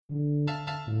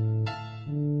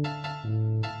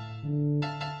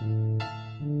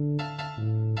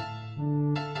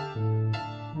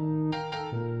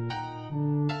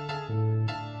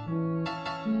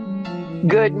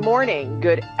Good morning,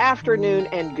 good afternoon,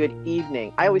 and good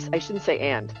evening. I shouldn't say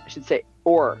and. I should say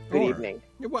or good evening.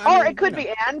 Well, Or it could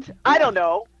be and. I don't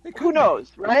know. Who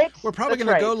knows, right? We're probably That's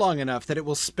going to right. go long enough that it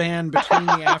will span between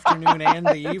the afternoon and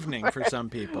the evening for some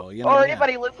people. You know, Or yeah.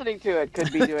 anybody listening to it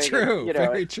could be doing True, it,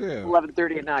 very at true.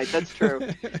 11:30 at night. That's true.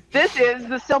 This is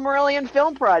the Silmarillion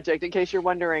Film Project, in case you're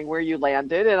wondering where you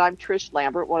landed. And I'm Trish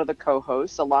Lambert, one of the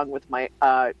co-hosts, along with my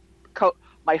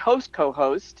co-host,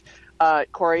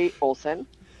 Corey Olson,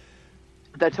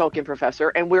 the Tolkien professor,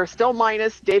 and we're still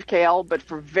minus Dave Kale, but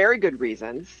for very good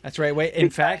reasons. That's right. Wait, in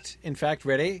fact,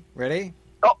 ready?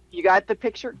 Oh, you got the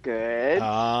picture? Good.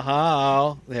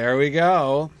 There we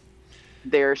go.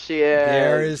 There she is.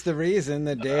 There is the reason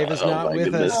that Dave is not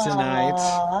with us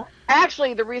tonight.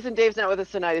 Actually, the reason Dave's not with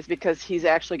us tonight is because he's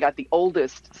actually got the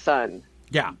oldest son.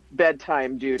 Yeah.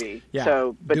 Bedtime duty. Yeah.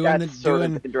 So, but that's sort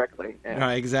of indirectly. Yeah.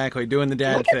 Right, exactly. Doing the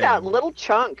dad thing. Look at that little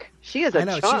chunk. She is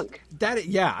a chunk. That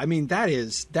is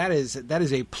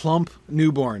a plump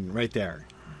newborn right there.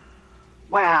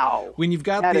 Wow. When you've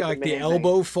got the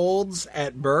elbow folds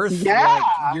at birth, yeah,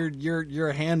 like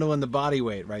you're handling the body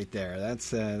weight right there. That's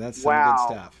some good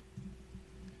stuff.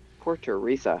 Poor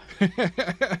Teresa.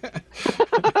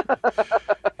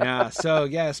 Yeah. So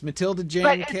yes, Matilda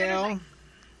Jane Kale.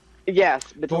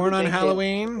 Yes, born on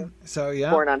Halloween. So yeah,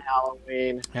 born on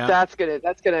Halloween. Yeah.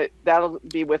 That'll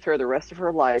be with her the rest of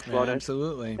her life. Yeah,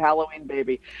 absolutely, Halloween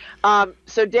baby.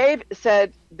 So Dave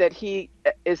said that he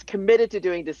is committed to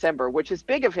doing December, which is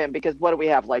big of him because what do we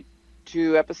have, like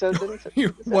 2 episodes in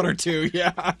it? 1 or 2,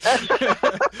 yeah.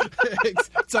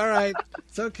 It's all right.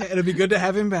 It's okay. It'll be good to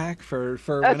have him back for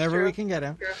whenever we can get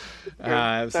him.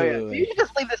 Absolutely. So, you should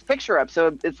just leave this picture up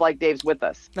so it's like Dave's with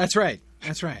us. That's right.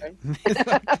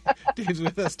 Dave's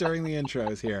with us during the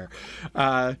intros here.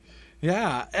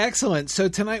 Yeah, excellent. So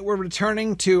tonight we're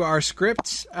returning to our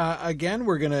scripts again.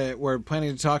 We're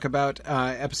planning to talk about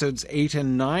episodes 8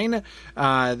 and 9.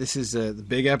 This is the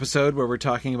big episode where we're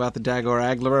talking about the Dagor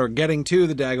Aglareb, or getting to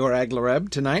the Dagor Aglareb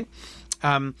tonight.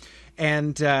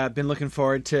 And been looking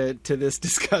forward to this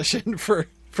discussion for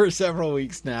several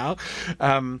weeks now.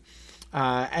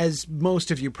 As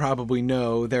most of you probably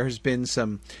know, there has been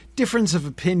some difference of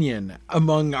opinion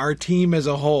among our team as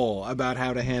a whole about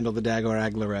how to handle the Dagor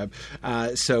Aglareb.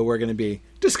 So we're going to be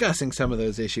discussing some of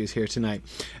those issues here tonight.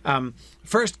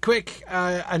 First, quick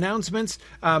announcements.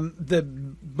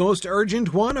 The most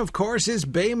urgent one, of course, is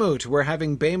Baymoot. We're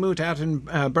having Baymoot out in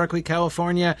Berkeley,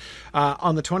 California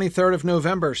on the 23rd of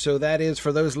November. So that is,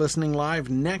 for those listening live,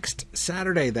 next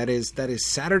Saturday. That is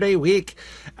Saturday week.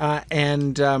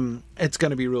 And it's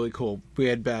going to be really cool. We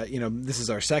had, this is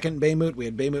our second Baymoot. We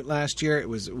had Baymoot last year. It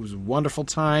was a wonderful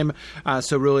time.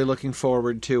 So really looking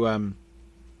forward to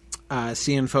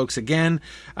seeing folks again.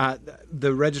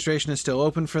 The registration is still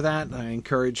open for that. I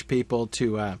encourage people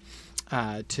to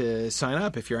sign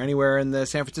up. If you're anywhere in the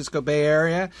San Francisco Bay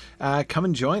Area, come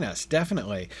and join us.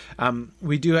 Definitely.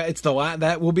 We do.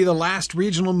 That will be the last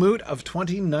regional moot of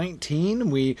 2019.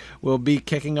 We will be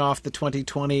kicking off the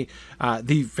 2020,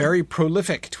 the very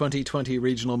prolific 2020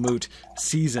 regional moot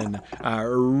season,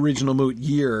 regional moot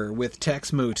year with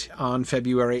Tex Moot on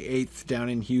February 8th down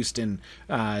in Houston,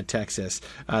 Texas.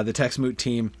 The Tex Moot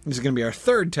team, this is going to be our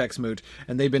third Tex Moot,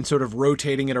 and they've been sort of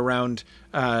rotating it around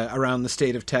the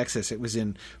state of Texas. It was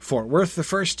in Fort Worth the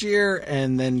first year,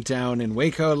 and then down in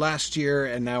Waco last year,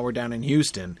 and now we're down in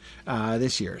Houston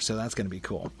this year. So that's going to be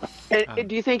cool. And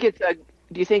do you think it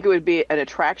would be an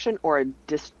attraction or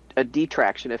a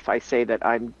detraction if I say that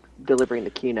I'm delivering the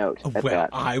keynote at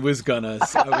that? I was gonna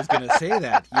say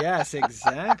that. Yes,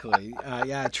 exactly.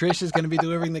 Trish is going to be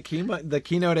delivering the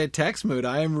keynote at Tex Moot.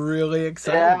 I am really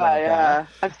excited about that.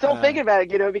 I'm still thinking about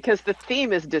it, because the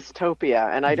theme is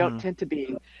dystopia, and I don't tend to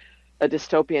be a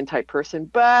dystopian type person,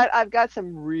 but I've got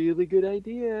some really good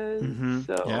ideas.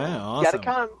 So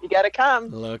awesome. You gotta come.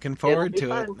 Looking forward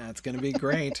to it. That's going to be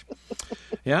great.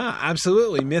 Yeah,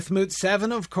 absolutely. Mythmoot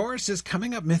 7, of course, is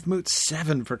coming up. Mythmoot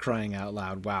 7, for crying out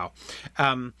loud. Wow.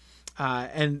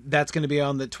 And that's going to be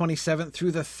on the 27th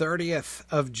through the 30th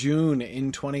of June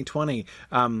in 2020.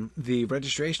 The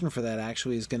registration for that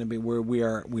actually is going to be where we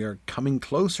are coming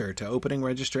closer to opening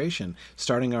registration,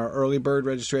 starting our early bird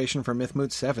registration for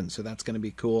Mythmoot 7. So that's going to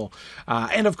be cool.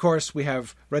 And of course, we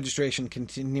have registration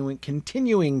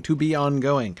continuing to be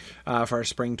ongoing for our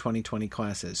spring 2020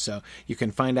 classes. So you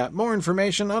can find out more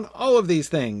information on all of these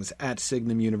things at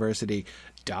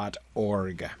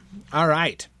signumuniversity.org. All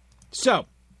right. So,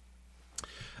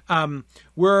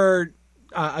 we're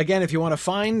again, if you want to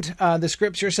find the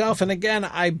scripts yourself, and again,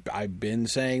 I've been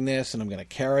saying this, and I'm going to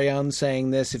carry on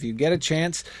saying this. If you get a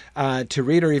chance to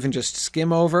read or even just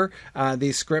skim over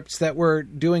these scripts that we're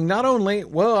doing, not only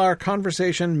will our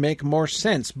conversation make more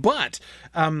sense, but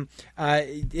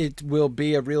it will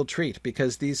be a real treat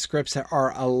because these scripts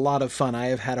are a lot of fun. I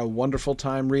have had a wonderful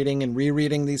time reading and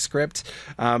rereading these scripts.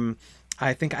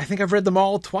 I think I've read them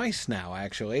all twice now,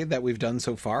 actually, that we've done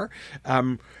so far.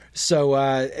 And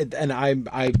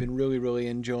I've been really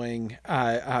enjoying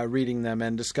reading them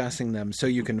and discussing them. So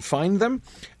you can find them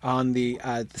on the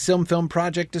Silm Film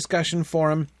Project discussion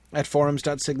forum at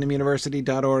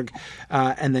forums.signumuniversity.org,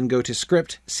 and then go to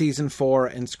Script Season 4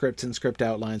 and Scripts and Script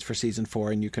Outlines for Season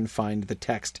 4, and you can find the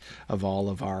text of all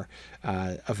of our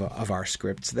of our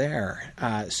scripts there.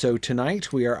 So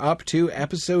tonight we are up to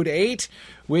Episode 8,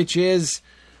 which is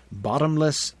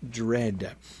Bottomless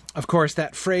Dread. Of course,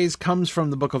 that phrase comes from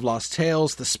the Book of Lost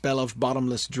Tales. The spell of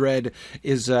bottomless dread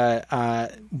is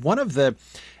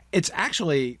it's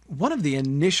actually one of the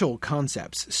initial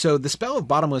concepts. So the spell of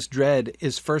bottomless dread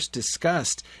is first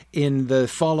discussed in the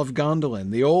Fall of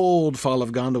Gondolin, the old Fall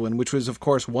of Gondolin, which was, of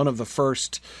course, one of the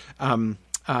first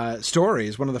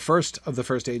stories, one of the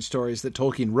First Age stories that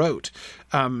Tolkien wrote.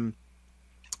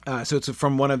 So it's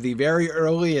from one of the very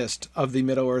earliest of the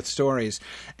Middle-earth stories,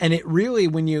 and it really,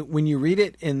 when you read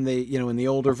it in the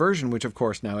older version, which of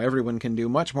course now everyone can do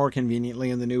much more conveniently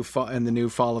in the new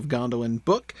Fall of Gondolin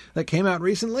book that came out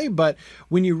recently, but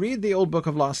when you read the old Book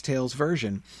of Lost Tales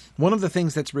version, one of the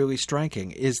things that's really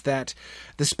striking is that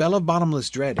the spell of bottomless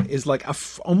dread is like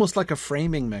almost like a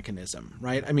framing mechanism,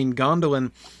 right? I mean,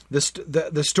 Gondolin,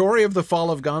 the story of the Fall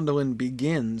of Gondolin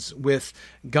begins with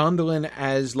Gondolin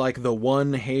as like the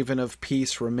one haven of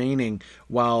peace remaining,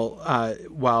 while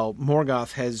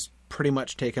Morgoth has pretty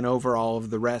much taken over all of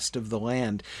the rest of the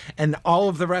land, and all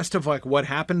of the rest of like what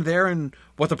happened there and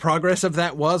what the progress of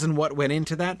that was and what went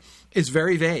into that is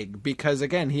very vague because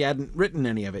again he hadn't written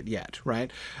any of it yet, right?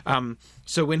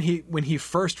 So when he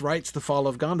first writes the Fall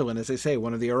of Gondolin, as I say,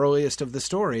 one of the earliest of the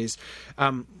stories,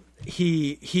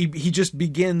 he just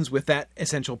begins with that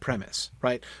essential premise,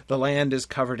 right? The land is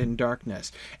covered in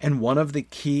darkness. And one of the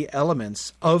key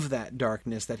elements of that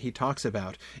darkness that he talks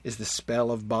about is the spell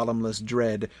of bottomless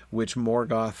dread, which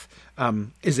Morgoth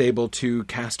is able to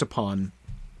cast upon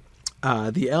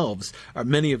the elves, or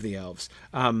many of the elves,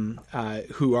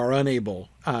 who are unable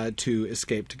to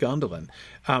escape to Gondolin.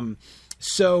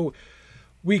 So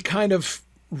we kind of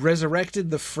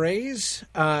resurrected the phrase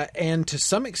and to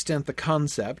some extent the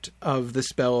concept of the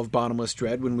spell of bottomless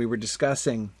dread when we were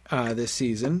discussing this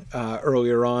season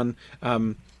earlier on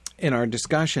in our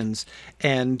discussions,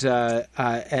 and so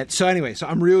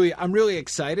I'm really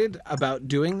excited about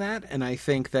doing that, and I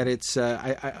think that it's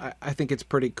I think it's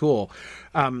pretty cool.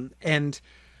 And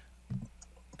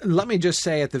let me just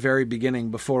say at the very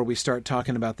beginning, before we start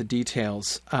talking about the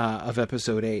details of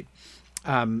Episode 8.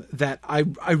 That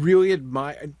I really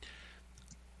admire.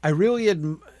 I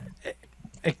really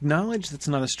acknowledge that's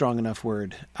not a strong enough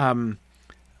word. I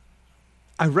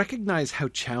recognize how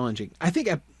challenging. I think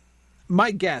my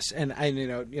guess, and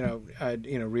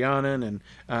Rhiannon and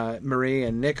Marie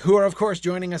and Nick, who are of course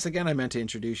joining us again. I meant to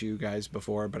introduce you guys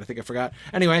before, but I think I forgot.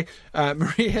 Anyway,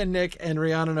 Marie and Nick and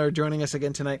Rhiannon are joining us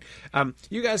again tonight.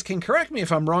 You guys can correct me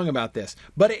if I'm wrong about this,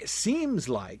 but it seems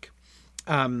like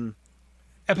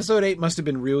Episode 8 must have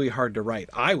been really hard to write.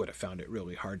 I would have found it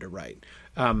really hard to write.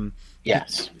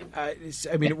 Yes. I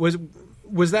mean,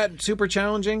 was that super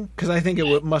challenging? Because I think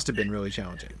it must have been really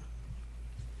challenging.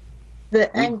 The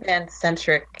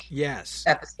Angband-centric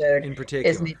episode in particular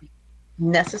is maybe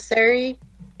necessary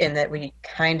in that we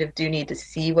kind of do need to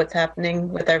see what's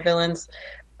happening with our villains,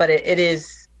 but it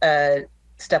is a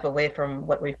step away from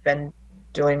what we've been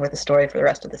doing with the story for the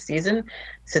rest of the season.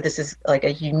 So this is like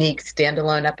a unique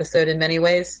standalone episode in many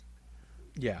ways.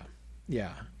 Yeah.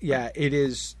 It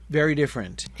is very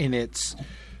different in its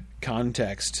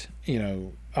context,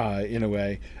 in a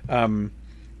way.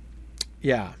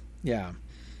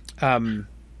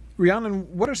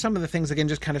 Rhiannon, what are some of the things, again,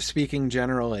 just kind of speaking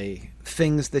generally,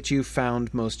 things that you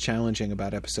found most challenging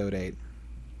about Episode 8?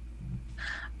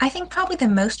 I think probably the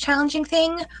most challenging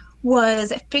thing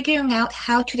was figuring out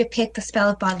how to depict the spell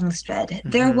of bottomless dread.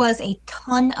 Mm-hmm. There was a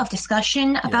ton of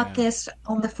discussion about this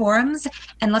on the forums,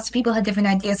 and lots of people had different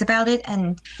ideas about it,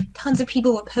 and tons of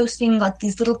people were posting like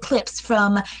these little clips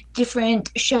from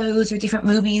different shows or different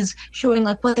movies showing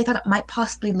like what they thought it might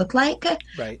possibly look like.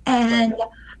 Right. And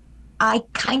I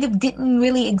kind of didn't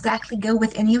really exactly go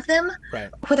with any of them. Right.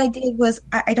 What I did was,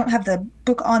 I don't have the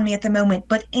book on me at the moment,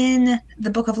 but in the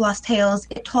Book of Lost Tales,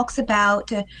 it talks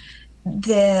about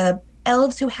the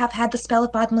elves who have had the spell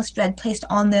of bottomless dread placed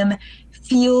on them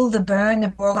feel the burn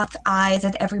of Morgoth's eyes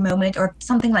at every moment, or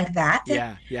something like that.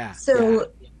 Yeah.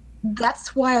 So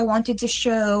that's why I wanted to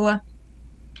show,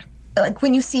 like,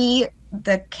 when you see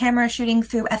the camera shooting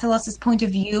through Ethelos' point of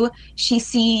view, she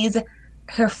sees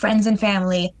her friends and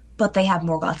family, but they have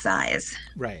Morgoth's eyes.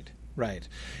 Right.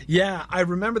 Yeah, I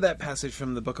remember that passage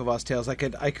from the Book of Lost Tales. I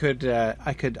could tell,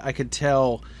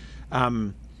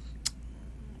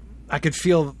 I could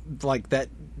feel like that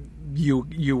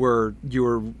you were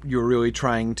really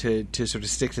trying to sort of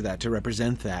stick to that, to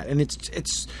represent that, and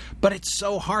but it's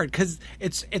so hard because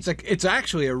it's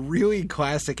actually a really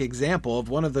classic example of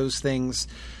one of those things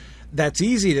that's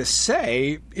easy to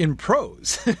say in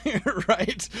prose,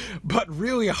 right? But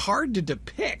really hard to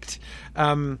depict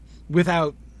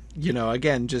without,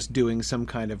 again, just doing some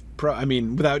kind of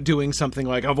without doing something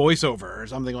like a voiceover or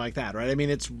something like that, right? I mean,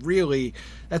 that's really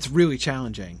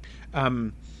challenging.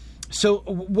 So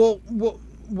we'll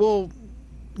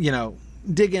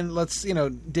dig in. Let's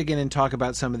dig in and talk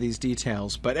about some of these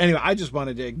details. But anyway, I just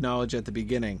wanted to acknowledge at the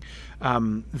beginning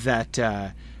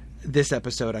that this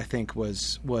episode, I think,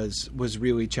 was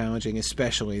really challenging,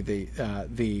 especially the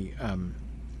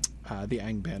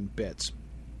Angband bits.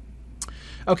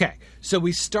 Okay, so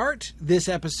we start this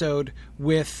episode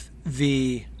with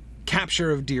the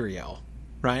capture of Diriel,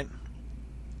 right?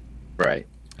 Right.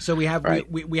 So we have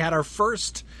we had our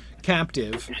first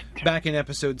captive back in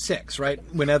episode 6, right?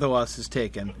 When Ethelos is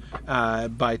taken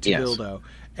by Tevildo,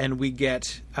 and we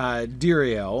get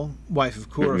Diriel, wife of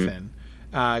Curufin,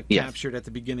 captured at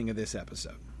the beginning of this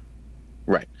episode.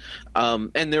 Right.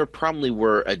 And there probably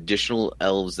were additional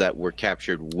elves that were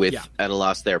captured with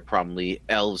Ethelos. There are probably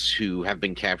elves who have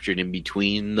been captured in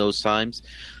between those times.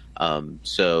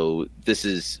 So this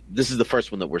is the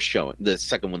first one that we're showing, the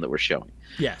second one that we're showing.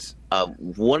 Yes.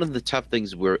 One of the tough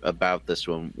things about this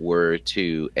one were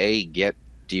to get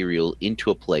Diriel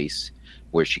into a place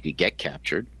where she could get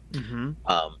captured,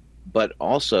 but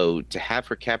also to have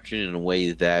her captured in a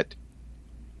way that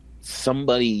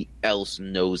somebody else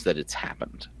knows that it's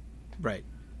happened. Right.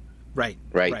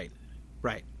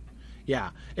 Yeah,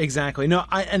 exactly. No,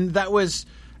 I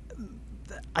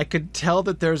could tell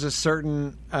that there's a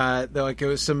certain it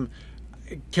was some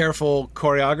careful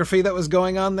choreography that was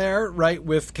going on there, right,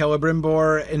 with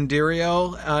Celebrimbor and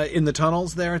Diriel in the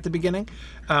tunnels there at the beginning.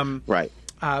 Right.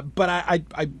 But I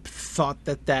thought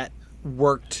that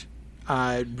worked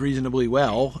reasonably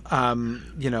well.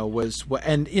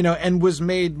 Was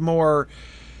made more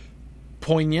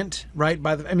poignant, right?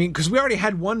 Because we already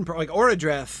had one, like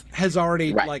Orodreth has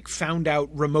already found out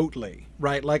remotely,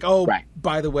 right? Like,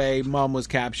 by the way, Mom was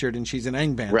captured and she's in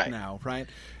Angband now, right?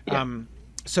 Yeah.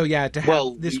 To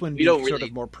have this one be sort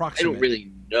of more proximate. They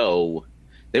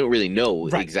don't really know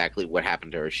exactly what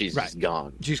happened to her. She's just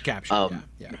gone. She's captured,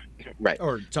 Right.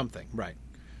 Or something, right.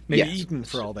 Maybe eaten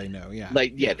for all they know, they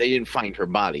didn't find her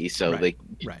body, so they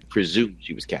presumed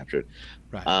she was captured.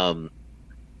 Right.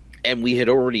 And we had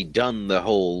already done the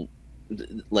whole,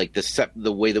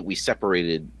 the way that we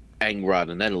separated Angrod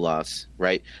and Ethelos,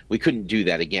 right? We couldn't do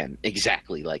that again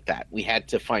exactly like that. We had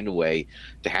to find a way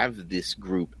to have this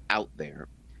group out there,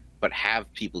 but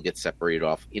have people get separated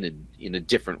off in a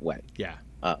different way. Yeah.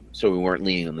 So we weren't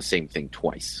leaning on the same thing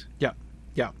twice. Yeah.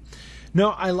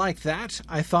 No, I like that.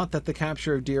 I thought that the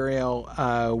capture of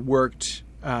Diriel worked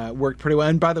pretty well.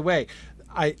 And by the way,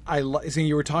 so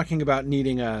you were talking about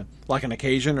needing an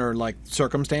occasion or like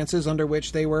circumstances under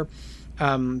which they were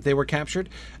captured.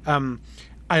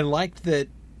 I liked that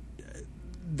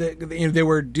they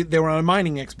were on a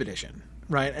mining expedition,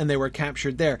 right? And they were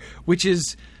captured there, which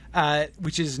is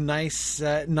nice,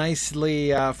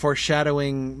 nicely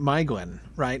foreshadowing Myglen,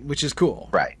 right? Which is cool,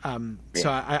 right? So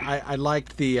I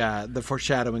liked the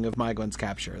foreshadowing of Myglen's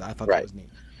capture. I thought that was neat.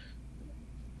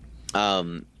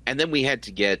 And then we had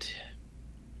to get,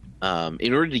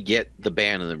 in order to get the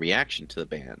ban and the reaction to the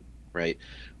ban, right?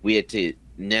 We had to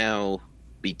now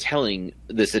be telling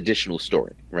this additional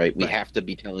story, right? We have to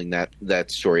be telling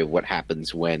that story of what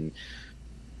happens when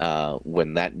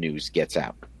that news gets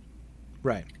out.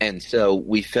 Right. And so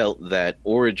we felt that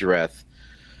Orodreth,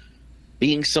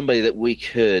 being somebody that we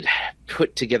could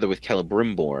put together with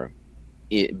Celebrimbor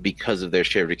because of their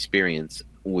shared experience,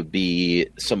 would be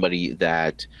somebody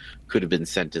that could have been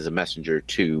sent as a messenger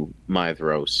to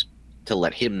Maedhros to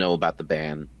let him know about the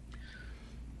ban.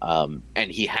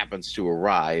 And he happens to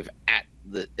arrive at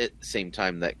the same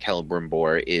time that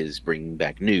Celebrimbor is bringing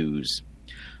back news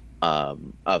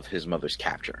of his mother's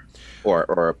capture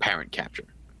or apparent capture.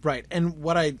 Right, and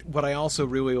what I also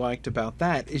really liked about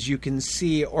that is you can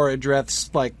see Orodreth's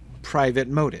private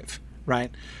motive,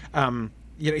 right?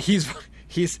 He's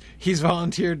he's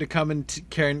volunteered to come and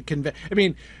convey. I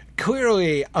mean,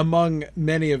 clearly among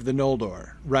many of the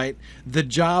Noldor, right, the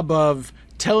job of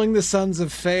telling the Sons of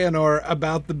Feanor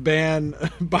about the ban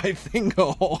by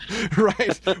Thingol,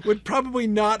 right, would probably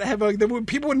not have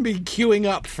people wouldn't be queuing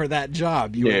up for that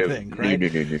job, you would think, right?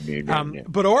 No.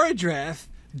 But Orodreth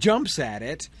jumps at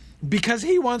it because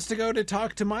he wants to go to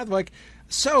talk to Maedhros. Like,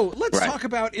 so let's talk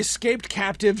about escaped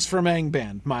captives from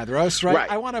Angband, Maedhros, right?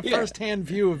 I want a first-hand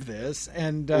view of this,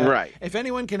 and if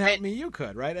anyone can help me, you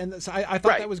could, right? And so I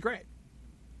thought that was great.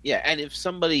 Yeah, and if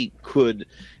somebody could,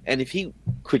 and if he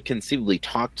could conceivably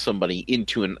talk somebody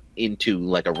into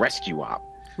like a rescue op,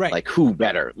 right? Like who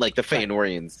better? Like the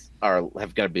Feanorians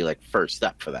have got to be like first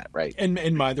up for that, right? And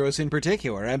Maedhros in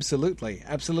particular, absolutely.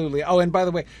 Oh, and by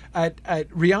the way,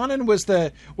 Rhiannon was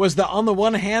the on the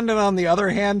one hand and on the other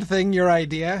hand thing your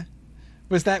idea?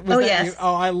 Was that yes. you?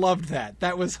 Oh, I loved that.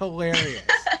 That was hilarious.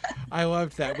 I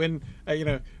loved that when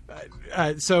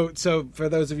So for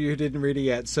those of you who didn't read it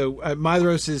yet, so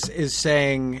Maedhros is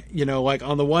saying, like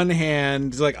on the one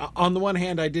hand,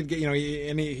 I did get,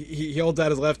 and he holds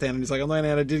out his left hand and he's like, on the one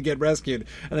hand I did get rescued,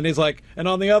 and then he's like, and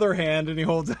on the other hand, and he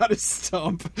holds out his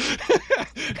stump.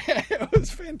 It was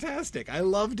fantastic. I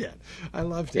loved it.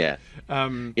 Yeah.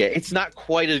 It's not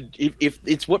quite if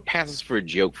it's what passes for a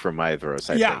joke for Maedhros,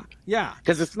 I think. Yeah.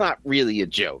 Because it's not really a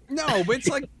joke. No, but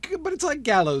it's like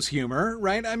gallows humor,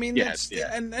 right? I mean,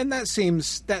 and that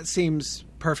seems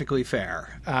perfectly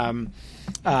fair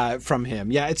from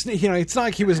him. Yeah, it's it's not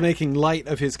like he was making light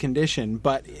of his condition,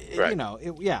 but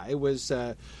it was.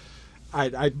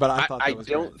 I thought that was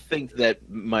I don't think that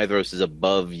Maedhros is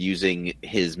above using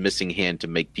his missing hand to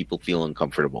make people feel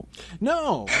uncomfortable.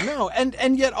 No,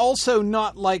 and yet also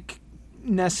not like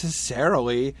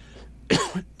necessarily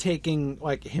taking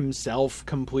like himself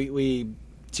completely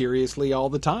seriously all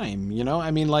the time.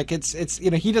 I mean, like it's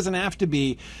he doesn't have to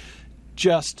be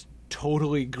just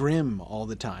totally grim all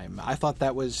the time. I thought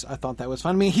that was fun.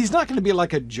 I mean, he's not going to be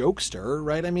like a jokester,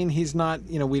 right? I mean, he's not.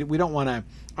 We don't want to.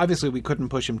 Obviously, we couldn't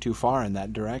push him too far in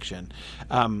that direction.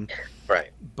 Right.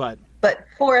 But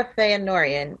for a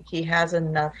Feanorian, he has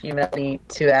enough humility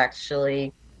to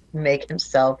actually make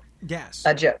himself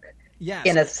a joke. Yes.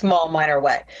 In a small, minor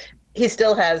way. He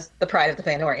still has the pride of the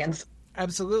Feanorians.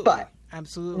 Absolutely. But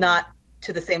absolutely not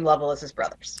to the same level as his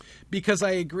brothers. Because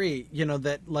I agree,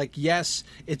 that like, yes,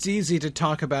 it's easy to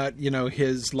talk about,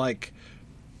 his like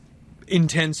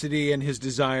intensity and his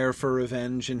desire for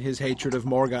revenge and his hatred of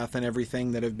Morgoth and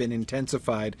everything that have been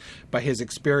intensified by his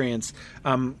experience.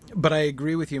 But I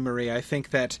agree with you, Marie. I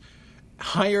think that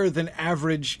higher than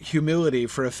average humility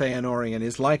for a Feanorian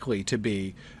is likely to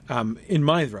be, in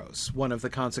Maedhros, one of the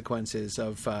consequences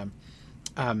of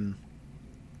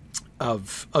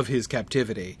his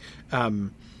captivity.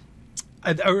 Or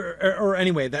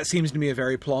anyway, that seems to me a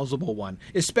very plausible one,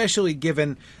 especially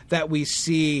given that we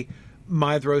see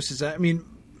Maedhros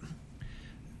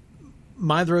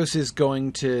is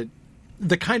going to,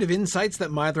 the kind of insights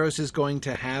that Maedhros is going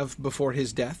to have before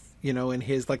his death, and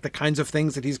his, like, the kinds of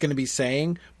things that he's going to be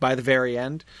saying by the very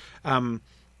end,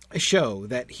 show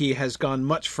that he has gone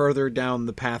much further down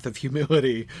the path of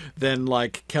humility than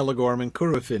like Celegorm and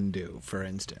Curufin do, for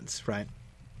instance, right?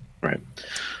 Right.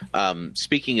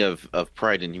 Speaking of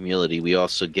pride and humility, we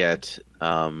also get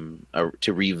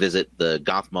to revisit the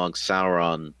Gothmog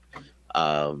Sauron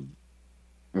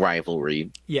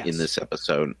rivalry in this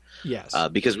episode. Yes.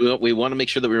 Because we want to make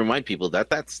sure that we remind people that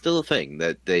that's still a thing,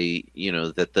 that they,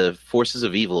 that the forces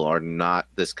of evil are not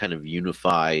this kind of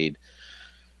unified,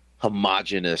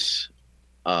 homogenous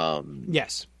group.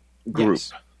 Yes.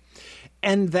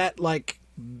 And that, like,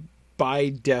 by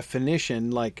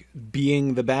definition, like,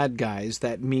 being the bad guys,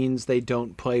 that means they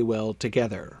don't play well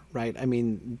together, right? I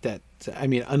mean,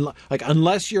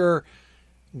 unless your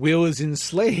will is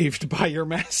enslaved by your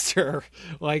master,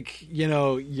 like,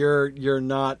 you're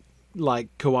not,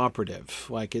 like, cooperative.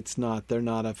 Like, they're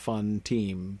not a fun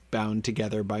team bound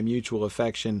together by mutual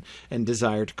affection and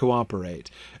desire to cooperate.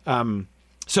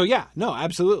 So yeah, no,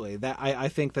 absolutely. That I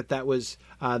think that was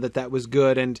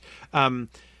good, and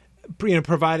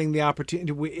providing the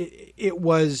opportunity. It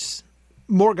was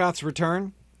Morgoth's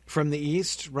return from the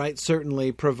east, right?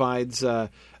 Certainly provides a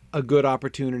good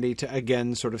opportunity to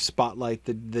again sort of spotlight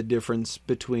the difference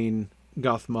between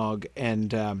Gothmog and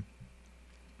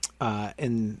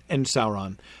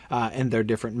Sauron and their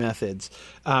different methods.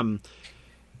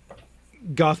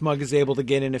 Gothmog is able to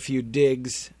get in a few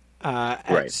digs at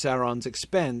Sauron's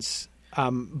expense,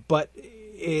 but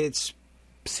it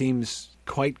seems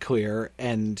quite clear,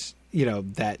 and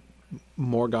that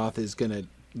Morgoth is going to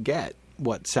get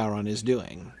what Sauron is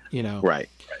doing. Right.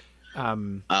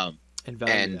 And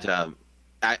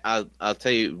I'll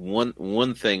tell you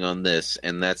one thing on this,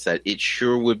 and that's that it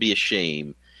sure would be a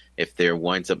shame if there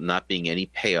winds up not being any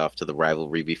payoff to the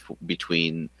rivalry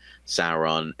between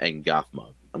Sauron and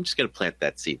Gothmog. I'm just going to plant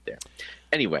that seed there.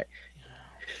 Anyway.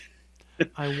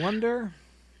 I wonder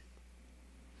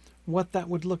what that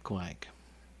would look like.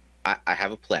 I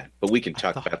have a plan, but we can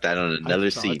talk about that on another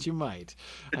seed. I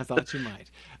thought you might.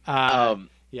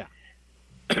 Yeah.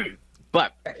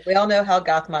 But we all know how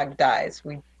Gothmog dies.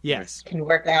 We can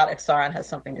work out if Sauron has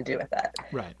something to do with that.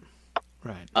 Right.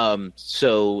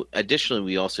 So additionally,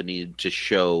 we also needed to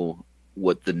show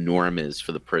what the norm is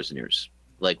for the prisoners,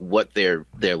 like what their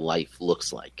life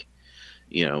looks like,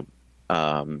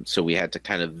 so we had to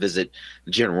kind of visit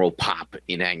General Pop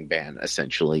in Angband,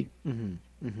 essentially,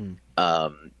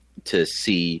 to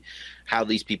see how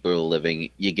these people are living.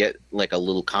 You get like a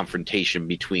little confrontation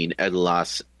between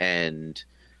Edelas and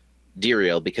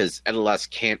Diriel, because Edelas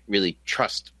can't really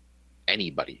trust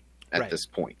anybody at this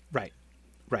point. Right.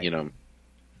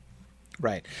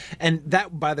 Right. And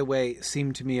that, by the way,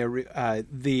 seemed to me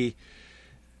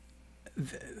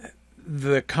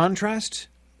the contrast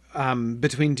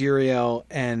between Diriel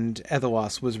and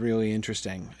Edelas was really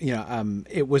interesting.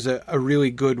 It was a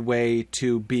really good way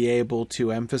to be able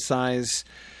to emphasize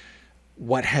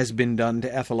what has been done to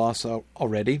Edelas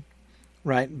already,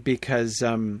 right? Because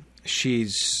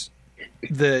she's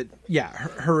her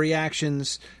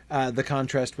reactions, the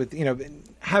contrast with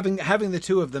having the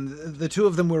two of them. The two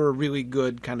of them were a really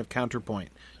good kind of counterpoint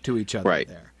to each other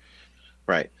there.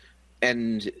 Right.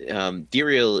 And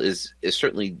Diriel is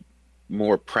certainly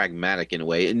more pragmatic in a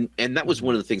way, and that was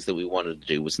one of the things that we wanted to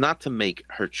do, was not to make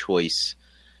her choice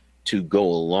to go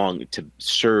along to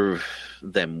serve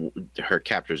her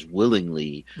captors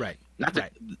willingly, right?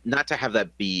 Not to have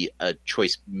that be a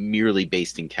choice merely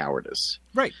based in cowardice,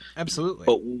 right? Absolutely.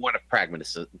 But one of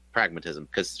pragmatism,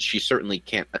 because she certainly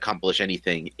can't accomplish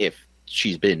anything if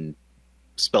she's been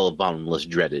spell of bottomless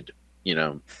dreaded,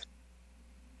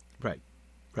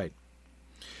 Right.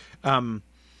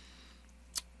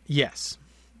 Yes.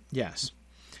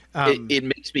 It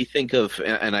makes me think of,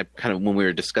 and I kind of, when we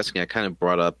were discussing, I kind of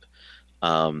brought up,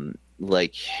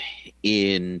 like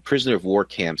in prisoner of war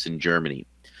camps in Germany,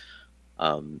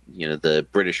 the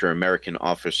British or American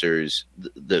officers,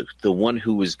 the one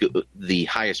who was the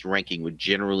highest ranking would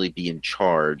generally be in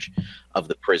charge of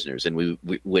the prisoners, and we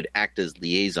would act as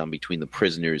liaison between the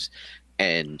prisoners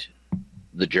and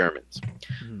the Germans.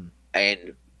 Mm-hmm.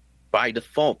 And by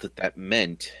default, that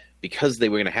meant, because they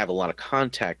were going to have a lot of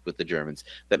contact with the Germans,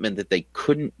 that meant that they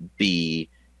couldn't be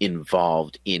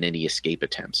involved in any escape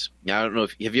attempts. Now, I don't know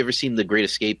have you ever seen The Great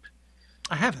Escape?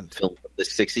 I haven't. Film from the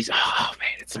 60s. Oh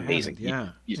man, it's amazing. Yeah.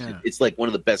 It's like one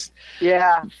of the best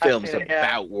films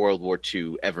about World War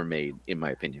II ever made, in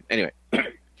my opinion. Anyway,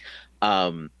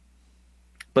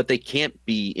 but they can't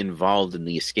be involved in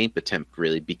the escape attempt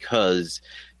really, because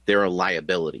they're a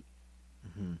liability.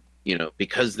 Mm-hmm.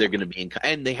 Because they're going to be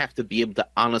and they have to be able to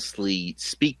honestly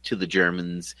speak to the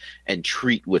Germans and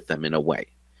treat with them in a way,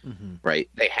 right?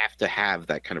 They have to have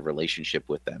that kind of relationship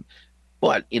with them,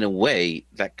 but in a way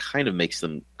that kind of makes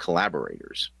them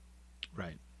collaborators,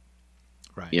 right?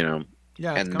 Yeah,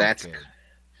 and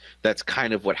that's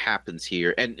kind of what happens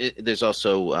here. And there's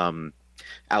also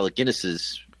Alec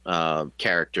Guinness's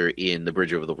character in The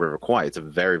Bridge Over the River Kwai. It's a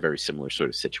very, very similar sort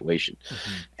of situation,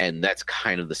 and that's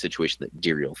kind of the situation that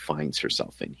Diriel finds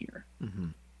herself in here.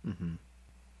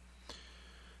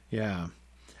 Yeah.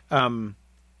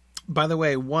 By the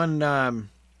way, one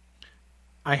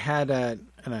I had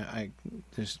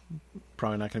there's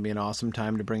probably not going to be an awesome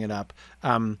time to bring it up,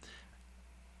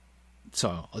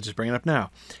 so I'll just bring it up now.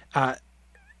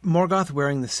 Morgoth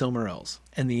wearing the Silmarils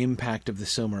and the impact of the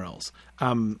Silmarils.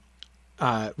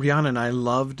 Rhiannon and I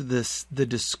loved the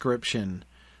description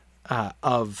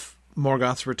of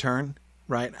Morgoth's return,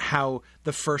 right? How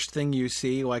the first thing you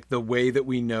see, like the way that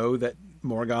we know that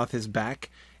Morgoth is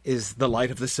back, is the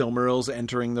light of the Silmarils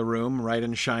entering the room, right,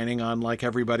 and shining on like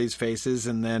everybody's faces,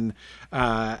 and then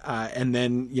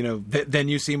then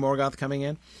you see Morgoth coming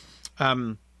in.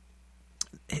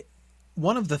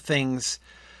 One of the things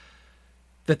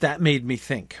that made me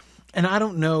think, and I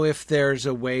don't know if there's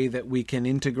a way that we can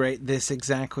integrate this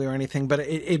exactly or anything, but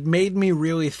it made me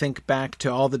really think back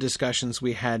to all the discussions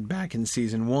we had back in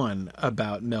season 1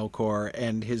 about Melkor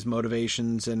and his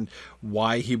motivations and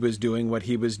why he was doing what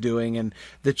he was doing, and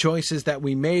the choices that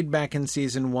we made back in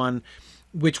season 1,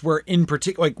 which were in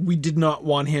particular, like, we did not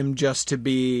want him just to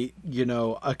be,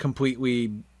 a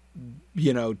completely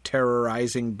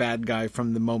terrorizing bad guy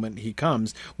from the moment he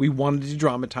comes. We wanted to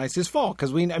dramatize his fall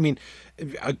because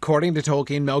according to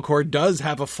Tolkien, Melkor does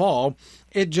have a fall.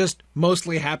 It just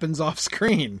mostly happens off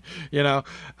screen,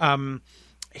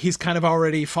 he's kind of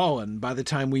already fallen by the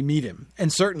time we meet him.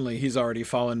 And certainly he's already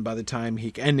fallen by the time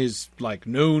and is like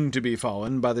known to be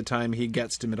fallen by the time he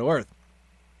gets to Middle-earth.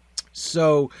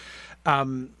 So,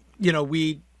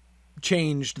 we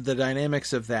changed the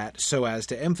dynamics of that so as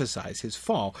to emphasize his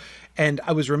fall. And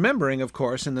I was remembering, of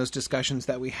course, in those discussions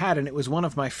that we had, and it was one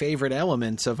of my favorite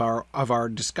elements of our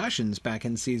discussions back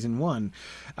in season 1,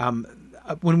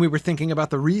 when we were thinking about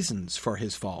the reasons for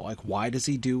his fall. Like, why does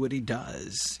he do what he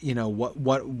does?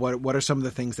 What are some of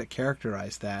the things that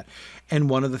characterize that? And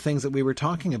one of the things that we were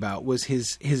talking about was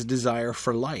his desire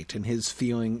for light and his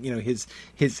feeling,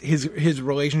 his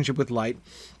relationship with light.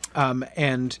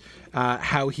 And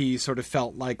how he sort of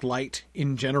felt like light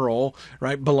in general,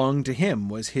 right, belonged to him,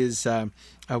 was his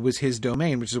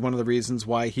domain, which is one of the reasons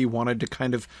why he wanted to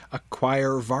kind of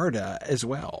acquire Varda as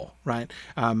well, right?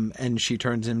 And she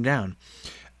turns him down.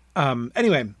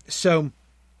 Anyway, so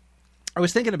I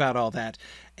was thinking about all that,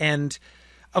 and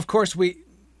of course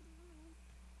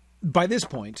by this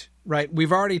point, right,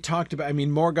 we've already talked about,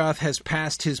 Morgoth has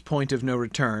passed his point of no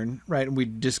return, right? And we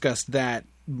discussed that,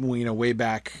 way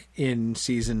back in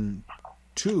season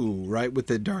 2, right, with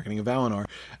the Darkening of Valinor.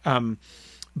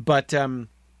 But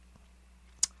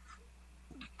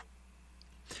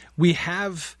we've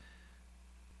had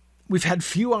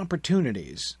few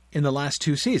opportunities in the last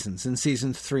 2 seasons, in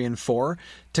seasons 3 and 4,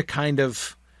 to kind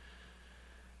of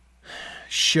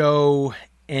show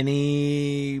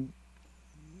any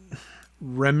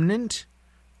remnant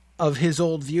of his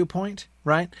old viewpoint,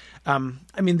 right?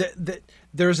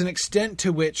 There's an extent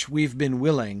to which we've been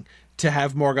willing to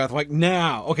have Morgoth like,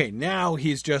 now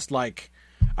he's just like,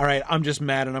 all right, I'm just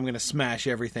mad and I'm going to smash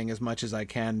everything as much as I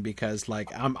can because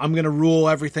like I'm going to rule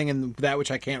everything, and that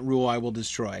which I can't rule I will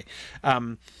destroy.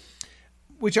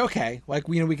 Which, okay, like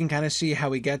we can kind of see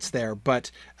how he gets there,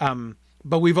 but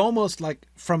we've almost, like,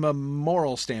 from a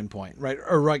moral standpoint, right,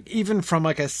 or like even from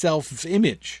like a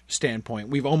self-image standpoint,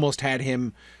 we've almost had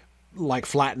him like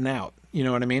flatten out. You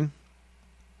know what I mean?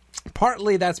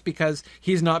 Partly that's because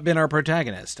he's not been our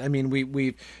protagonist.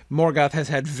 Morgoth has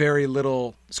had very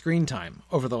little screen time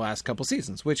over the last couple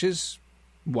seasons, which is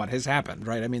what has happened,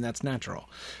 right? That's natural,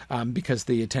 because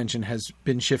the attention has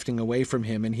been shifting away from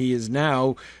him, and he is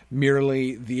now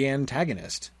merely the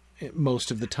antagonist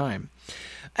most of the time.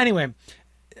 Anyway,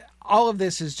 all of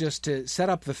this is just to set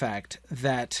up the fact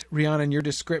that, Rhiannon, your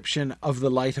description of the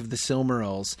light of the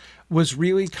Silmarils was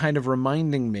really kind of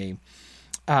reminding me.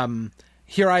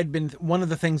 One of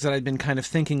the things that I'd been kind of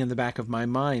thinking in the back of my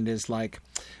mind is like,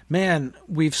 man,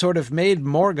 we've sort of made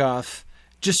Morgoth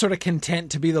just sort of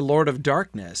content to be the Lord of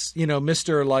Darkness,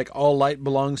 Mr. like all light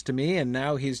belongs to me. And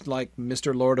now he's like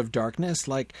Mr. Lord of Darkness.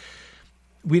 Like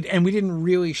we didn't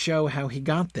really show how he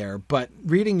got there, but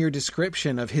reading your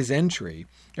description of his entry,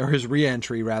 or his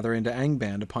re-entry rather, into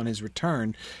Angband upon his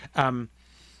return,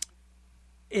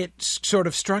 it sort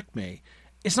of struck me.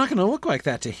 It's not going to look like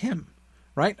that to him.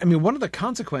 Right? One of the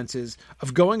consequences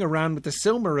of going around with the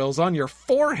Silmarils on your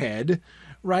forehead,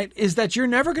 right, is that you're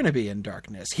never going to be in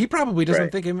darkness. He probably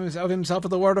doesn't think of himself as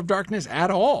the Lord of Darkness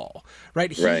at all,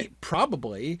 right? He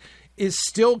probably is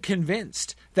still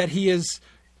convinced that he is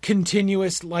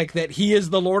continuous, like that he is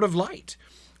the Lord of Light.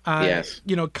 Yes.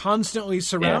 Constantly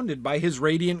surrounded by his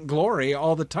radiant glory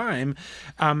all the time.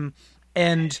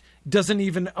 And doesn't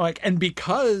even like, and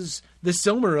because the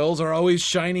Silmarils are always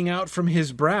shining out from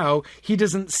his brow, he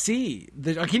doesn't see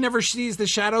he never sees the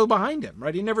shadow behind him,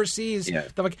 right? He never sees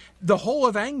the whole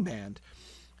of Angband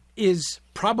is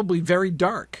probably very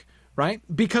dark, right?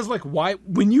 Because why,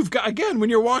 when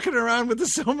you're walking around with the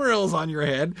Silmarils on your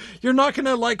head, you're not going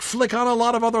to like flick on a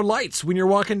lot of other lights when you're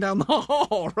walking down the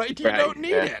hall, right? You don't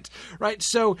need it, right?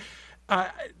 So,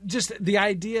 just the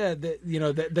idea that,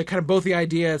 the kind of both the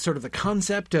idea, sort of the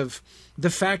concept of the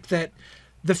fact that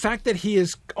he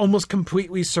is almost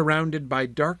completely surrounded by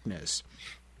darkness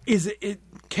it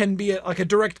can be a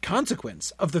direct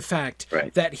consequence of the fact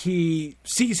that he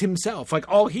sees himself, like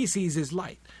all he sees is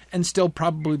light, and still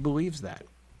probably believes that.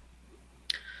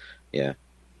 Yeah.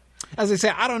 As I say,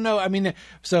 I don't know.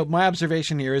 So my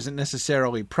observation here isn't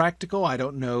necessarily practical. I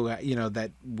don't know,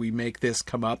 that we make this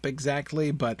come up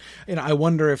exactly, but, I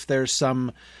wonder if there's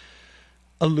some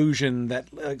allusion that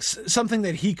something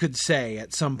that he could say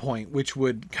at some point, which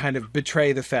would kind of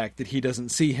betray the fact that he doesn't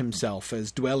see himself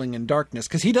as dwelling in darkness,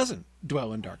 because he doesn't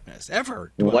dwell in darkness,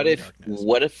 ever dwell in darkness.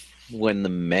 What if when the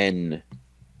men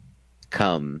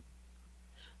come,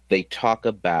 they talk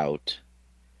about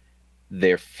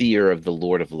their fear of the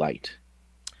Lord of Light.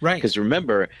 Right. Because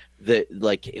remember that,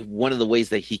 like, one of the ways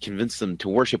that he convinced them to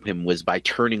worship him was by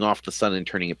turning off the sun and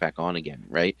turning it back on again,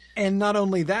 right? And not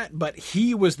only that, but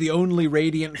he was the only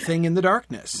radiant thing in the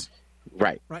darkness.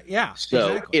 Right. Right. Yeah. So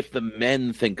exactly. if the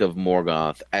men think of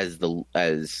Morgoth as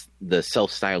the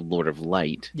self-styled Lord of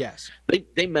Light, yes,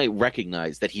 they might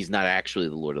recognize that he's not actually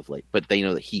the Lord of Light, but they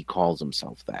know that he calls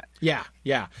himself that. Yeah.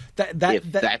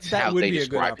 That's how would they be a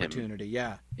good describe him. opportunity.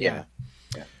 Yeah. Yeah.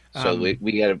 So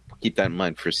we got to keep that in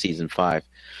mind for season 5.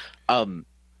 So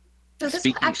this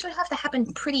will actually have to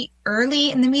happen pretty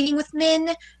early in the meeting with Min,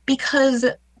 because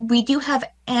we do have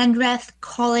Andreth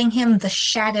calling him the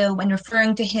Shadow and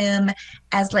referring to him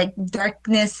as like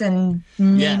darkness and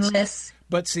nameless. Yes.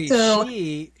 But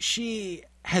see, she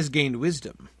has gained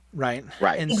wisdom, right?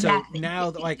 Right. And exactly. so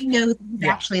now, like, you know,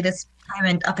 actually this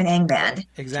tyrant up in Angband.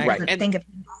 Exactly. Right. And think of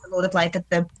him as the Lord of Light that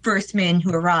the first men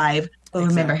who arrive will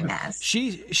remember him as.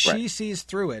 She sees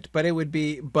through it, but it would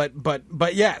be,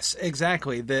 but yes,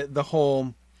 exactly. The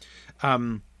whole,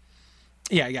 no,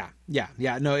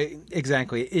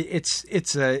 exactly.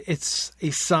 It's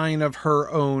a sign of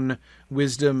her own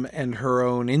wisdom and her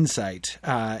own insight,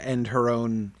 and her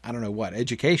own, I don't know what,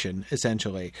 education,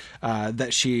 essentially,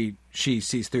 that she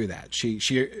sees through that.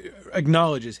 She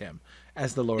acknowledges him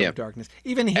as the Lord of Darkness.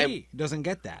 Even he doesn't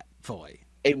get that fully.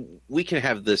 And we can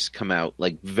have this come out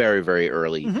like very, very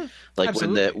early, like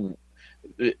Absolutely.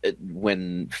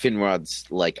 when Finrod's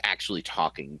like actually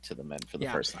talking to the men for the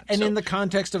first time. And in the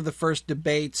context of the first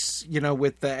debates,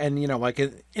 with the, and like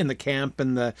in the camp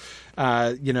and the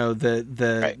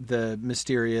the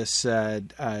mysterious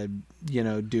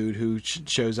dude who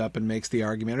shows up and makes the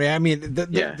argument. I mean,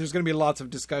 there's going to be lots of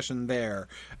discussion there,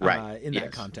 in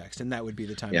that context, and that would be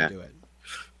the time to do it.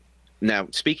 Now,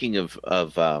 speaking of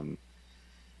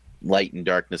light and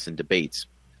darkness and debates,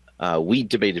 we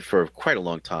debated for quite a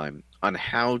long time on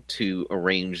how to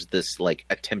arrange this like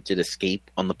attempted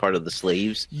escape on the part of the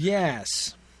slaves.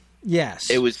 Yes.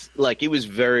 It was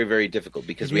very, very difficult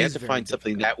because we had to find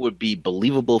something that would be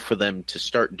believable for them to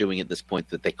start doing at this point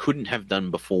that they couldn't have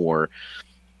done before.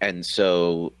 And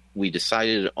so we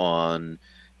decided on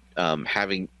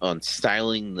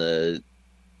styling the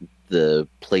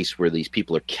place where these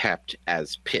people are kept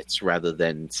as pits rather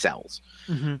than cells.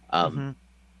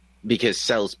 Because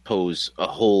cells pose a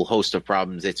whole host of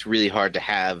problems. It's really hard to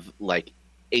have like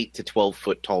 8 to 12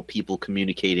 foot tall people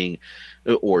communicating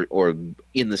or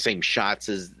in the same shots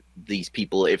as these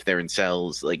people if they're in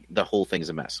cells. Like the whole thing's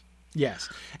a mess. Yes.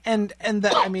 And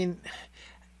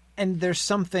there's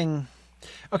something.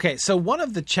 Okay, so one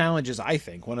of the challenges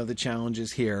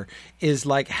here is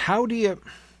like, how do you,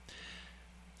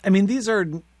 I mean, these are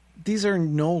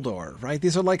Noldor, right?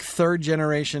 These are like third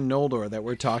generation Noldor that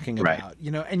we're talking about,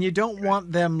 and you don't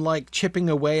want them like chipping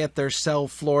away at their cell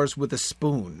floors with a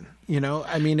spoon,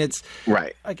 I mean, it's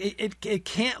like, it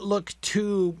can't look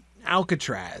too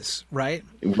Alcatraz, right?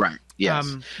 Right. Yes.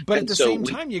 But at the same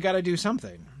time, you got to do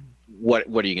something. What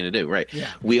are you going to do? Right.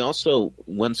 Yeah. We also,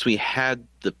 once we had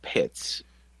the pits,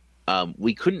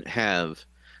 we couldn't have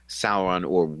Sauron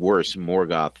or worse,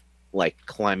 Morgoth, like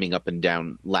climbing up and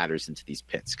down ladders into these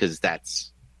pits, because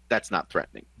that's not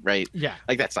threatening, right? Yeah.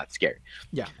 Like that's not scary.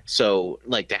 Yeah. So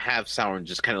like to have Sauron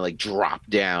just kind of like drop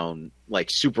down, like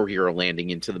superhero landing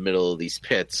into the middle of these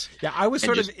pits. Yeah, I was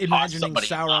sort of imagining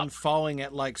Sauron falling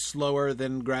at like slower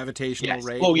than gravitational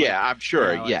rate. Oh yeah, I'm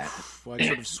sure. Like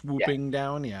sort of swooping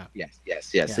down. Yeah.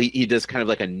 Yes. Yeah. He does kind of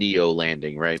like a Neo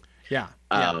landing, right? Yeah.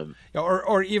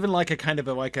 Or even like a kind of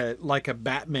like a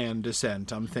Batman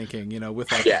descent, I'm thinking,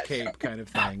 with like a cape kind of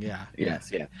thing. Yeah.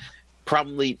 Yes.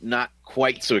 Probably not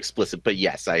quite so explicit, but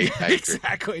yes, I agree.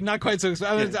 Exactly. Not quite so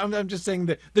explicit. I'm just saying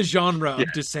the genre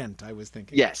of descent, I was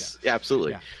thinking. Yes,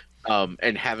 absolutely. Yeah.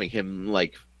 And having him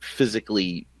like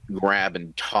physically grab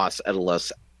and toss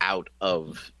Edelus out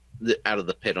of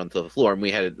the pit onto the floor, and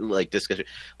we had like discussion,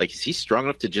 like, is he strong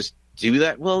enough to just do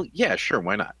that? Well, yeah, sure,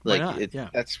 why not?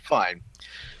 That's fine.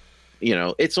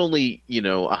 It's only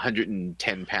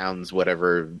 110 pounds,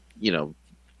 whatever,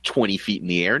 20 feet in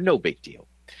the air, no big deal.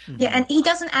 Yeah, and he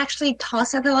doesn't actually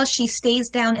toss Edelus. She stays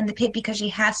down in the pit because she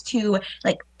has to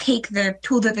like take the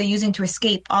tool that they're using to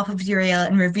escape off of Zuriel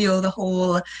and reveal the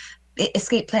whole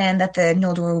escape plan that the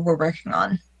Noldor were working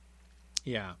on.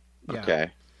 Yeah. Okay.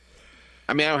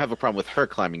 I mean, I don't have a problem with her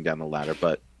climbing down the ladder,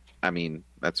 but I mean,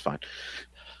 that's fine.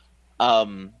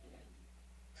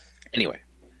 Anyway,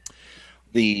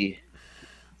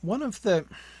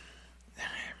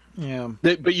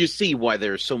 but you see why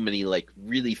there are so many like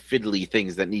really fiddly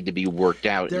things that need to be worked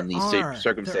out in these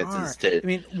circumstances to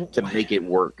make it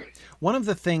work. One of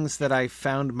the things that I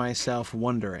found myself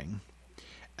wondering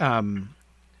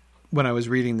when I was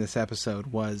reading this episode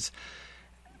was,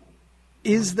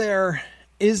 is there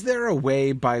a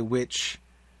way by which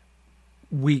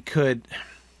we could...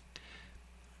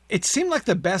 It seemed like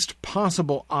the best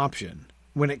possible option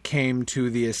when it came to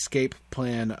the escape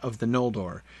plan of the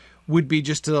Noldor would be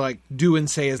just to like do and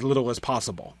say as little as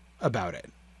possible about it,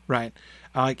 right?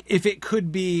 Like if it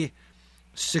could be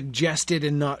suggested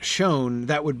and not shown,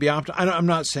 that would be I'm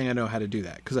not saying I know how to do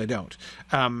that, because I don't.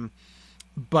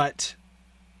 But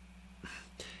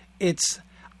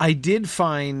I did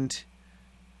find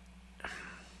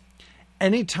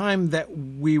anytime that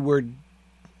we were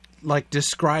like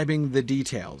describing the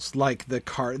details, like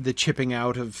the chipping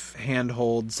out of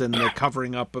handholds and the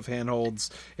covering up of handholds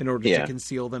in order to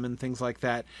conceal them and things like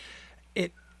that,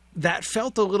 that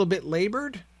felt a little bit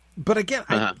labored. But again,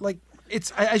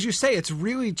 it's, as you say, it's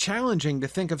really challenging to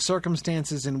think of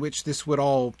circumstances in which this would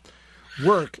all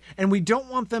work. And we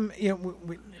don't want them,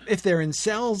 if they're in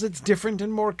cells, it's different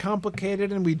and more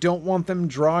complicated, and we don't want them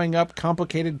drawing up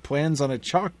complicated plans on a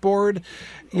chalkboard.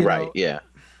 Right, yeah.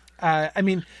 I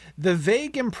mean, the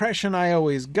vague impression I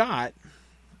always got,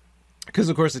 because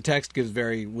of course the text gives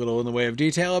very little in the way of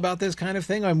detail about this kind of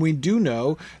thing, and we do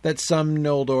know that some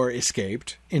Noldor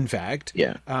escaped, in fact.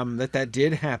 Yeah. That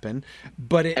did happen.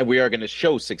 And we are going to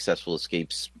show successful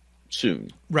escapes soon.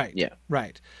 Right. Yeah.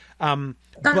 Right. Not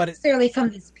necessarily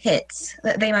from these pits.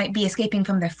 They might be escaping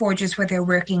from their forges where they're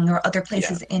working or other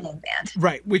places in England.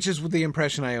 Right, which is the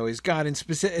impression I always got, and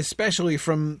especially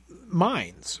from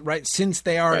mines, right? Since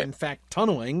they are, in fact,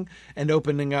 tunneling and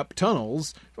opening up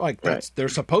tunnels, like they're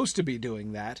supposed to be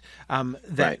doing that,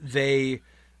 they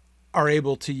are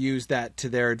able to use that to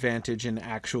their advantage and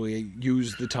actually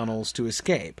use the tunnels to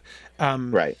escape.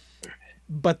 Right.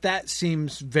 But that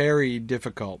seems very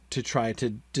difficult to try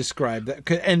to describe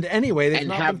that. And anyway, and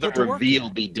have the reveal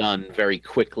be done very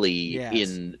quickly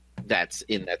in that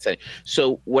setting.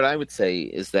 So what I would say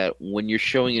is that when you're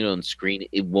showing it on screen,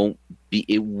 it won't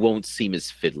seem as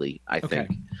fiddly. I think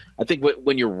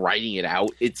when you're writing it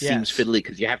out, it seems fiddly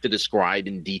because you have to describe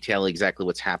in detail exactly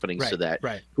what's happening so that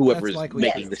whoever is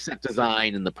making the set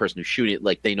design and the person who's shooting it,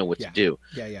 like they know what to do.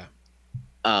 Yeah.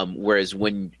 Whereas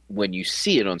when you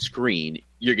see it on screen,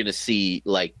 you're going to see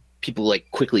like people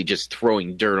like quickly just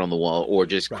throwing dirt on the wall, or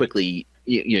just quickly,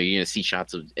 you're going to see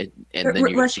shots of, and then you're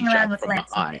going to see shots from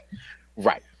behind.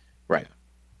 Right.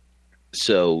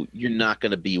 So you're not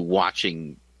going to be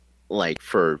watching like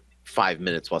for 5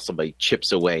 minutes while somebody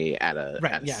chips away at a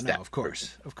step. No, of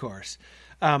course.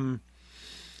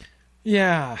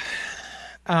 Yeah.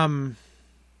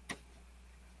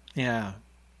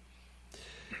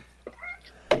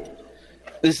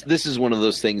 This is one of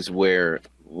those things where,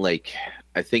 like,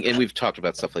 I think, and we've talked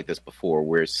about stuff like this before,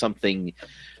 where something,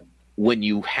 when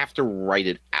you have to write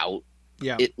it out,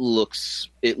 it looks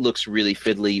really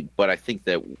fiddly. But I think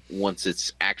that once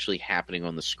it's actually happening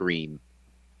on the screen,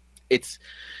 it's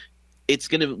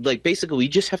gonna, like, basically we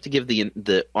just have to give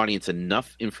the audience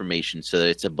enough information so that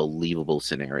it's a believable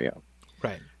scenario.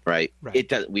 Right.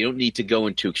 We don't need to go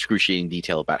into excruciating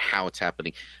detail about how it's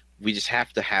happening. We just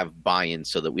have to have buy-in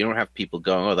so that we don't have people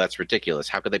going, "Oh, that's ridiculous.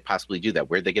 How could they possibly do that?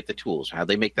 Where'd they get the tools? How'd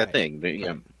they make that thing?"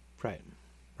 Right.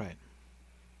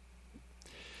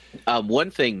 One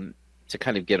thing to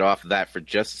kind of get off of that for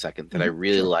just a second that I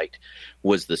really liked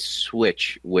was the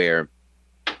switch where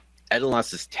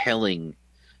Edelas is telling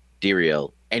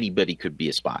Diriel anybody could be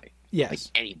a spy. Yes. Like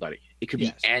anybody. It could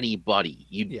be anybody.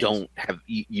 You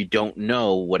don't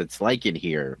know what it's like in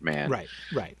here, man.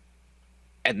 Right.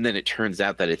 And then it turns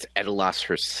out that it's Edelas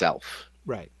herself,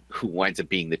 who winds up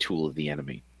being the tool of the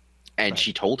enemy. And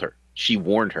she told her. She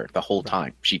warned her the whole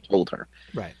time. She told her.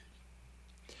 Right.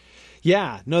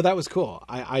 Yeah. No, that was cool.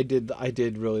 I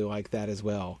did really like that as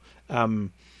well.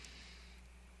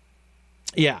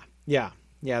 Yeah.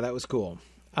 That was cool.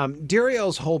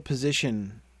 Diriel's whole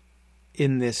position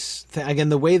in this thing, again,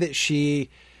 the way that she's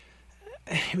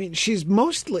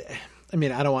mostly.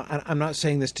 I'm not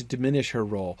saying this to diminish her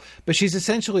role, but she's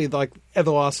essentially like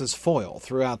Edelas's foil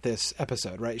throughout this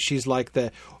episode, right? She's like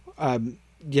the,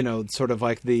 sort of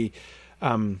like the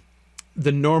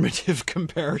normative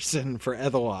comparison for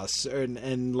Edelas,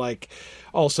 and like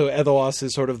also Edelas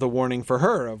is sort of the warning for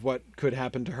her of what could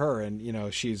happen to her,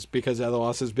 and she's, because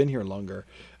Edelas has been here longer.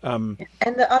 And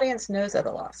the audience knows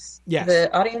Edelas. Yes. The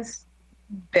audience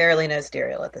barely knows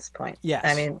Diriel at this point. Yes.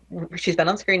 I mean, she's been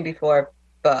on screen before.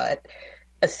 But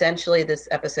essentially, this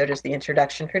episode is the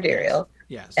introduction for Diriel.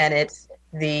 Yes. And it's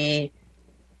the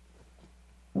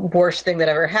worst thing that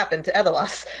ever happened to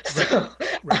Edelas. So,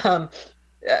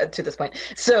 to this point.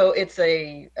 So it's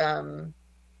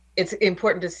it's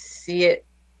important to see it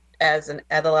as an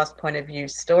Ethelos point of view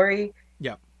story.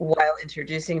 Yeah. While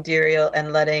introducing Diriel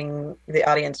and letting the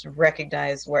audience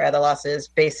recognize where Ethelos is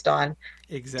based on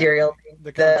Diriel being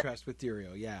the contrast with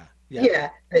Diriel. Yeah,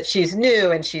 that she's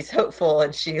new and she's hopeful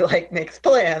and she like makes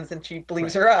plans and she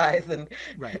believes her eyes and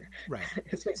right.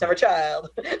 speaks of her child.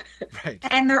 Right.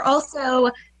 And they're also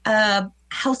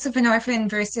House of Finarfin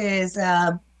versus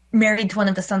married to one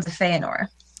of the sons of Feanor.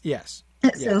 Yes.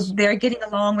 So they're getting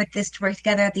along with this to work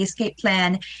together at the escape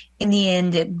plan. In the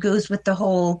end, it goes with the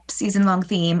whole season-long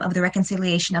theme of the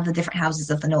reconciliation of the different houses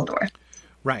of the Noldor.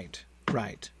 Right.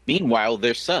 Meanwhile,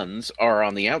 their sons are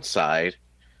on the outside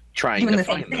trying doing to the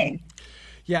same find them. thing.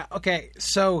 Yeah, okay,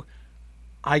 so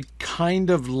I kind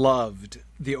of loved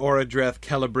the Orodreth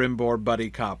Celebrimbor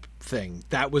buddy cop thing.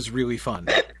 That was really fun.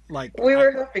 Like we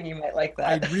were hoping you might like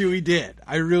that. I really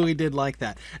did like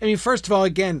that. I mean, first of all,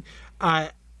 again,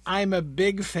 I'm a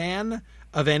big fan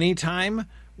of any time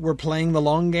we're playing the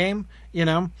long game, you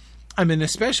know? I'm an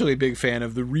especially big fan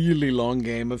of the really long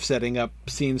game of setting up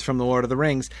scenes from The Lord of the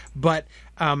Rings. But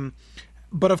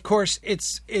of course,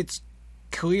 it's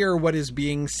clear what is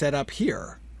being set up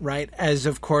here, right? As,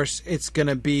 of course, it's going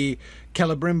to be...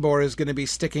 Celebrimbor is going to be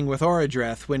sticking with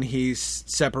Orodreth when he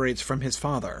separates from his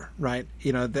father, right?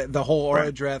 You know, the whole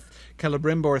Orodreth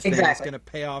Celebrimbor thing is going to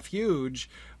pay off huge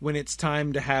when it's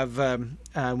time to have...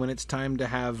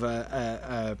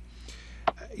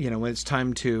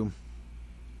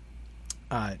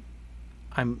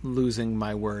 I'm losing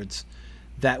my words.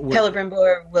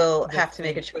 Celebrimbor will have to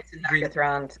make a choice in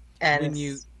Nargothrond, and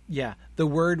the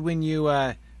word when you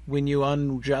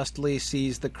unjustly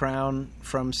seize the crown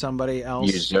from somebody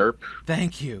else. Usurp.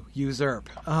 Thank you, usurp.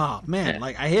 Oh man,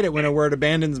 like I hate it when a word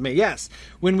abandons me. Yes,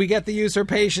 when we get the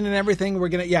usurpation and everything, we're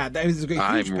gonna. Yeah, that is a huge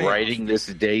I'm payoff. writing this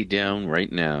day down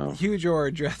right now. Huge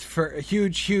Orodreth for a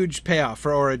huge payoff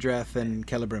for Orodreth and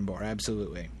Celebrimbor.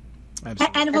 Absolutely.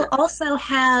 And we'll also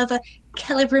have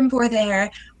Celebrimbor there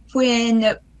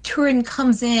when Turin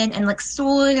comes in and like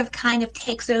sort of kind of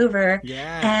takes over.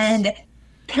 Yes. And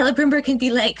Celebrimbor can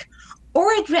be like,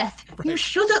 Orodreth, you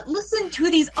shouldn't listen to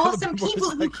these awesome people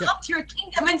who come to your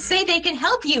kingdom and say they can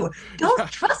help you. Don't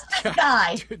trust this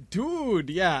guy. Dude,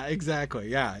 yeah, exactly.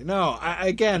 Yeah. No,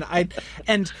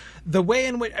 and the way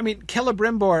in which, I mean,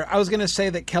 Celebrimbor, I was going to say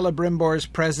that Celebrimbor's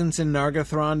presence in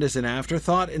Nargothrond is an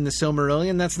afterthought in the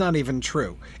Silmarillion. That's not even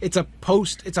true. It's a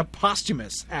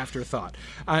posthumous afterthought.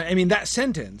 I mean,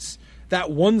 that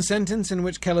one sentence in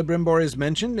which Celebrimbor is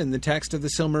mentioned in the text of the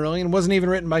Silmarillion wasn't even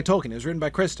written by Tolkien. It was written by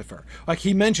Christopher. Like,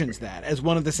 he mentions that as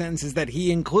one of the sentences that he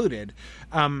included.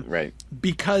 Right.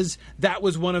 Because that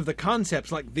was one of the concepts.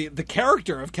 Like, the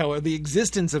character of the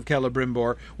existence of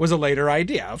Celebrimbor was a later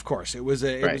idea, of course. It was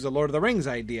a Lord of the Rings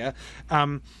idea.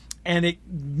 And it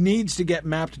needs to get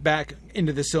mapped back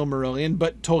into the Silmarillion,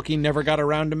 but Tolkien never got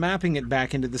around to mapping it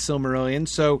back into the Silmarillion.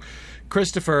 So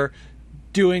Christopher,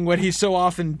 doing what he so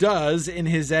often does in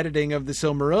his editing of the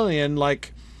Silmarillion,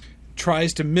 like,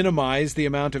 tries to minimize the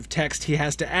amount of text he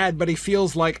has to add, but he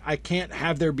feels like I can't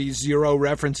have there be zero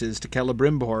references to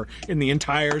Celebrimbor in the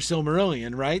entire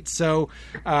Silmarillion, right? So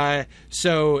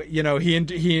you know,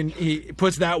 he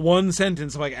puts that one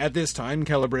sentence, like, at this time,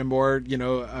 Celebrimbor, you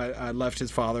know, left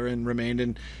his father and remained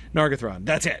in Nargothrond.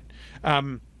 That's it.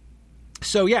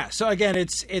 So again,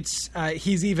 it's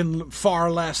he's even far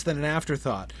less than an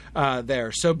afterthought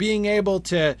there. So being able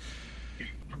to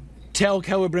tell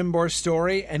Celebrimbor's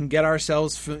story and get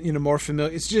ourselves more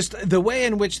familiar. It's just the way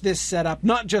in which this set up,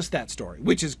 not just that story,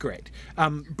 which is great,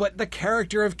 but the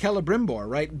character of Celebrimbor,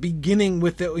 right? Beginning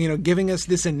with giving us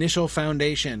this initial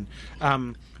foundation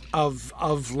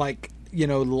of like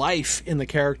life in the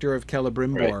character of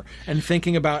Celebrimbor, right. And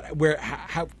thinking about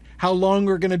how long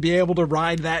we're going to be able to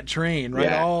ride that train, right?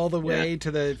 Yeah. All the way to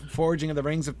the forging of the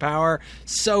Rings of Power.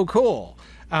 So cool.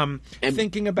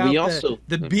 Thinking about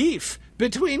the beef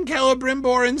between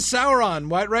Celebrimbor and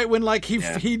Sauron, right? When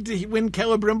when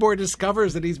Celebrimbor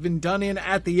discovers that he's been done in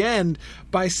at the end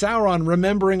by Sauron,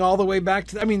 remembering all the way back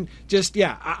to,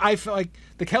 I feel like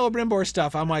the Celebrimbor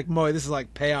stuff, I'm like, boy, this is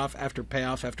like payoff after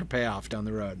payoff after payoff down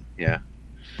the road. Yeah.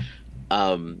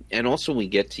 And also we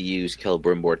get to use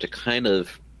Celebrimbor to kind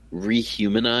of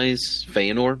rehumanize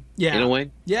Feanor in a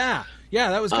way. Yeah,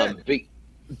 that was good.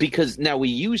 Because now we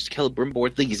used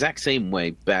Celebrimbor the exact same way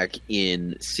back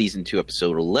in Season 2,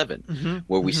 Episode 11,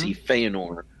 where we see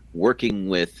Feanor working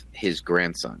with his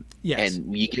grandson. Yes.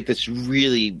 And you get this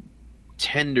really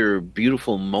tender,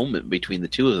 beautiful moment between the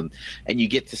two of them, and you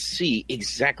get to see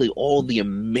exactly all the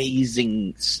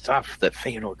amazing stuff that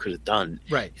Feanor could have done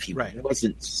if he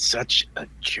wasn't such a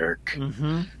jerk.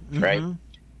 Right?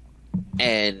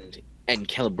 And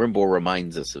Celebrimbor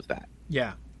reminds us of that.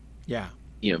 Yeah.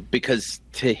 because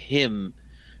to him,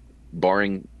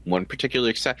 barring one particular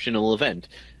exceptional event,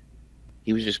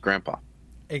 he was just grandpa.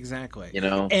 Exactly.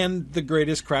 And the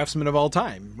greatest craftsman of all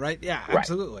time, right? Yeah,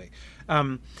 absolutely.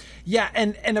 Right.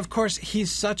 And of course,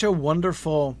 he's such a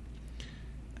wonderful...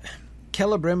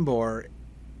 Celebrimbor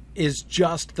is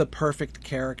just the perfect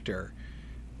character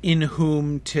in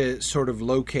whom to sort of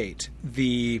locate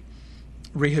the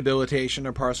rehabilitation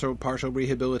or partial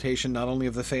rehabilitation, not only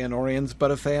of the Feanorians, but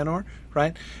of Feanor,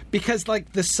 right? Because,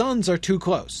 the sons are too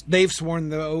close. They've sworn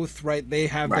the oath, right? They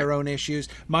have their own issues.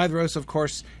 Maedhros, of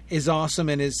course, is awesome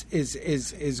and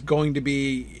is going to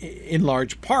be, in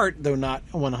large part, though not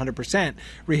 100%,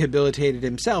 rehabilitated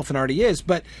himself, and already is,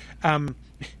 but...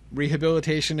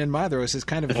 rehabilitation in Maedhros is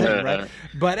kind of a thing, right?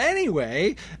 But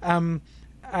anyway,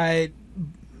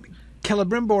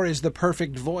 Celebrimbor is the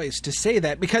perfect voice to say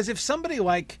that, because if somebody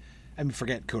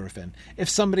forget Curufin, if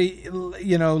somebody,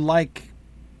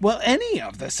 any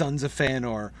of the Sons of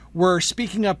Feanor were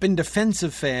speaking up in defense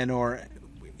of Feanor,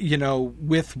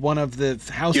 with one of the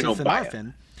House of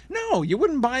Finarfin, no, you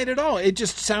wouldn't buy it at all. It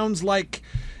just sounds like,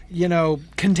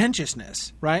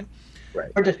 contentiousness, right? Right.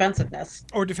 Or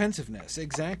defensiveness,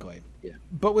 exactly. Yeah.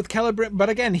 But with Celebrimbor, but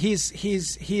again, he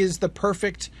is the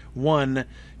perfect one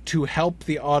to help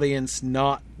the audience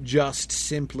not just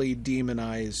simply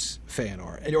demonize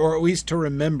Feanor, or at least to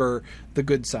remember the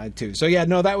good side too. So yeah,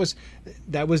 no, that was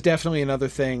definitely another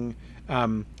thing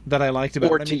that I liked about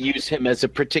it. Or to use him as a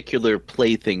particular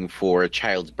plaything for a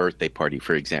child's birthday party,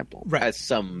 for example, right. As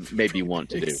some maybe want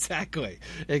to do.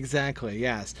 Exactly,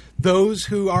 yes. Those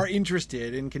who are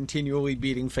interested in continually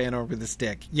beating Feanor with a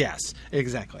stick, yes,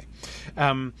 exactly.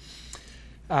 Not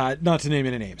to name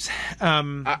any names.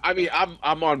 I'm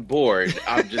on board.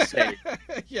 I'm just saying.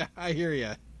 Yeah, I hear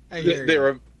you.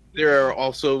 There are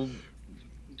also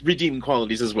redeeming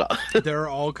qualities as well. There are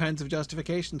all kinds of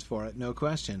justifications for it, no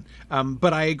question.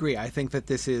 But I agree. I think that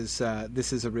this is a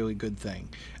really good thing.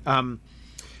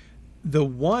 The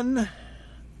one,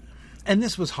 and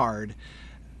this was hard.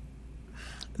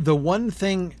 The one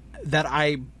thing that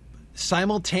I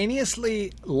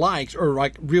simultaneously liked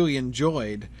or really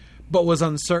enjoyed, but was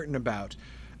uncertain about,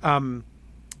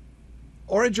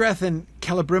 Orodreth and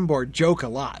Celebrimbor joke a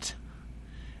lot,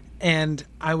 and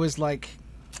I was like.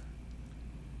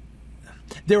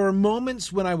 There were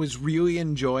moments when I was really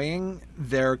enjoying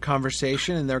their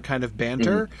conversation and their kind of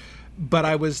banter, but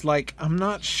I was like, I'm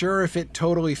not sure if it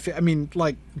totally fit. I mean,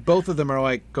 both of them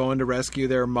are going to rescue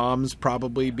their moms,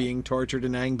 probably being tortured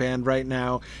in Angband right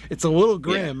now. It's a little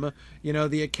grim,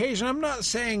 the occasion. I'm not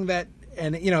saying that,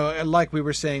 and like we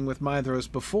were saying with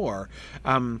Maedhros before,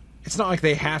 it's not like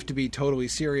they have to be totally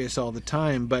serious all the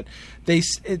time, but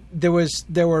there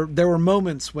were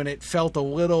moments when it felt a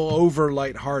little over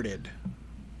lighthearted.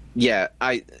 Yeah,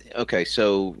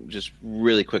 so just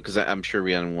really quick, because I'm sure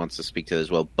Rhiannon wants to speak to that as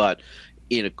well, but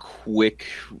in a quick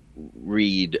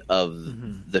read of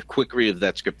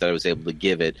that script that I was able to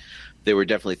give it, there were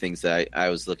definitely things that I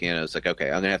was looking at. I was like, okay,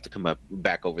 I'm going to have to come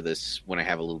back over this when I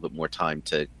have a little bit more time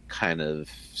to kind of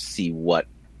see what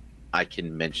I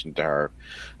can mention to her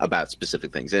about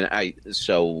specific things. And I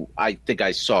think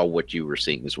I saw what you were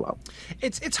seeing as well.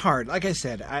 It's hard. Like I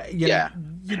said, you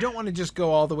don't want to just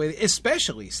go all the way,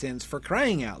 especially since, for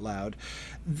crying out loud,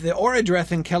 the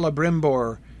Orodreth and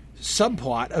Celebrimbor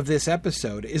subplot of this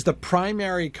episode is the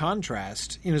primary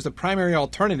contrast, is the primary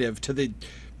alternative to the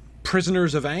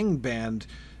Prisoners of Angband.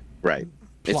 Right.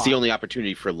 Plot. It's the only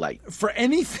opportunity for light. For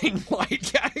anything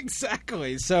light, yeah,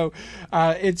 exactly. So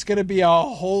it's going to be a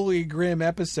wholly grim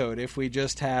episode if we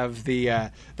just have the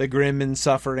grim and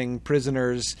suffering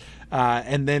prisoners,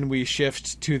 and then we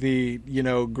shift to the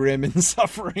grim and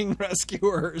suffering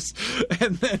rescuers,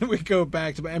 and then we go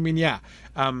back to.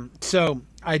 So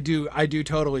I do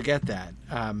totally get that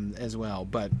as well,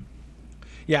 but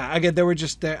yeah, again, there were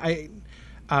just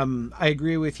I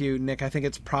agree with you, Nick. I think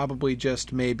it's probably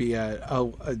just maybe a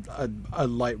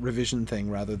light revision thing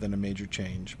rather than a major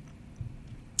change.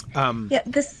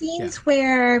 The scenes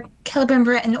where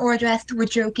Celebrimbor and Orodreth were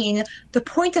joking, the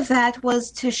point of that was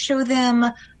to show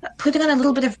them putting on a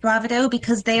little bit of bravado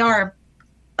because they are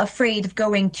afraid of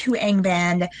going to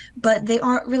Angband, but they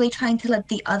aren't really trying to let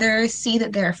the others see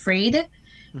that they're afraid.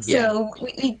 So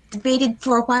we debated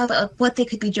for a while what they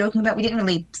could be joking about. We didn't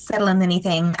really settle on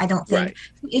anything, I don't think.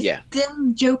 It's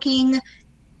them joking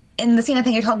in the scene I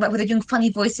think you're talking about where they're doing funny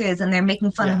voices and they're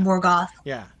making fun of Morgoth.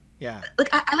 Yeah.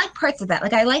 I like parts of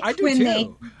that. I like when they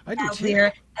out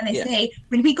there and they say,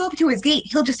 when we go up to his gate,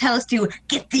 he'll just tell us to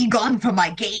get thee gone from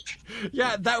my gate.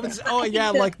 Yeah, that was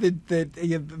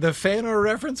the Feanor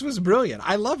reference was brilliant.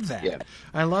 I loved that. Yeah.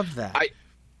 I loved that.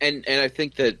 And I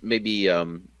think that maybe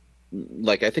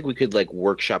like, I think we could like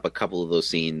workshop a couple of those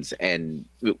scenes and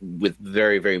with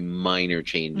very, very minor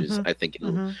changes. I think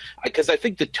because I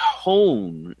think the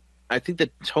tone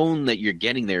that you're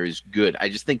getting there is good. I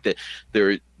just think that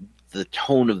the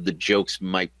tone of the jokes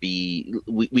might be,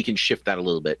 we can shift that a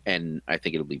little bit, and I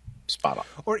think it'll be spot on.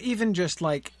 Or even just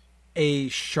like a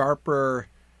sharper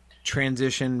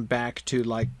transition back to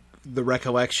like the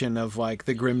recollection of like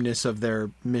the grimness of their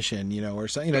mission, you know, or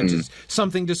so, you know, just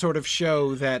something to sort of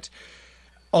show that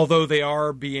although they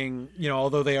are, you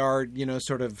know,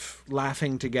 sort of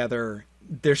laughing together,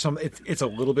 there's it's a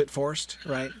little bit forced,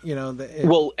 right? You know,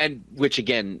 well, and which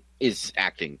again is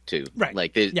acting too, right?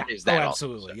 Like there's that absolutely,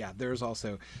 also, so. Yeah. There's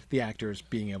also the actors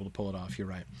being able to pull it off. You're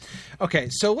right. Okay,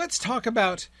 so let's talk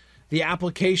about the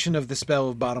application of the spell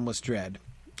of bottomless dread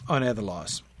on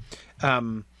Etherlos,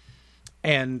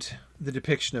 and the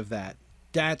depiction of that.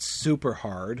 That's super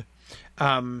hard.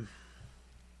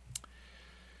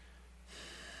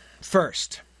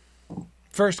 First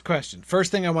question.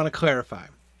 First thing I want to clarify.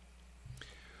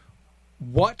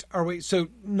 What are we... So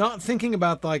not thinking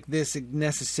about like this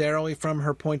necessarily from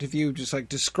her point of view, just like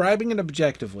describing it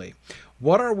objectively.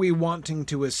 What are we wanting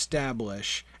to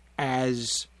establish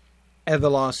as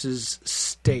Etherlos's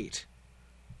state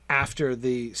after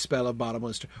the spell of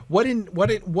bottomless dread?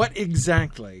 What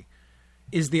exactly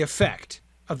is the effect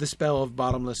of the spell of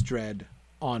bottomless dread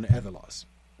on Etherlos?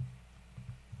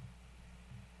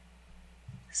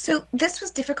 So this was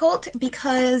difficult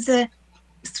because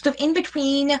sort of in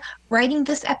between writing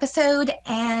this episode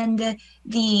and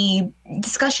the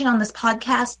discussion on this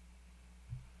podcast,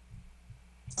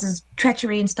 as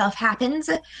treachery and stuff happens,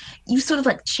 you sort of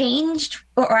like changed,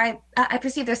 or I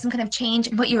perceive there's some kind of change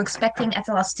in what you were expecting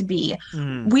Etherlos to be.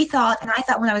 We thought, and I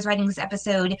thought when I was writing this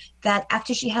episode, that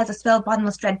after she has a spell of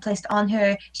bottomless dread placed on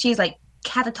her, she's like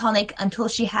catatonic until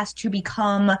she has to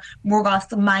become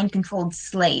Morgoth's mind-controlled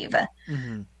slave.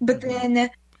 But then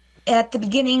at the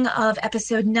beginning of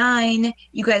episode 9,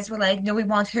 you guys were like, no, we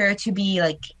want her to be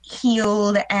like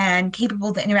healed and capable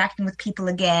of interacting with people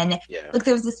again. Like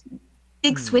there was this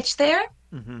big switch there.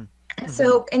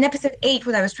 So in episode 8,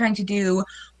 what I was trying to do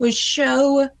was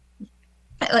show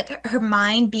like her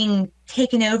mind being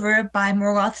taken over by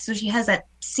Morgoth. So she has that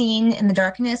scene in the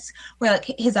darkness where like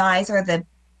his eyes are the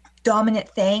dominant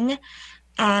thing,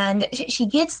 and she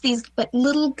gets these like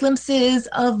little glimpses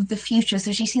of the future.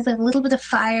 So she sees like a little bit of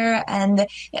fire and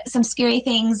some scary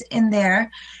things in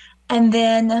there, and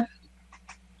then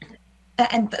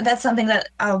that's something that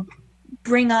I'll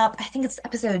bring up. I think it's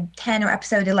episode 10 or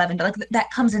episode 11, but like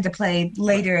that comes into play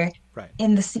later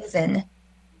in the season.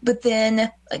 But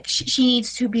then like she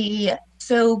needs to be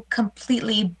so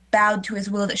completely bowed to his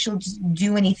will that she'll just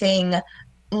do anything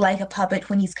like a puppet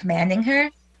when he's commanding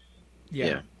her.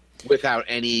 Yeah. Without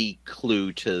any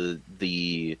clue to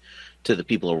the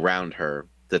people around her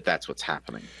that that's what's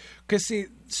happening. Because see,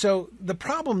 so the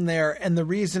problem there, and the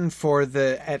reason for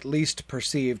the at least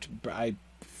perceived,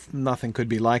 nothing could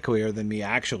be likelier than me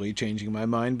actually changing my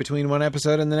mind between one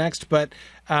episode and the next. But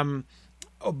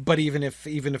even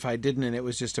if I didn't, and it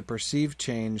was just a perceived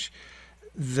change,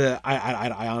 I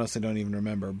honestly don't even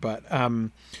remember. But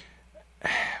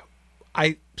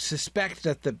I suspect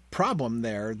that the problem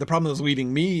that's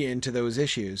leading me into those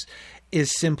issues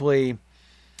is simply,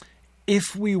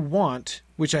 if we want,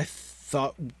 which I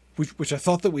thought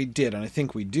that we did, and I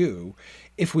think we do,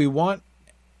 if we want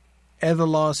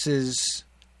Etherlos's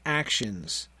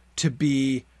actions to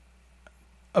be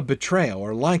a betrayal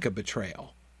or like a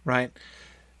betrayal, right?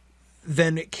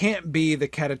 Then it can't be the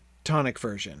catatonic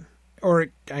version. Or,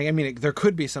 I mean, there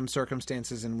could be some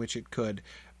circumstances in which it could,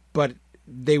 but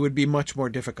they would be much more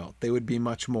difficult. They would be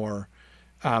much more...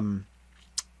 our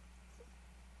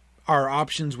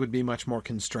options would be much more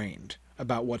constrained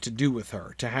about what to do with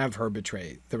her, to have her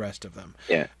betray the rest of them.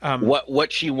 Yeah.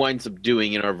 What she winds up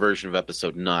doing in our version of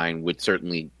episode 9 would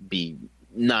certainly be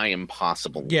nigh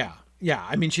impossible. Yeah. Yeah.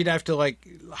 I mean, she'd have to like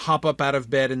hop up out of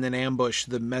bed and then ambush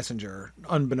the messenger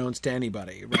unbeknownst to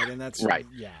anybody. Right. And that's right.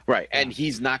 Yeah. Right. Yeah. And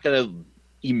he's not going to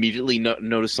immediately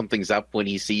notice something's up when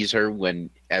he sees her, when,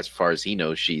 as far as he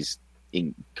knows, she's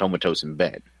comatose in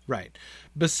bed. Right.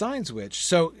 Besides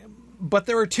which, but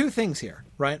there are two things here,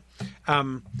 right?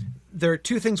 There are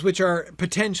two things which are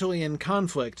potentially in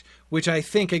conflict, which I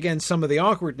think, again, some of the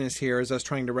awkwardness here is us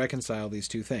trying to reconcile these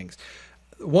two things.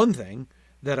 One thing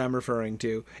that I'm referring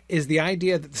to is the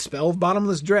idea that the spell of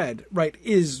bottomless dread, right,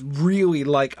 is really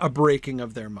like a breaking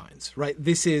of their minds, right?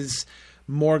 This is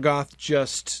Morgoth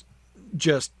just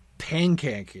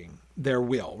pancaking their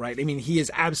will, right? I mean, he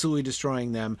is absolutely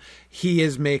destroying them. He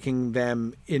is making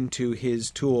them into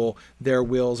his tool. Their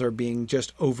wills are being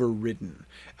just overridden.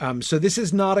 So this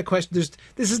is not a question.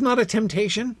 This is not a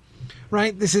temptation,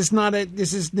 right? This is not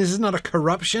a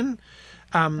corruption.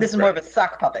 This is more of a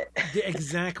sock puppet.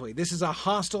 Exactly. This is a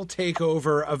hostile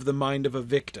takeover of the mind of a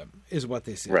victim, is what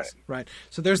this is. Right.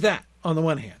 So there's that on the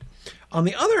one hand. On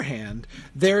the other hand,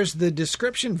 there's the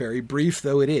description, very brief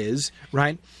though it is,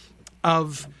 right,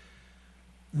 of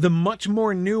the much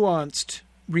more nuanced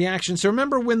reaction. So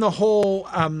remember when the whole,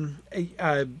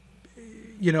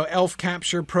 elf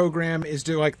capture program is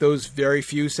to like those very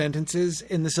few sentences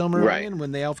in the Silmarillion, right.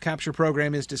 When the elf capture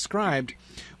program is described,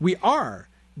 we are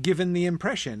given the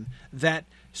impression that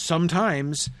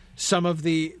sometimes some of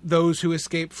those who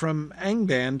escape from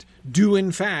Angband do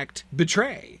in fact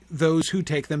betray those who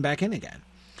take them back in again.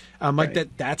 Like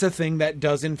right. That's a thing that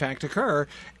does in fact occur,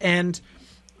 and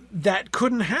that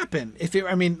couldn't happen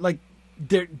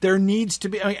there needs to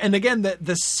be, and again,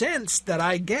 the sense that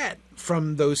I get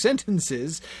from those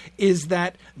sentences is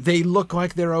that they look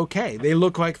like they're okay. They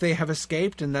look like they have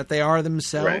escaped and that they are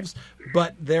themselves, right.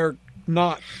 But they're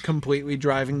not completely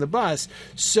driving the bus.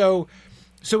 So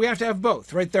we have to have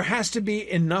both, right? There has to be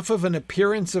enough of an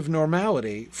appearance of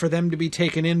normality for them to be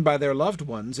taken in by their loved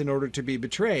ones in order to be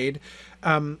betrayed.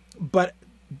 But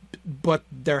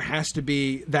there has to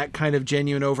be that kind of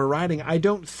genuine overriding. I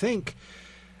don't think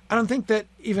that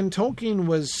even Tolkien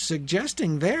was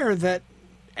suggesting there that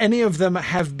any of them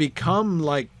have become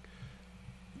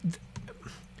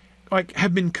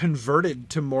have been converted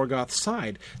to Morgoth's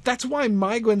side. That's why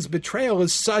Maegwyn's betrayal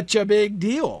is such a big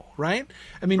deal, right?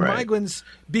 I mean, right. Maegwyn's,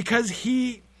 because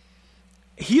he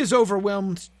is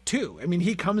overwhelmed too. I mean,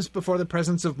 he comes before the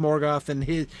presence of Morgoth and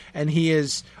he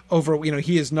is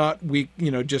he is not weak,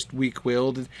 just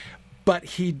weak-willed, but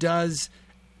he does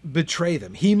betray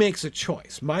them. He makes a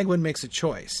choice. Maegwyn makes a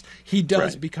choice. He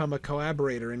does right. become a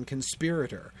collaborator and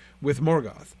conspirator with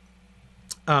Morgoth.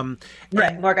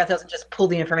 Right. Morgoth doesn't just pull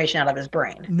the information out of his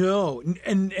brain. No,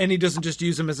 and he doesn't just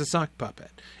use him as a sock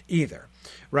puppet either,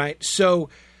 right? So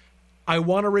I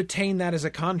want to retain that as a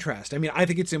contrast. I mean, I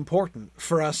think it's important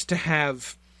for us to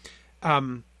have,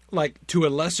 to a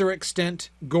lesser extent,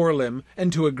 Gorlim,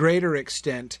 and to a greater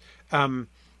extent,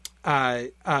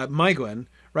 Maegwyn,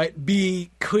 right,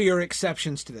 be clear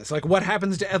exceptions to this. Like, what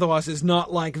happens to Ethelos is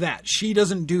not like that. She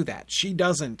doesn't do that. She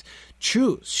doesn't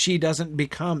choose. She does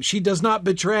not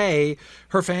betray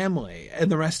her family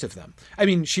and the rest of them. I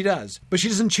mean, she does, but she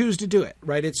doesn't choose to do it,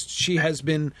 right? She has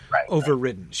been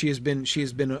overridden. She has been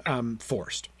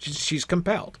forced. She's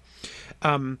compelled.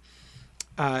 But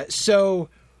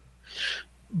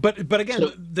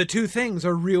again, the two things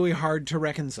are really hard to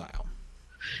reconcile.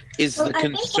 Is the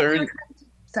concern...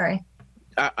 Sorry.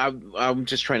 I'm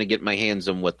just trying to get my hands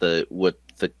on what the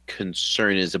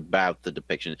concern is about the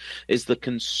depiction. Is the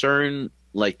concern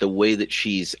like the way that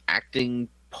she's acting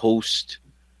post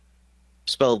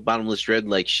Spell of Bottomless Dread,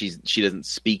 like she doesn't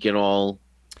speak at all?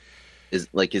 Is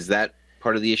that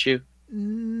part of the issue?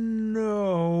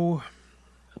 No.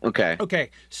 Okay.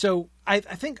 So I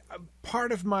think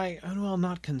part of my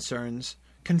not concerns,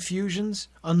 confusions,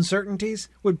 uncertainties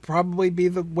would probably be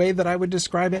the way that I would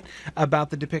describe it about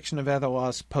the depiction of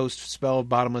Ethelos post Spell of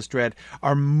Bottomless Dread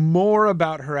are more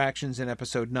about her actions in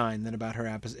episode 9 than about her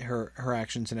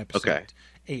actions in episode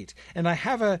 8. And I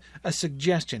have a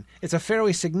suggestion. It's a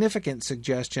fairly significant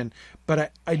suggestion,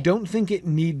 but I don't think it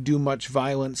need do much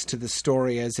violence to the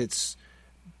story as it's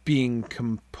being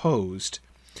composed.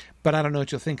 But I don't know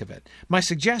what you'll think of it. My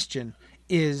suggestion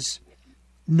is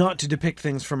not to depict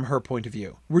things from her point of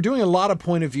view. We're doing a lot of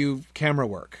point of view camera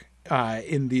work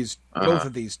in these both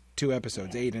of these two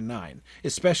episodes, 8 and 9,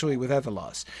 especially with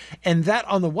Ethelos. And that,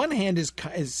 on the one hand, is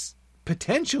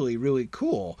potentially really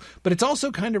cool, but it's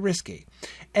also kind of risky.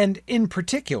 And in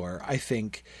particular, I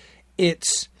think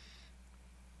it's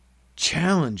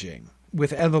challenging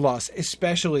with Ethelos,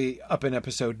 especially up in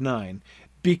episode 9,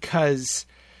 because,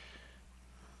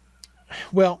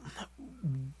 well,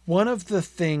 one of the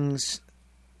things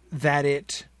that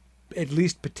it, at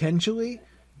least potentially,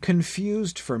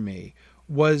 confused for me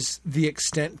was the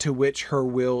extent to which her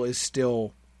will is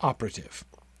still operative.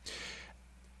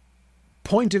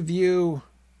 Point of view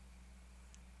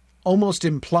almost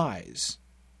implies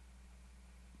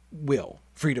will,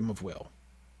 freedom of will,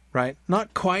 right?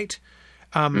 Not quite,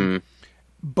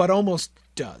 but almost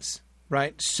does,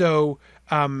 right? So,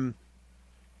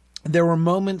 there were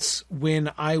moments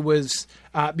when I was,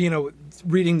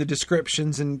 reading the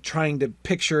descriptions and trying to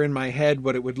picture in my head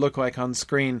what it would look like on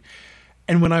screen.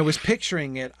 And when I was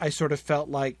picturing it, I sort of felt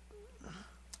like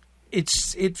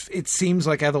it seems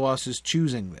like Ethelwalst is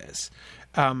choosing this.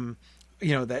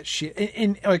 That she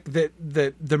in like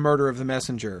the murder of the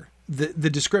messenger. The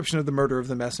description of the murder of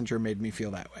the messenger made me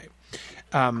feel that way.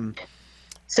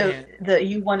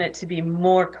 You want it to be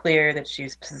more clear that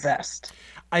she's possessed.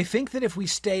 I think that if we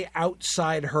stay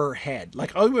outside her head,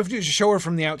 like all we have to do is show her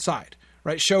from the outside,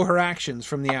 right? Show her actions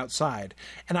from the outside,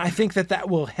 and I think that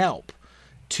will help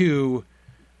to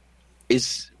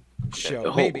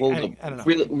show. Maybe I don't know.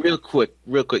 Real quick.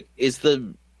 Is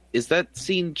that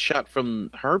scene shot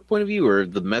from her point of view or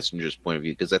the messenger's point of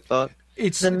view? Because I thought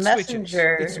it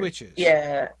switches.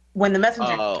 Yeah. When the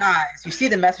messenger dies, you see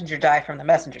the messenger die from the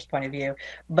messenger's point of view,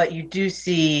 but you do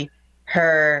see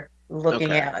her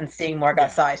looking out and seeing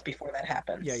Morgoth's eyes before that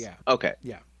happens. Yeah. Okay.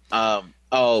 Yeah.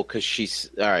 Because she's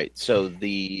all right. So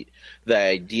the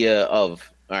idea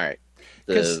of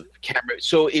the camera.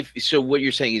 So what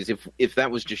you're saying is if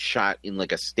that was just shot in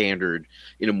like a standard,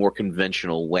 in a more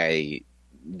conventional way,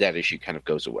 that issue kind of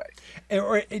goes away.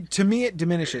 To me, it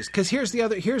diminishes because here's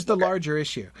the larger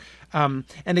issue. And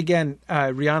again,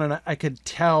 Rhiannon, I could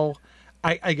tell.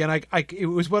 It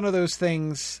was one of those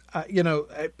things,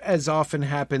 as often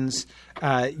happens,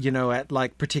 at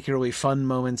like particularly fun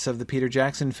moments of the Peter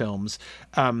Jackson films,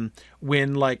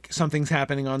 when like something's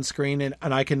happening on screen and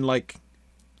I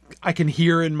can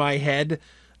hear in my head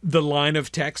the line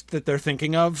of text that they're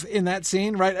thinking of in that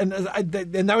scene, right? And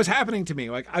that was happening to me.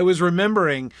 Like I was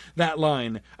remembering that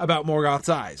line about Morgoth's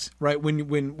eyes, right? When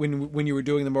you were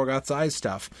doing the Morgoth's eyes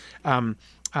stuff for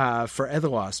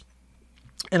Ethelwalst.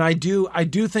 And I do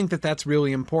think that that's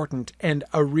really important and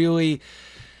a really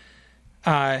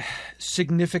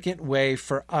significant way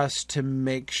for us to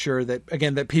make sure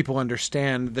that people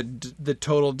understand the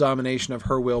total domination of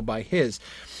her will by his.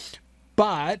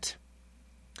 But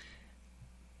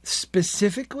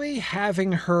specifically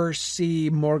having her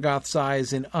see Morgoth's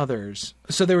eyes in others.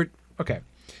 So there were,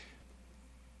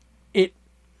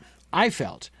 I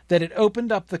felt that it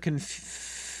opened up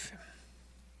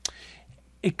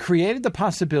it created the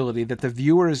possibility that the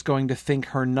viewer is going to think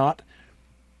her not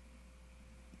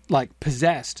like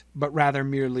possessed, but rather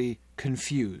merely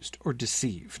confused or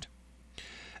deceived.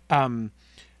 The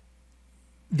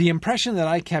impression that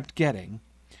I kept getting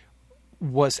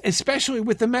was, especially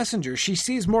with the messenger, she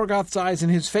sees Morgoth's eyes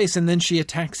in his face and then she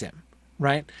attacks him,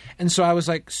 right? And so I was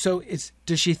like,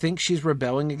 does she think she's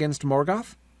rebelling against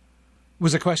Morgoth?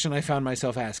 Was a question I found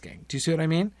myself asking. Do you see what I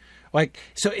mean? Like,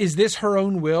 so is this her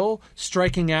own will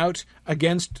striking out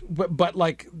against, but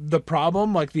like the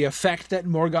problem, like the effect that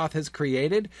Morgoth has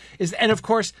created is, and of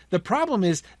course the problem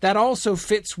is that also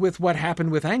fits with what happened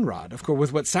with Angrod, of course,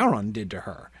 with what Sauron did to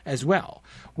her as well,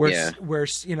 where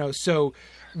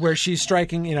she's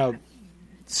striking,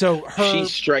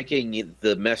 she's striking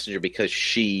the messenger because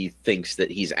she thinks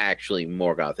that he's actually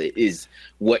Morgoth. Is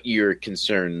what you're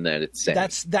concerned that it's saying?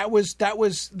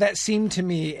 That seemed to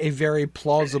me a very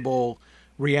plausible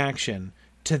reaction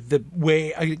to the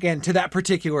way, again, to that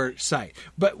particular site.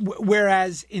 But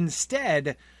whereas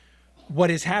instead,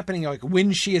 what is happening, like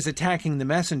when she is attacking the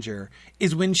messenger,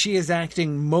 is when she is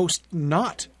acting most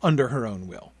not under her own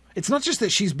will. It's not just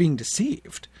that she's being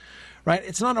deceived. Right?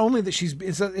 It's not only that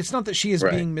it's not that she is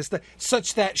being misled,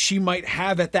 such that she might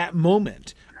have at that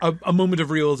moment a moment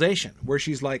of realization where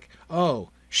she's like,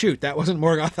 oh, shoot, that wasn't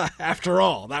Morgoth after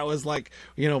all. That was like,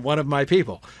 one of my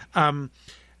people. No,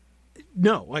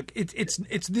 like this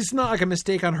is not like a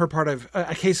mistake on her part of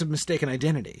a case of mistaken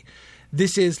identity.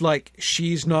 This is like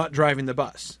she's not driving the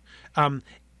bus. One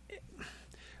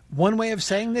way of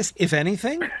saying this, if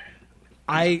anything,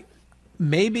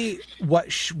 maybe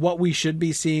what we should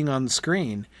be seeing on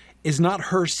screen is not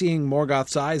her seeing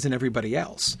Morgoth's eyes in everybody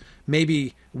else.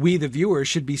 Maybe we, the viewers,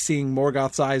 should be seeing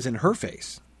Morgoth's eyes in her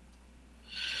face.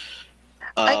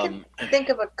 I can think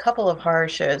of a couple of horror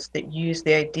shows that use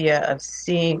the idea of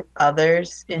seeing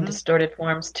others in distorted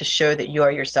forms to show that you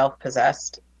are yourself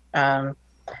possessed. One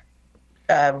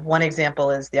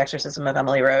example is The Exorcism of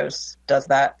Emily Rose does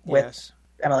that with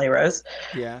Emily Rose.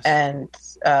 Yes. And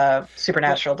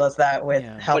Supernatural does that with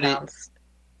Hellhounds.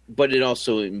 But it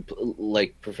also,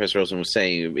 like Professor Olsen was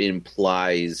saying, it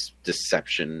implies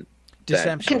deception.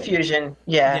 Confusion.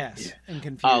 Yeah. Yes. And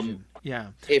confusion.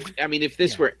 If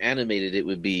this were animated, it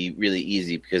would be really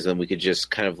easy because then we could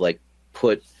just kind of like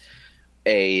put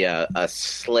a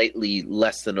slightly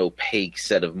less than opaque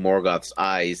set of Morgoth's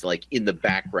eyes like in the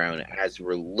background as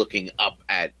we're looking up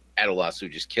at Ethelwalst, who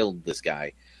just killed this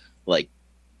guy. Like,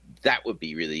 that would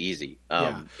be really easy.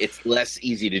 It's less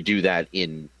easy to do that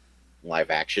in live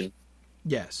action.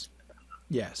 Yes.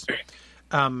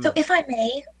 So if I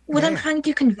may, what I'm trying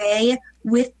to convey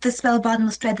with the spell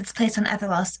Bottomless Thread that's placed on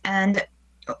Ethelwalst and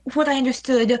what I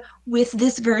understood with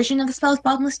this version of the spell's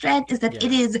bottomless thread is that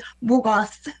it is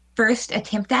Morgoth's first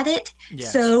attempt at it.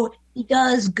 Yes. So he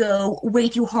does go way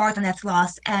too hard on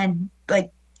Athelos and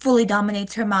like fully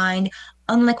dominates her mind,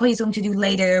 unlike what he's going to do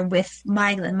later with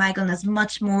Mygelin. Mygelin is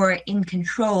much more in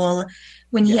control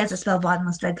when he has a spell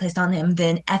bottomless thread placed on him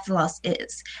than Athelos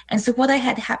is. And so what I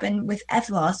had happen with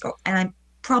Athelos, and I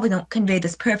probably don't convey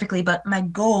this perfectly, but my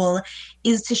goal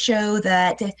is to show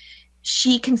that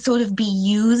she can sort of be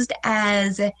used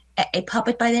as a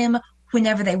puppet by them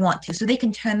whenever they want to. So they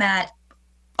can turn that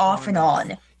off and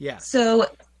on. Yeah. So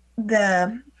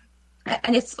and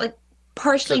it's like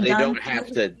partially so they done. don't have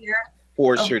to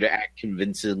force her to act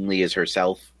convincingly as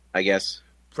herself, I guess.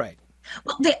 Right.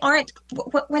 Well, they aren't.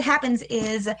 What happens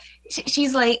is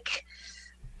she's like,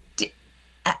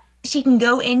 she can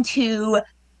go into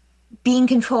being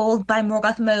controlled by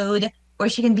Morgoth mode, or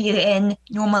she can be in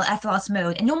normal Athelos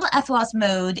mode. And normal Athelos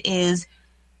mode is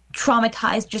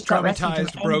traumatized, just got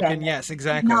rescued from broken. England. Yes,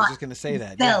 exactly. I was just going to say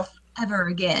that. Self ever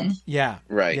again. Yeah.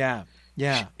 Right. Yeah.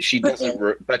 Yeah. She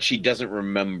doesn't, but she doesn't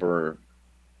remember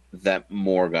that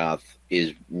Morgoth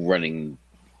is driving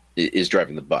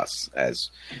the bus,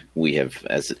 as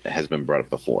has been brought up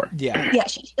before. Yeah. Yeah.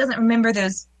 She doesn't remember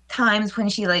those times when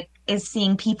she like is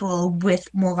seeing people with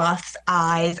Morgoth's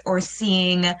eyes or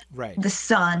seeing the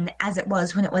sun as it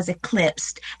was when it was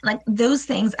eclipsed. Like those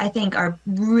things I think are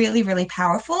really, really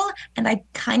powerful, and I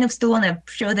kind of still want to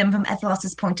show them from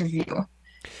Athelos' point of view.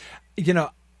 You know,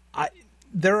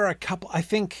 there are a couple, I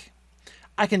think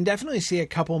I can definitely see a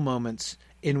couple moments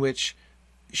in which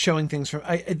showing things from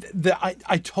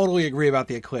I totally agree about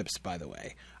the eclipse, by the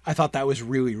way. I thought that was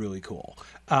really, really cool.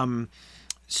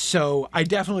 So I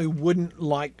definitely wouldn't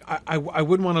I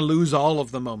wouldn't want to lose all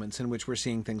of the moments in which we're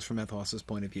seeing things from Athelos'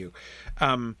 point of view.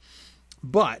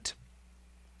 But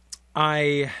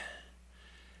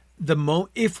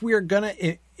if we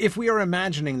are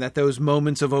imagining that those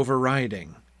moments of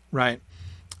overriding, right,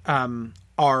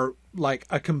 are like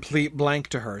a complete blank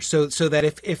to her, so that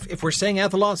if we're saying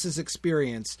Athelos'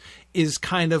 experience is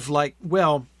kind of like,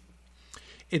 well,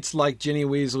 it's like Ginny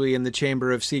Weasley in the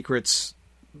Chamber of Secrets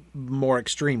more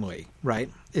extremely, right?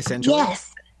 Essentially.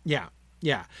 Yes. Yeah.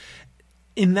 Yeah.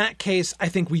 In that case, I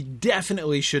think we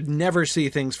definitely should never see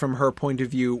things from her point of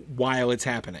view while it's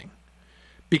happening,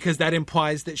 because that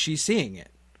implies that she's seeing it,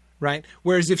 right?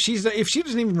 Whereas if she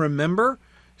doesn't even remember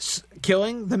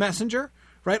killing the messenger,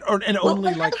 right?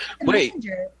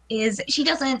 Messenger is she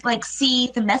doesn't like see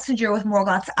the messenger with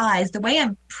Morgoth's eyes. The way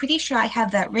I'm pretty sure I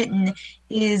have that written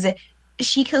is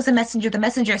she kills the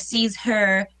messenger sees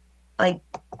her like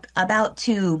about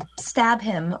to stab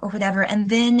him or whatever, and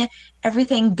then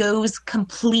everything goes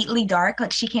completely dark,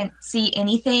 like she can't see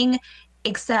anything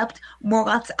except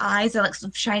Morgoth's eyes are like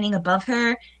shining above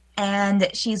her, and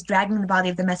she's dragging the body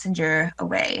of the messenger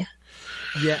away.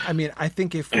 Yeah, I mean, I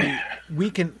think if we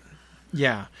can,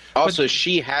 yeah. Also,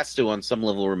 she has to, on some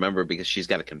level, remember, because she's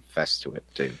got to confess to it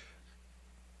too.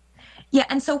 Yeah,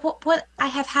 and so what I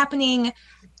have happening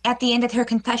at the end of her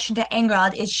confession to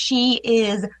Angrod is she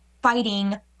is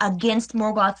fighting against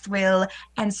Morgoth's will,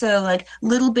 and so like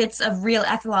little bits of real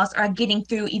Athelos are getting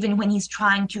through even when he's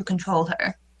trying to control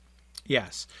her.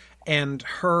 Yes, and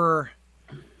her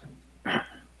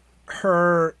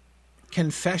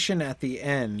confession at the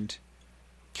end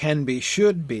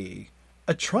should be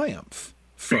a triumph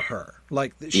for her.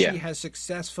 Like she has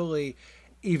successfully,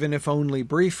 even if only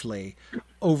briefly,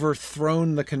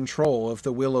 overthrown the control of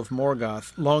the will of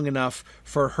Morgoth long enough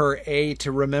for her A,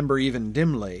 to remember even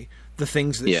dimly the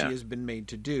things that she has been made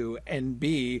to do, and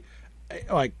B,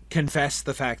 like confess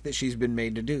the fact that she's been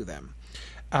made to do them.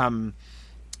 That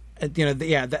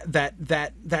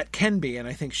can be, and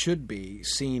I think should be,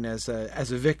 seen as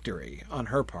a victory on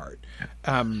her part.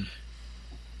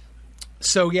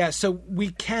 So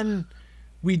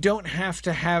we don't have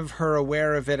to have her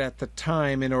aware of it at the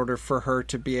time in order for her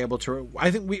to be able to. I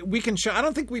think we can show. I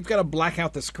don't think we've got to black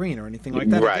out the screen or anything like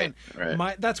that. Right. Again,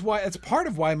 right. That's part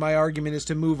of why my argument is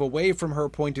to move away from her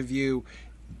point of view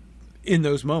in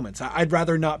those moments. I'd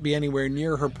rather not be anywhere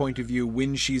near her point of view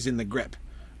when she's in the grip,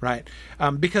 right?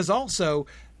 Because also,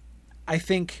 I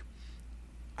think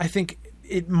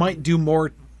it might do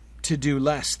more to do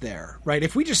less there, right?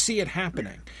 If we just see it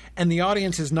happening and the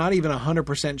audience is not even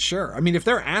 100% sure. I mean, if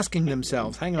they're asking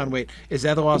themselves, hang on, wait, is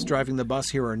Athelos driving the bus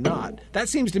here or not? That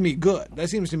seems to me good. That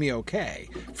seems to me okay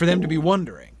for them to be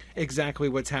wondering exactly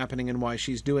what's happening and why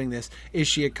she's doing this. Is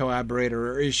she a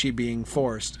collaborator or is she being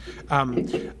forced?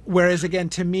 Whereas again,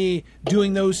 to me,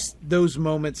 doing those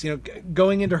moments,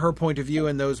 going into her point of view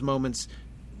in those moments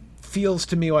feels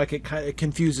to me like it kind of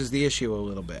confuses the issue a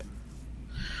little bit.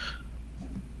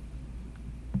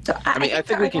 So I mean, I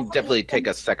think we can definitely take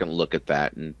a second look at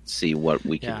that and see what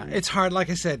we can. Yeah, it's hard. Like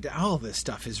I said, all this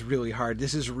stuff is really hard.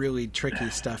 This is really tricky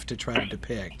stuff to try to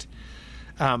depict.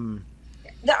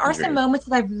 There are some moments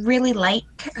that I really like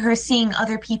her seeing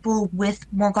other people with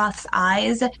Morgoth's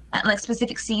eyes, like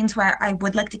specific scenes where I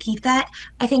would like to keep that.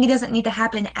 I think it doesn't need to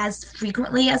happen as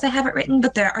frequently as I have it written,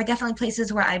 but there are definitely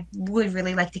places where I would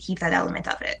really like to keep that element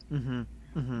of it. Mm-hmm.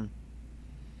 Mm-hmm.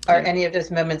 Are any of those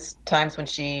moments times when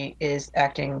she is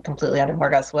acting completely out of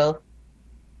Morgoth's will?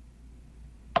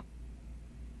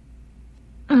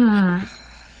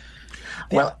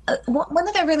 Well, one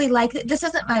that I really like, this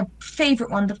isn't my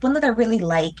favorite one, but one that I really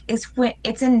like is when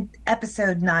it's in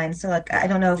episode 9. So, like, I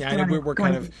don't know if we're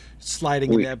kind of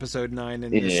sliding into episode 9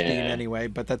 in this scheme anyway,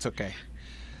 but that's okay.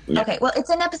 Yeah. Okay, well, it's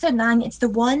in episode 9. It's the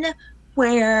one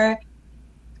where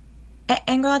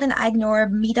Angrod and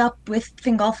Agnor meet up with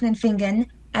Fingolfin and Fingin,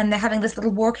 and they're having this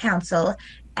little war council,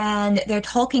 and they're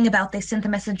talking about they sent the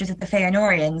messengers at the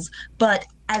Feanorians, but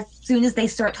as soon as they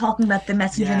start talking about the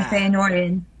messenger and the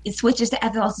Feanorian, it switches to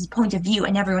Ethelos's point of view,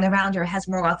 and everyone around her has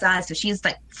Morgoth's eyes, so she's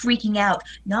like freaking out,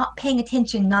 not paying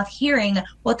attention, not hearing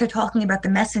what they're talking about the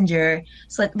messenger.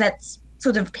 So like that's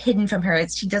sort of hidden from her.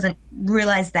 She doesn't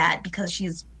realize that because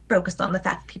she's focused on the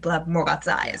fact that people have Morgoth's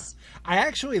eyes. I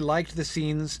actually liked the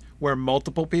scenes where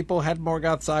multiple people had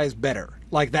Morgoth's eyes better.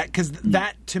 Like that, because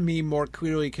that to me more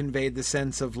clearly conveyed the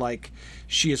sense of like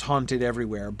she is haunted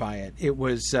everywhere by it. It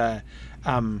was, that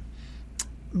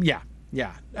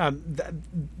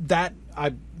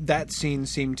scene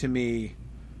seemed to me,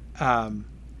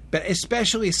 but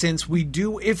especially since we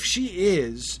do, if she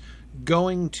is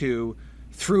going to,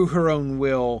 through her own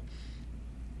will,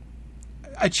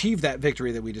 achieve that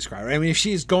victory that we described. I mean, if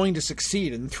she is going to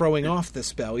succeed in throwing off the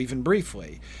spell, even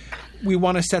briefly, we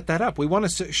want to set that up. We want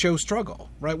to show struggle,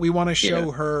 right? We want to show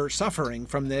her suffering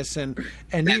from this and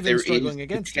even struggling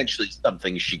against potentially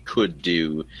something she could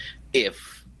do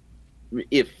if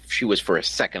she was for a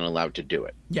second allowed to do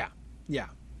it. Yeah.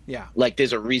 Like,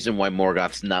 there's a reason why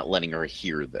Morgoth's not letting her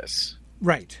hear this.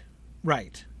 Right.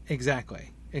 Exactly.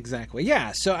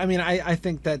 Yeah. So, I mean, I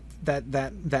think that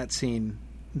scene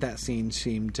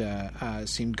seemed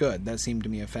good. That seemed to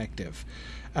me effective.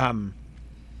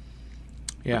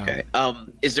 Yeah. Okay.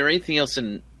 Is there anything else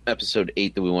in episode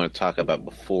 8 that we want to talk about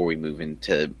before we move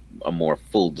into a more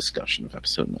full discussion of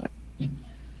episode 9?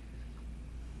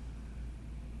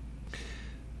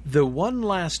 The one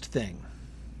last thing.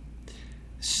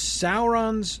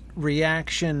 Sauron's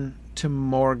reaction to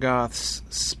Morgoth's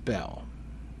spell.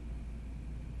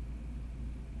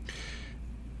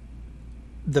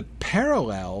 The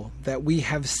parallel that we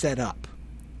have set up,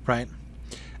 right?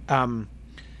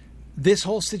 This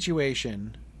whole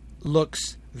situation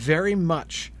looks very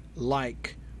much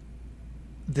like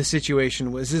the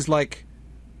situation is like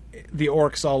the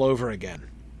orcs all over again,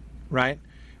 right?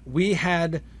 We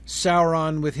had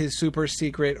Sauron with his super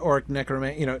secret orc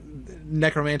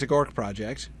necromantic orc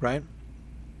project, right?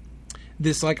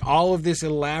 This like all of this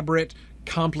elaborate,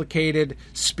 complicated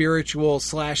spiritual /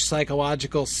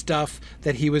 psychological stuff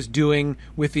that he was doing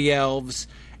with the elves,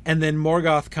 and then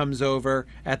Morgoth comes over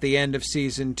at the end of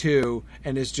season 2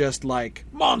 and is just like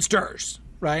monsters,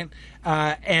 right?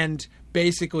 And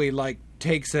basically like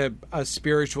takes a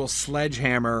spiritual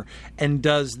sledgehammer and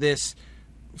does this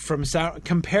from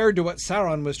compared to what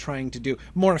Sauron was trying to do,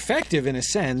 more effective in a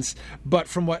sense, but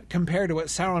compared to what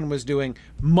Sauron was doing,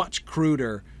 much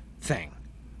cruder thing,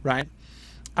 right?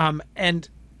 And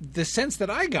the sense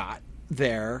that I got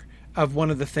there of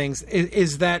one of the things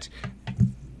is that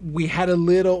we had a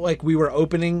little, like we were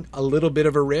opening a little bit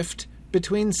of a rift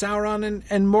between Sauron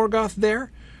and Morgoth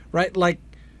there, right? Like,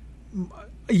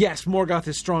 yes, Morgoth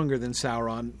is stronger than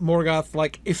Sauron. Morgoth,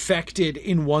 like, effected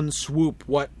in one swoop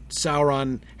what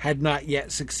Sauron had not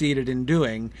yet succeeded in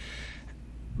doing.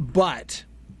 But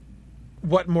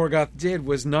what Morgoth did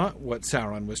was not what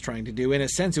Sauron was trying to do. In a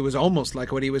sense, it was almost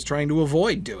like what he was trying to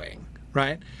avoid doing,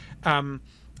 right? And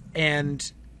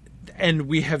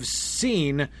we have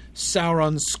seen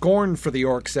Sauron's scorn for the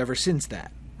orcs ever since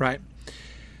that, right?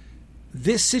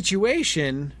 This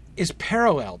situation is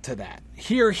parallel to that.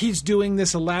 Here, he's doing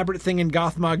this elaborate thing, and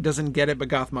Gothmog doesn't get it, but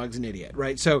Gothmog's an idiot,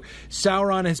 right? So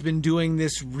Sauron has been doing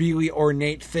this really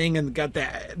ornate thing and got the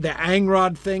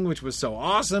Angrod thing, which was so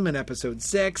awesome in episode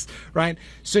 6, right?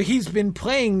 So he's been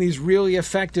playing these really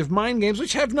effective mind games,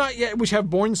 which have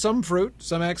borne some fruit,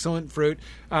 some excellent fruit,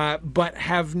 but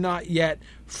have not yet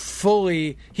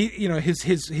fully.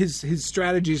 His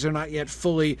strategies are not yet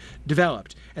fully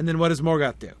developed. And then what does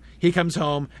Morgoth do? He comes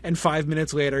home, and 5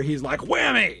 minutes later, he's like,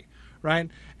 whammy!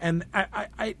 Right? And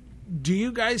I do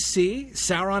you guys see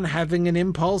Sauron having an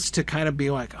impulse to kind of be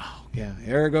like, oh, Yeah.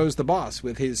 There goes the boss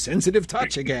with his sensitive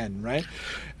touch again, right?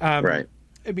 Right.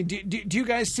 I mean, do you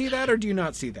guys see that, or do you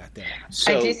not see that there?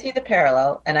 So, I do see the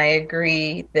parallel, and I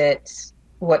agree that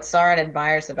what Sauron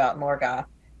admires about Morgoth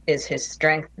is his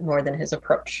strength more than his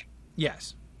approach.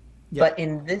 Yes. Yeah. But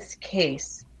in this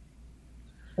case,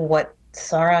 what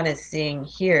Sauron is seeing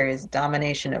here is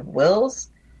domination of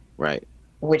wills, right.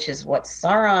 which is what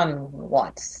Sauron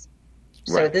wants.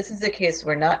 So Right. this is a case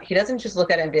where he doesn't just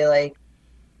look at it and be like,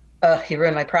 "Oh, he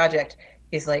ruined my project."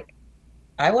 He's like,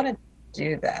 "I want to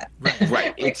do that."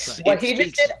 Right. What he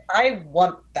just did, I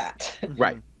want that.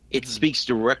 Right. It speaks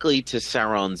directly to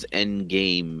Sauron's end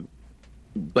game,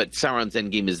 but Sauron's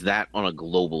end game is that on a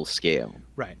global scale.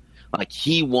 Right. Like,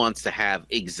 he wants to have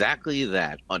exactly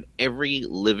that on every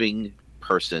living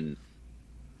person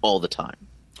all the time.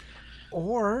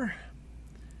 Or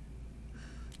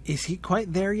is he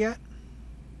quite there yet,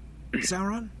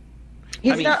 Sauron?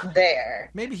 He's not there.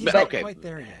 Maybe he's But- not quite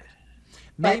there yet.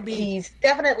 But Maybe he's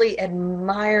definitely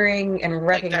admiring and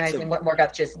recognizing what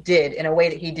Morgoth just did in a way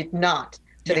that he did not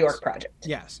to the Yes. Orc project.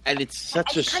 yes. And it's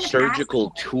such a I kind of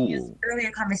surgical asked him in his tool.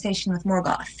 earlier conversation with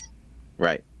Morgoth,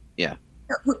 Right. Yeah.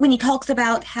 when he talks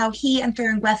about how he and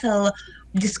Thuringwethil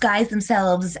disguised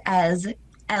themselves as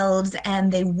elves,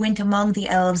 and they went among the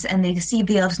elves and they deceived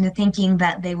the elves into thinking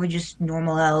that they were just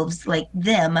normal elves like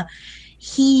them.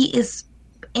 He is,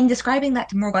 in describing that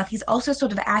to Morgoth, he's also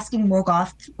sort of asking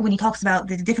Morgoth, when he talks about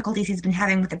the difficulties he's been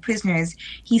having with the prisoners,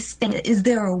 he's saying, is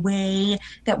there a way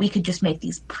that we could just make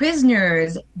these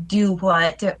prisoners do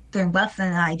what Thuringwethil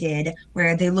and I did,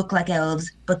 where they look like elves,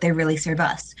 but they really serve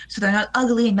us? So they're not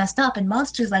ugly and messed up and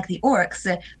monsters like the orcs.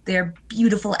 They're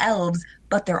beautiful elves,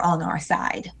 but they're on our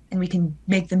side, and we can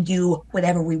make them do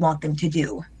whatever we want them to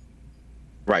do.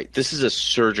 Right. This is a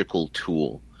surgical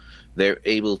tool. They're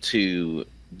able to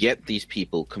get these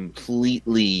people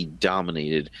completely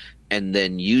dominated and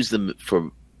then use them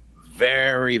for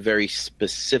very, very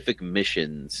specific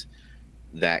missions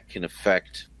that can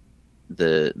affect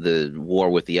the war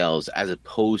with the elves, as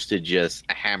opposed to just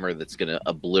a hammer that's going to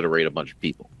obliterate a bunch of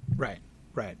people. Right.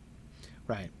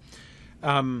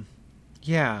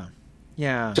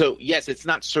 Yeah. So, yes, it's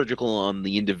not surgical on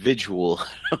the individual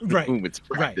Right. whom it's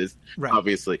practiced, Right.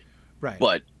 obviously. Right.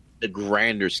 But the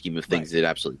grander scheme of things, it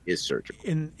absolutely is surgical.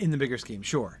 In the bigger scheme,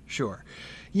 sure.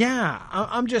 Yeah,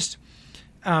 I'm just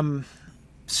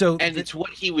so And it's what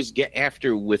he was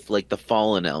after with like the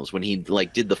Fallen Elves, when he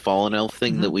like did the Fallen Elf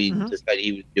thing that we decided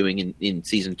he was doing in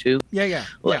season 2. yeah.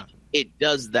 It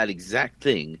does that exact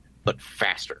thing, but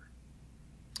faster.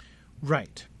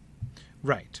 Right.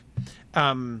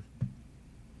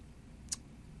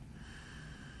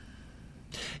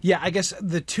 Yeah, I guess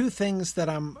the two things that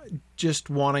I'm just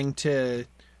wanting to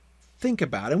think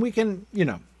about, and we can,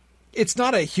 it's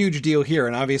not a huge deal here,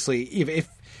 and obviously,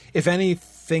 if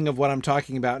anything of what I'm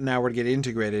talking about now were to get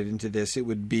integrated into this, it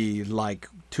would be like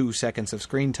 2 seconds of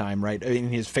screen time, right, in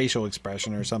his facial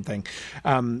expression or something.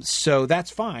 So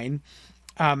that's fine.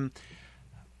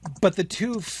 But the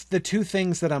two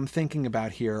things that I'm thinking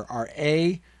about here are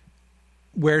A,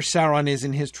 where Sauron is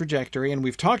in his trajectory, and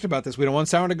we've talked about this. We don't want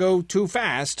Sauron to go too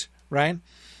fast, right?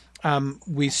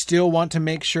 We still want to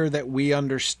make sure that we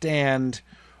understand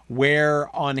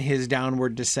where on his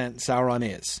downward descent Sauron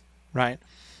is, right?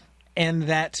 And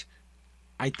that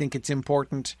I think it's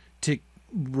important to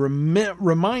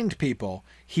remind people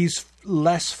he's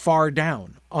less far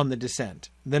down on the descent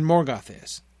than Morgoth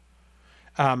is.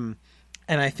 And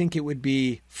I think it would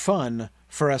be fun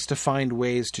for us to find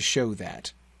ways to show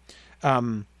that.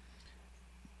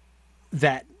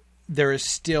 That there is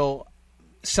still,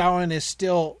 Sauron is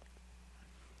still,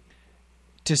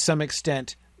 to some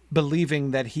extent, believing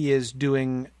that he is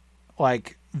doing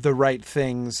like the right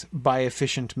things by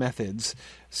efficient methods,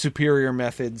 superior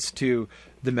methods to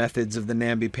the methods of the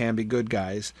namby-pamby good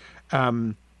guys,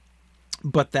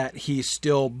 but that he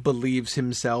still believes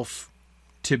himself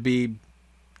to be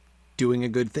doing a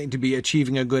good thing, to be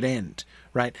achieving a good end,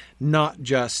 right? Not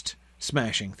just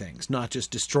smashing things, not just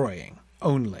destroying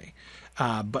only,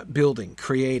 but building,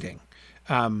 creating,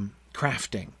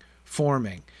 crafting,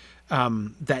 forming,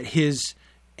 that his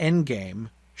end game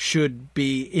should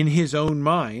be, in his own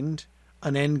mind,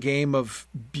 an end game of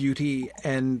beauty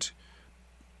and,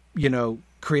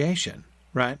 creation,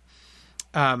 right?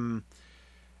 At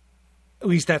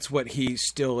least that's what he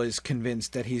still is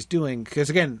convinced that he's doing,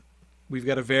 because again, we've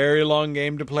got a very long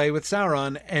game to play with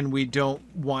Sauron, and we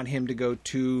don't want him to go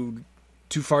too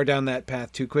far down that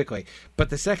path too quickly. But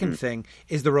the second thing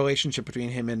is the relationship between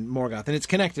him and Morgoth. And it's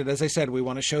connected. As I said, we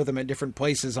want to show them at different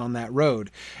places on that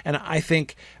road. And I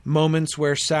think moments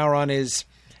where Sauron is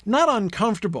not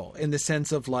uncomfortable in the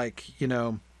sense of like,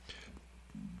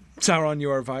 Sauron,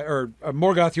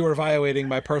 Morgoth, you are violating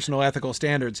my personal ethical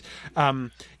standards. I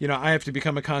have to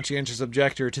become a conscientious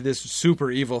objector to this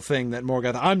super evil thing that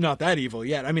Morgoth. I'm not that evil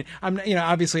yet. I mean,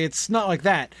 obviously it's not like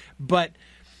that, but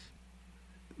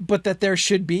that there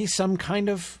should be some kind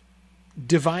of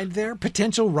divide there,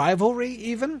 potential rivalry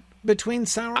even between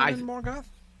Sauron and Morgoth.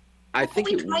 I think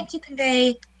we tried to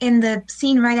convey in the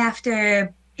scene right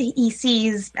after he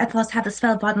sees Athelos have the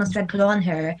spell of bottomless dread put on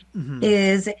her,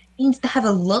 is he needs to have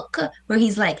a look where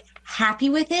he's like happy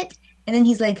with it, and then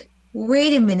he's like,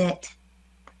 wait a minute,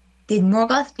 did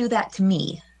Morgoth do that to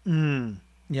me?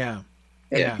 Yeah.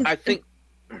 I think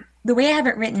the way I have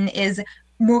it written is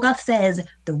Morgoth says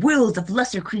the wills of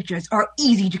lesser creatures are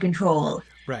easy to control.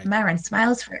 Right. Mairon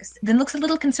smiles first, then looks a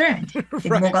little concerned. Did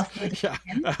Morgoth do it to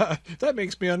him? That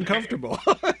makes me uncomfortable.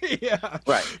 Yeah.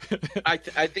 Right. I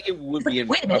think it would be.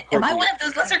 Wait a minute. Am I one of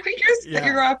those lesser creatures that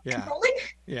you're controlling?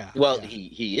 Yeah. Well,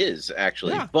 he is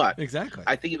actually, but exactly.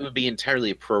 I think it would be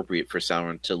entirely appropriate for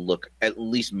Sauron to look at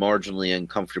least marginally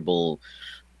uncomfortable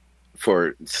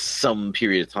for some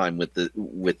period of time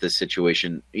with the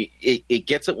situation. It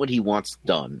gets at what he wants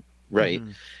done, right?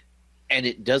 And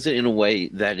it does it in a way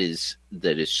that is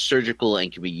surgical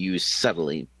and can be used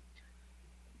subtly.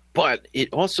 But it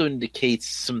also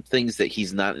indicates some things that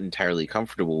he's not entirely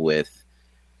comfortable with,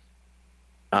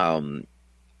 and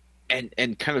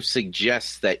kind of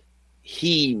suggests that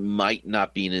he might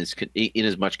not be in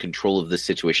as much control of the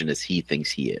situation as he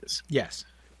thinks he is. Yes.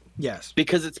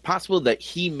 Because it's possible that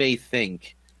he may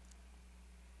think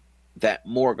that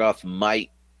Morgoth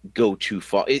might go too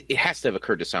far. It has to have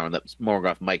occurred to Sauron that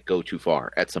Morgoth might go too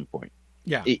far at some point.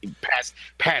 Yeah.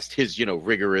 Past his,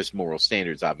 rigorous moral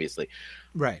standards, obviously.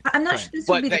 Right. I'm not sure this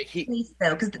would be the case,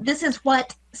 though, because this is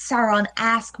what Sauron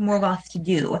asked Morgoth to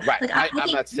do. Right.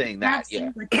 I'm not saying that. Yeah.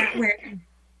 Where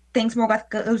things Morgoth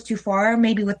goes too far,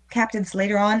 maybe with captains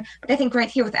later on. But I think right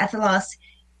here with Athelos,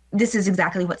 this is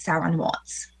exactly what Sauron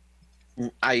wants.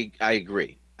 I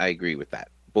agree. I agree with that.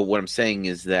 But what I'm saying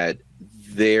is that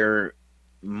there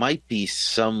might be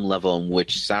some level in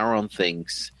which Sauron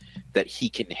thinks that he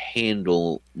can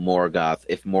handle Morgoth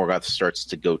if Morgoth starts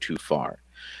to go too far,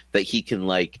 that he can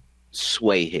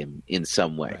sway him in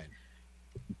some way. Right.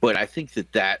 But I think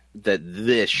that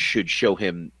this should show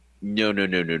him no.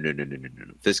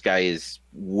 This guy is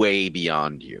way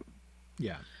beyond you.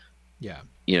 Yeah.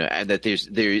 And that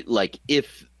there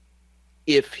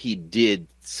if he did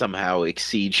somehow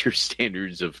exceed your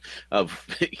standards of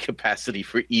capacity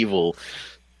for evil,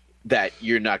 that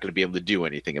you're not going to be able to do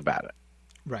anything about it.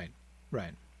 Right.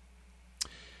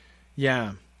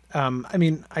 Yeah.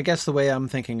 I guess the way I'm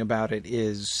thinking about it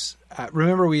is,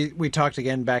 remember we talked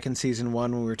again back in season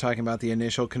 1 when we were talking about the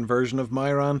initial conversion of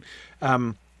Mairon.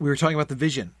 We were talking about the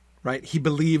vision, right? He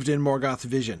believed in Morgoth's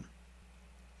vision.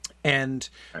 And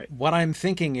what I'm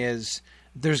thinking is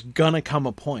there's going to come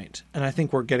a point, and I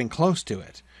think we're getting close to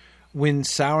it, when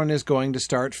Sauron is going to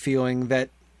start feeling that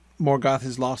Morgoth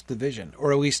has lost the vision,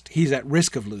 or at least he's at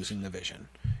risk of losing the vision,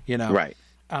 Right.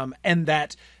 And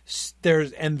that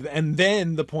there's and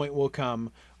then the point will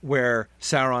come where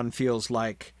Sauron feels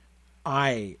like,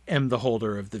 I am the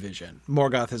holder of the vision.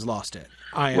 Morgoth has lost it.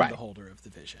 I am the holder of the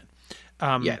vision.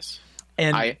 Yes.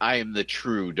 And I am the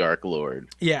true Dark Lord.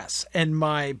 Yes,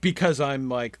 and because I'm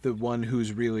the one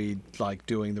who's really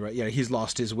doing the right. He's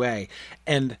lost his way,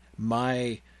 and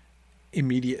my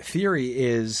immediate theory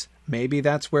is maybe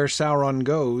that's where Sauron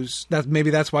goes. Maybe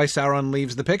that's why Sauron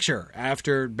leaves the picture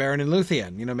after Beren and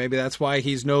Luthien. Maybe that's why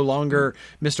he's no longer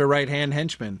Mr. Right-Hand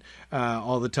Henchman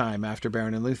all the time after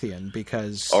Beren and Luthien,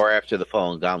 because... Or after the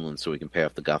Fallen Goblin, so we can pay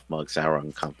off the Gothmog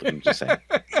Sauron compliment, just saying.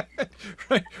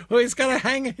 Right. Well, he's got to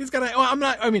hang...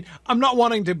 I'm not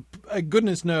wanting to...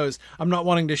 goodness knows, I'm not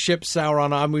wanting to ship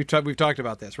Sauron on. We've talked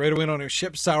about this, right? We don't want to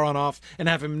ship Sauron off and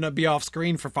have him be off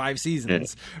screen for 5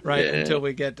 seasons, right? Yeah. Until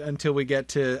we get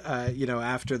to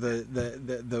after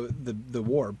the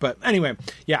war. But anyway,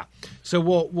 yeah. So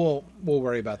we'll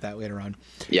worry about that later on.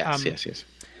 Yes.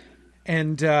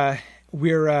 And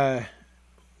we're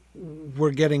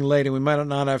getting late, and we might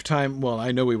not have time. Well,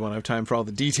 I know we won't have time for all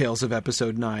the details of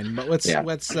episode 9, but let's do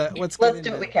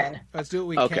what we can. Let's do what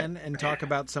we can and talk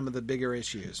about some of the bigger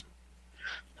issues.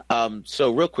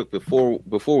 So real quick before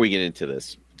we get into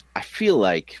this, I feel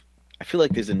like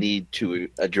there's a need to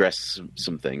address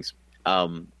some things.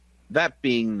 That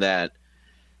being that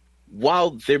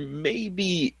while there may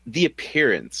be the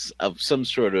appearance of some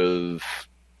sort of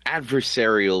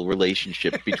adversarial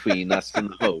relationship between us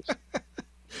and the host,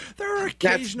 there are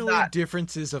occasionally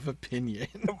differences of opinion.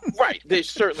 Right, there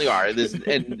certainly are,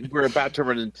 and we're about to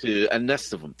run into a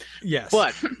nest of them. Yes,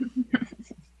 but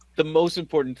the most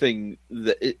important thing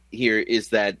here is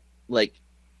that like,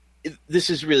 this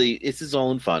is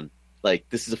all in fun. Like,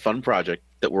 this is a fun project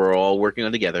that we're all working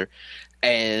on together.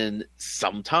 And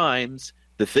sometimes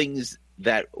the things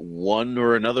that one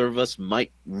or another of us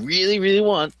might really, really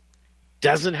want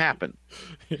doesn't happen.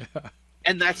 Yeah.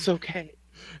 And that's okay.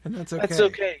 And that's okay. That's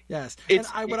okay. Yes. And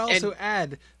I would also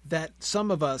add that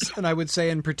some of us, and I would say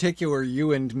in particular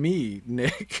you and me,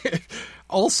 Nick,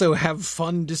 also have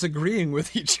fun disagreeing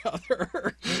with each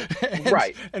other.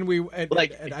 Right. And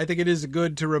and I think it is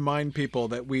good to remind people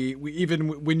that we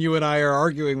even when you and I are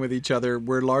arguing with each other,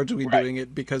 we're largely doing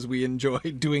it because we enjoy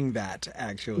doing that,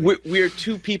 actually. We're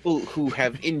two people who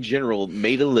have, in general,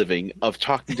 made a living of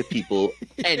talking to people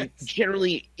and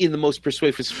generally in the most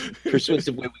persuasive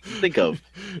way we can think of.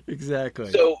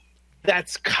 Exactly. So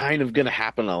that's kind of going to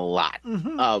happen a lot.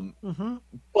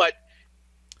 But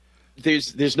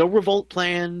there's no revolt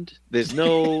planned. There's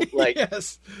no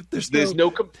there's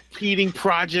no competing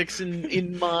projects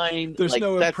in mind. There's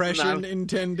no oppression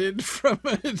intended from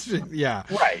it. Yeah.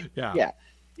 Right. Yeah.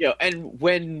 You know, and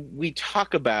when we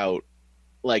talk about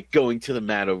like going to the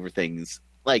mat over things,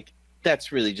 like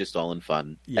that's really just all in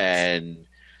fun. Yes. And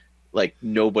like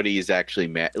nobody is actually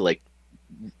mad, like,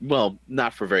 well,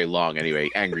 not for very long anyway,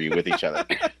 angry with each other.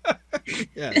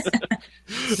 Yes.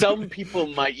 Some people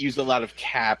might use a lot of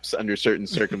caps under certain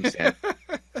circumstances.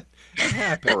 It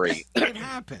happens. It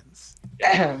happens.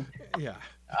 Yeah.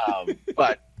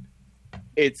 But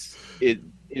it's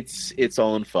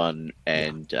all in fun,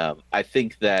 and I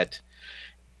think that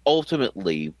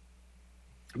ultimately,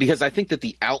 because I think that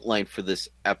the outline for this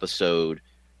episode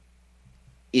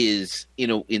is, you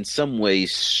know, in some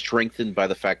ways strengthened by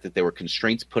the fact that there were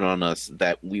constraints put on us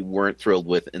that we weren't thrilled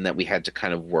with and that we had to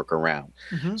kind of work around.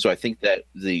 So I think that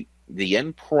the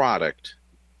end product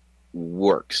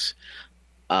works.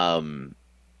 That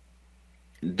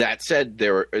said,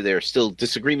 there are still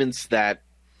disagreements that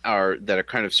are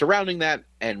kind of surrounding that,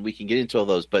 and we can get into all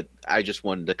those, but I just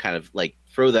wanted to kind of like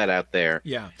throw that out there.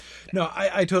 Yeah. No,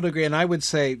 I totally agree. And I would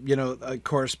say, you know,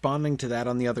 corresponding to that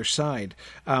on the other side,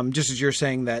 just as you're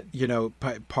saying that, you know,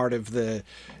 part of the,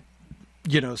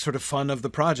 you know, sort of fun of the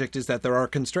project is that there are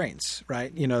constraints,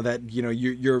 right? You know, that, you know,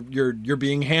 you're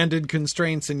being handed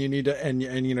constraints and you need to, and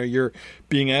you know, you're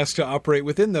being asked to operate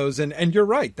within those. And you're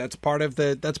right. That's part of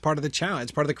the challenge.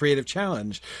 It's part of the creative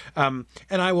challenge. And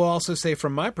I will also say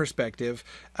from my perspective,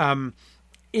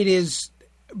 it is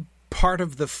part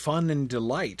of the fun and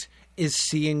delight is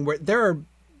seeing where there are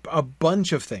a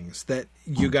bunch of things that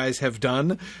you guys have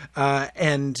done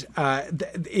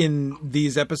in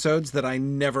these episodes that I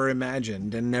never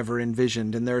imagined and never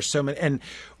envisioned. And there are so many, and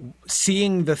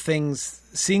seeing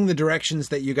the directions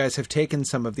that you guys have taken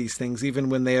some of these things, even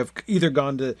when they have either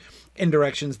gone in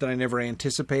directions that I never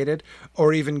anticipated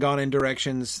or even gone in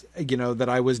directions, you know, that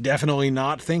I was definitely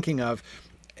not thinking of.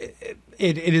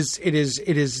 It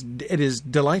is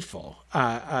delightful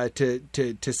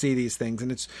to see these things,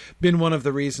 and it's been one of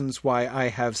the reasons why I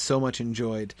have so much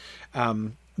enjoyed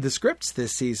the scripts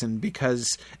this season,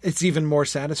 because it's even more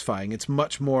satisfying. It's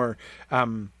much more.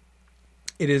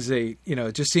 It is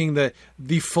just seeing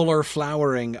the fuller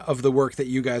flowering of the work that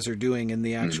you guys are doing in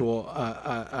the actual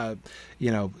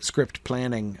script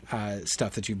planning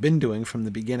stuff that you've been doing from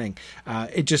the beginning.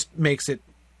 It just makes it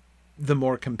the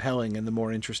more compelling and the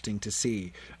more interesting to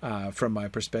see from my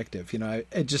perspective. You know,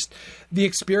 the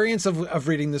experience of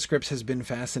reading the scripts has been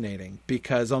fascinating,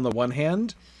 because on the one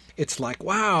hand, it's like,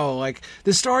 wow, like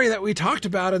the story that we talked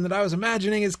about and that I was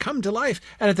imagining has come to life.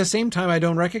 And at the same time, I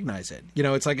don't recognize it. You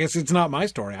know, it's like, it's not my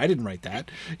story. I didn't write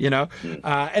that, you know,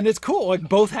 and it's cool. Like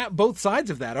both sides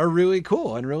of that are really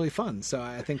cool and really fun. So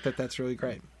I think that that's really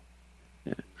great.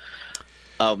 Yeah.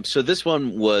 So this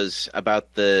one was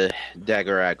about the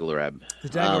Dagor Aglareb. The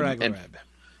Dagor Aglareb.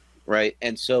 Right.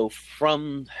 And so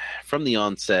from the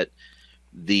onset,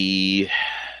 the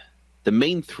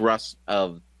main thrust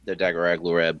of the Dagor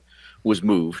Aglareb was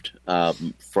moved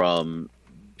from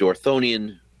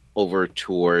Dorthonion over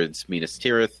towards Minas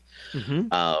Tirith.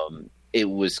 It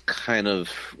was kind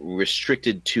of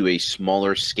restricted to a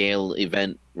smaller scale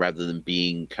event rather than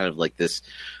being kind of like this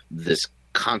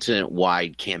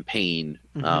continent-wide campaign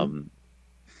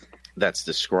that's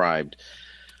described.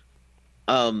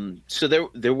 So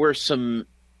there were some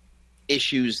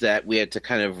issues that we had to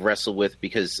kind of wrestle with,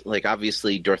 because, like,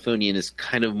 obviously Dorthonion is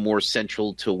kind of more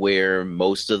central to where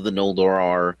most of the Noldor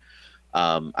are.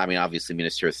 I mean, obviously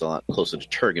Minas Tirith is a lot closer to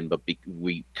Turgon, but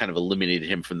we kind of eliminated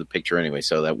him from the picture anyway,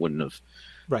 so that wouldn't have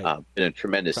been a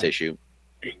tremendous issue.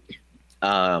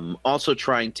 Also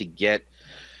trying to get,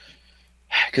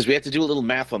 because we had to do a little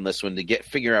math on this one to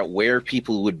figure out where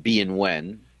people would be and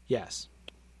when. Yes.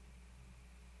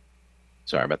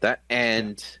 Sorry about that.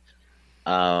 And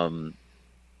and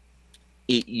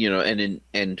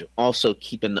also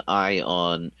keep an eye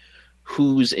on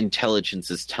whose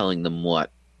intelligence is telling them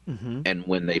what, and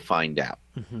when they find out.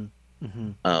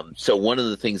 So one of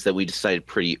the things that we decided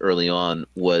pretty early on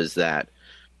was that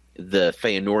the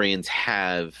Feanorians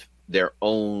have their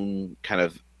own kind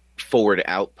of forward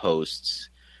outposts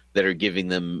that are giving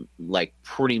them like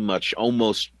pretty much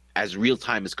almost as real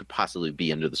time as could possibly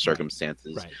be under the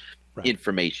circumstances. Right.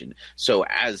 Information. So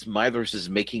as Mythros is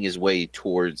making his way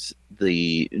towards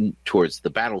the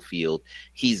battlefield,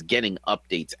 he's getting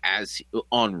updates as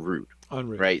en route.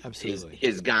 Right. Absolutely.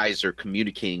 His guys are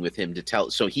communicating with him to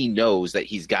tell, so he knows that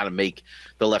he's got to make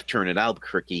the left turn at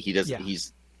Albuquerque. He doesn't. Yeah.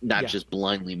 He's not just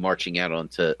blindly marching out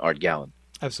onto Ardgallen.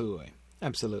 Absolutely.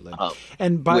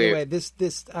 And by the way, this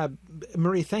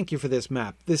Marie, thank you for this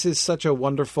map. This is such a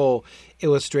wonderful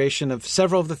illustration of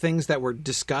several of the things that were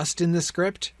discussed in the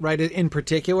script, right? In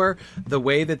particular, the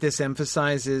way that this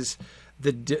emphasizes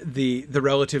the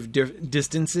relative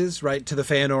distances, right, to the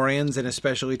Feanorians and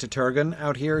especially to Turgon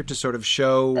out here to sort of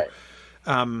show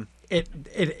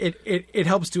it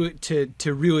helps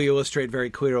to really illustrate very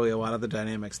clearly a lot of the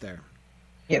dynamics there.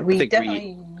 Yeah, we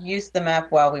definitely used the map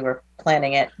while we were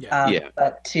planning it.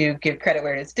 But to give credit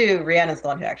where it's due, Rhiannon's the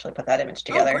one who actually put that image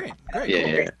together. Great.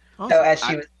 Yeah. Awesome. So as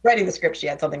she was writing the script, she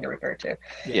had something to refer to.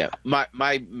 Yeah.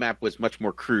 My map was much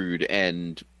more crude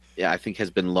and I think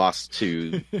has been lost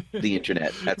to the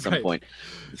internet at some point.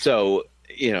 So,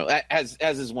 as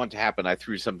is wont to happen, I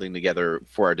threw something together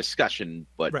for our discussion,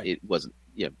 but it wasn't,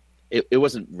 it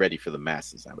wasn't ready for the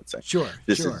masses, I would say. Sure.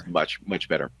 This is much, much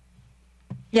better.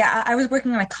 Yeah, I was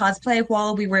working on my cosplay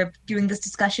while we were doing this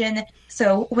discussion.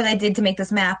 So what I did to make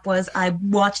this map was I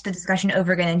watched the discussion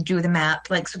over again and drew the map,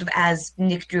 like sort of as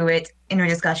Nick drew it in our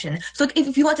discussion. So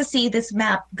if you want to see this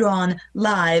map drawn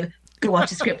live, go watch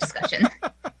the script discussion.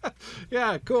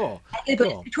 Yeah, cool. I did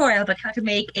a tutorial about how to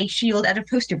make a shield out of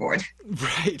poster board.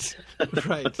 Right.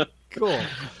 Cool.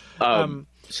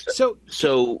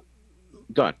 So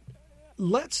go on.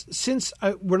 Since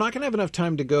we're not going to have enough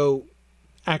time to go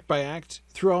act by act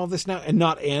through all of this now and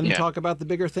not talk about the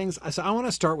bigger things. So I want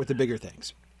to start with the bigger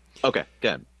things. Okay,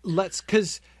 good.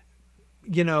 Because,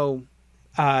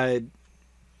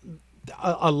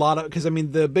 a lot of, because I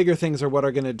mean, the bigger things are what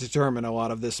are going to determine a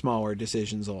lot of the smaller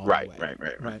decisions along the way.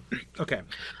 Right. Okay.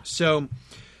 So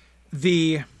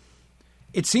it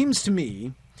seems to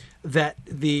me that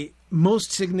the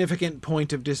most significant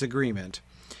point of disagreement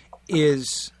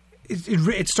is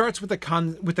it starts with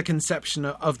the conception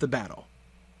of the battle.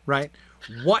 Right?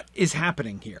 What is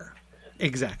happening here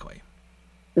exactly?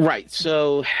 Right.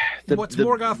 So what's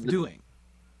Morgoth doing?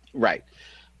 Right.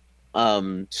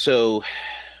 So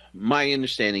my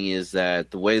understanding is that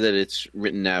the way that it's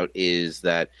written out is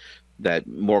that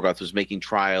Morgoth was making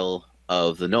trial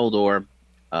of the Noldor,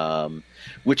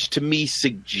 which to me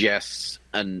suggests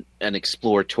an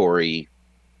exploratory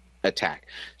attack.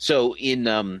 So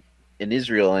in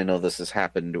Israel, I know this has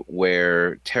happened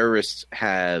where terrorists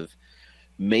have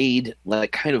made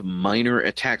like kind of minor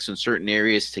attacks in certain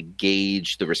areas to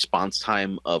gauge the response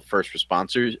time of first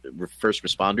responders,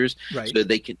 right, so that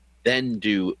they can then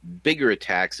do bigger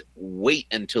attacks, wait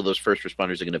until those first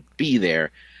responders are going to be there,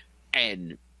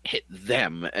 and hit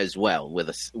them as well with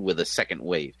a second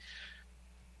wave.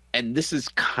 And this is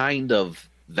kind of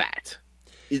that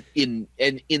in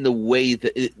the way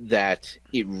that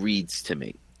it reads to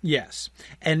me. Yes,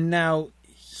 and now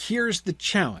here's the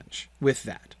challenge with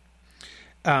that.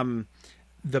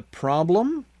 The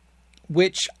problem,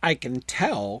 which I can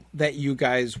tell that you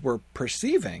guys were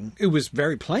perceiving, it was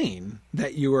very plain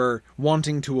that you were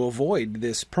wanting to avoid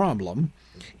this problem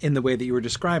in the way that you were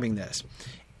describing this.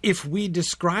 If we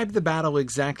describe the battle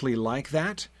exactly like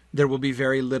that, there will be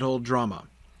very little drama.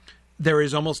 There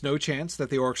is almost no chance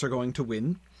that the orcs are going to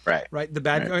win. Right. The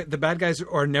bad guys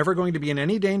are never going to be in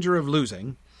any danger of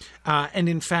losing. And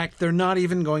in fact, they're not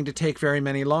even going to take very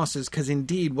many losses because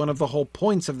indeed one of the whole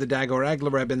points of the Dagor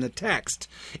Aglareb in the text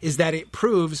is that it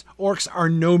proves orcs are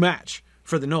no match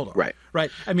for the Noldor.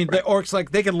 Right. I mean, the orcs, like,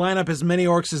 they can line up as many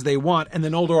orcs as they want and the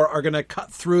Noldor are going to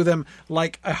cut through them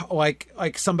like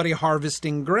somebody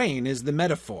harvesting grain is the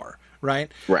metaphor,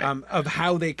 right? Of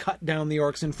how they cut down the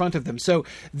orcs in front of them. So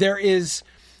there is,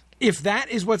 if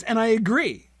that is what's, and I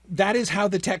agree, that is how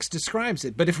the text describes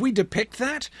it. But if we depict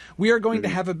that, we are going to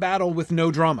have a battle with no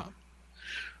drama.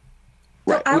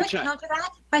 So I would counter that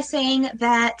by saying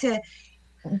that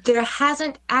there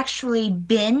hasn't actually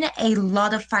been a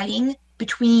lot of fighting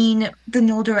between the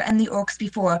Noldor and the orcs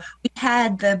before. We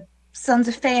had the Sons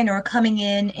of Feanor coming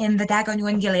in the Dagor New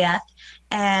Gileath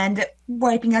and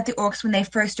wiping out the orcs when they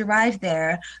first arrived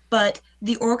there. But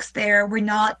the orcs there were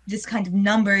not this kind of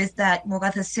numbers that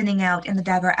Morgoth is sending out in the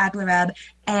Dagor Aglareb,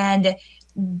 and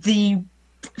the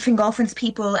Fingolfin's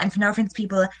people and Finarfin's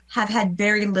people have had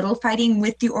very little fighting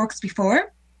with the orcs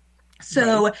before.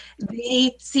 So right.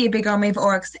 They see a big army of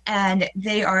orcs and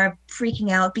they are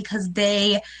freaking out because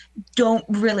they don't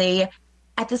really,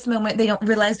 at this moment, they don't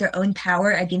realize their own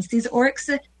power against these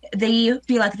orcs. They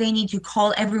feel like they need to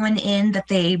call everyone in that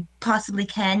they possibly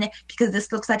can because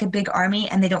this looks like a big army,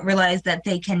 and they don't realize that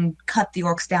they can cut the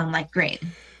orcs down like grain.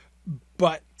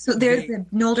 But so there's the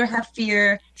Noldor have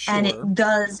fear, sure. And it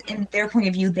does, in their point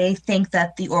of view, they think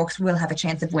that the orcs will have a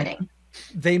chance of winning.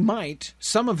 They might.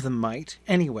 Some of them might.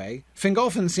 Anyway,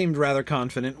 Fingolfin seemed rather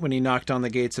confident when he knocked on the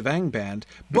gates of Angband.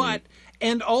 But,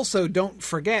 and also don't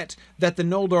forget that the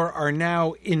Noldor are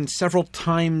now in several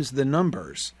times the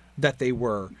numbers that they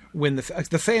were when the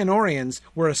Feanorians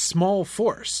were a small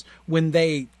force when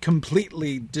they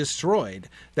completely destroyed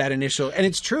that initial. And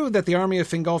it's true that the army of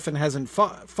Fingolfin hasn't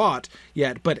fought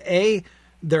yet, but A,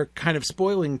 they're kind of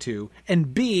spoiling to,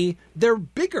 and B, they're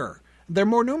bigger. They're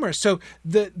more numerous, so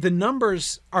the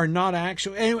numbers are not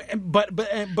actual. Anyway,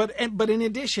 but in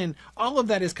addition, all of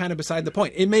that is kind of beside the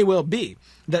point. It may well be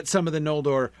that some of the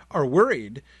Noldor are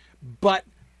worried, but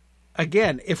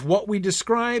again, if what we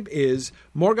describe is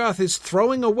Morgoth is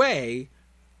throwing away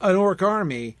an orc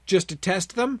army just to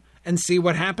test them and see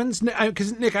what happens,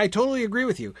 because Nick, I totally agree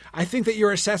with you. I think that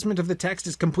your assessment of the text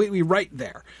is completely right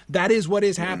there. That is what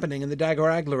is happening in the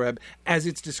Dagor Aglareb as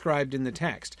it's described in the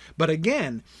text. But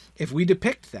again, if we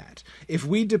depict that, if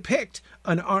we depict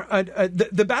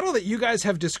the battle that you guys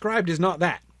have described is not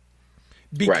that.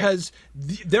 Because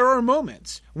there are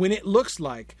moments when it looks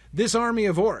like this army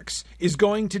of orcs is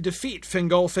going to defeat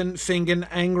Fingolfin, Fingin,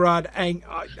 Angrod,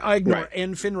 Agnor,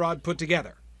 and Finrod put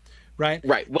together. Right.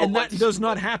 Well, and that does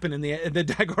not happen in the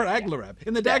Dagor Aglareb.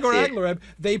 In the Dagor Aglareb,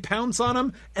 they pounce on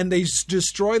them and they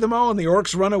destroy them all, and the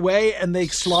orcs run away and they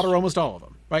slaughter almost all of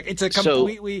them. Right? It's a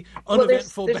completely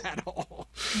uneventful battle.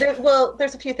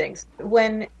 There's a few things.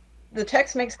 When the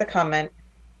text makes the comment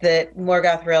that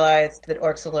Morgoth realized that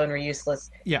orcs alone were useless,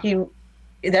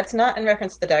 that's not in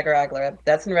reference to the Dagor Aglareb.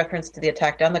 That's in reference to the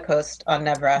attack down the coast on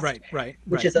Nevrast. Right.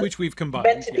 Which we've combined.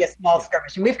 Meant to be a small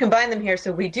skirmish. And we've combined them here,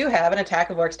 so we do have an attack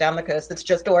of orcs down the coast that's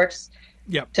just orcs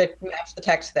to match the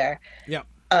text there. Yeah.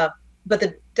 But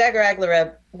the Dagor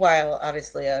Aglareb, while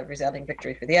obviously a resounding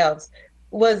victory for the elves,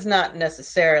 was not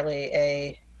necessarily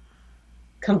a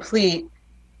complete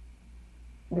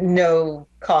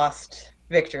no-cost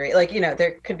victory.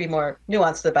 There could be more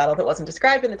nuance to the battle that wasn't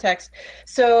described in the text.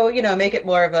 So, make it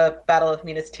more of a battle of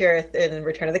Minas Tirith in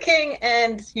Return of the King,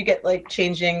 and you get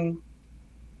changing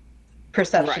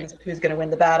perceptions of who's going to win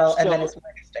the battle, and then it's more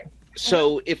interesting.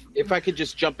 So, if I could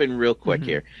just jump in real quick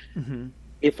here,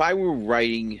 if I were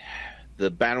writing the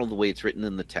battle the way it's written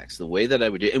in the text, the way that I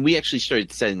would do, and we actually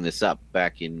started setting this up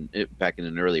back in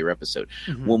an earlier episode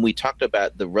when we talked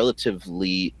about the relative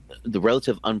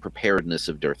unpreparedness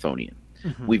of Dorthonion.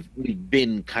 We've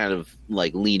been kind of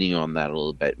leaning on that a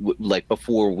little bit,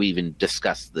 before we even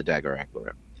discussed the Dagor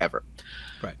Aglareb ever,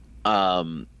 right?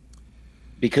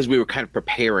 Because we were kind of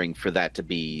preparing for that to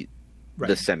be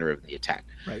the center of the attack.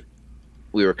 Right.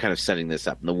 We were kind of setting this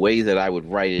up, and the way that I would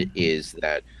write it is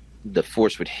that the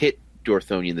force would hit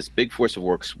Dorthonion. This big force of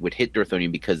orcs would hit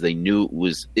Dorthonion because they knew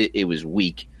it was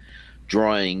weak,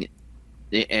 drawing,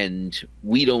 and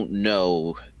we don't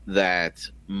know that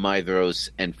Maedhros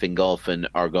and Fingolfin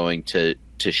are going to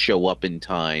show up in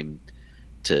time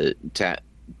to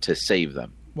save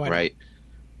them. Why right?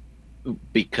 Not?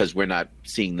 Because we're not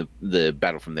seeing the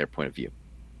battle from their point of view.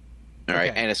 All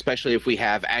right, and especially if we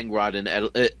have Angrod and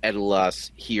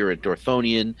Edelas here at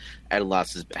Dorthonion,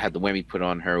 Edelas has had the whammy put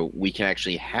on her. We can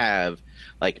actually have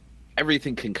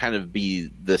everything can kind of be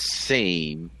the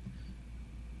same,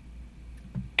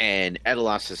 and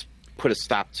Edelas has put a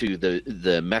stop to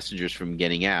the messengers from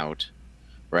getting out,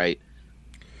 right?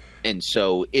 And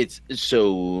so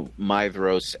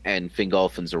Maedhros and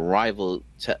Fingolfin's arrival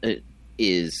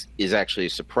is actually a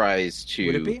surprise to.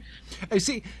 Would it be? I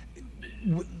see.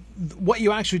 What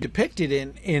you actually depicted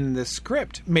in the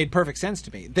script made perfect sense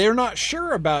to me. They're not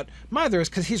sure about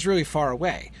Maedhros because he's really far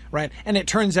away, right? And it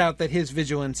turns out that his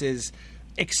vigilance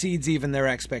exceeds even their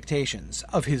expectations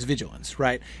of his vigilance,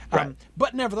 right?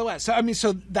 But nevertheless,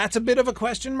 so that's a bit of a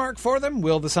question mark for them.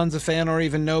 Will the Sons of Feanor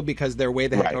even know because they're way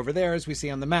the heck over there, as we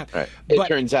see on the map? Right. It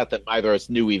turns out that Maedhros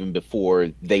knew even before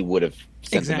they would have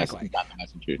sent the messenger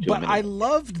to him. But I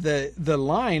loved the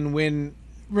line when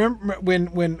remember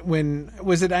when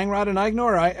was it Angrod and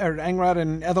Ignor or Angrod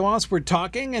and Ethelwast were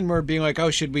talking and were being like, oh,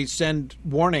 should we send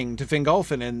warning to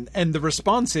Fingolfin? And the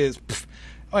response is,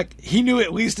 like, he knew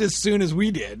at least as soon as we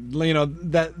did,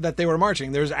 that they were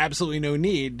marching. There's absolutely no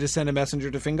need to send a messenger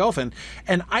to Fingolfin.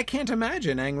 And I can't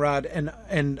imagine Angrod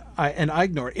and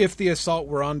Ignor, if the assault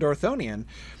were on Dorthonion,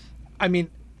 I mean,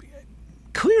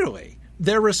 clearly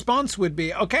their response would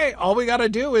be, okay, all we got to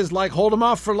do is like hold them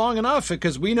off for long enough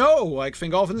because we know like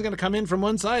Fingolfin's going to come in from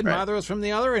one side, right. Mathros from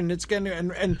the other, and it's going to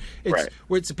and it's right.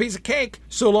 it's a piece of cake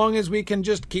so long as we can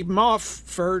just keep them off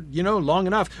for long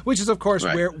enough, which is of course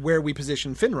right. where we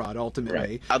position Finrod ultimately,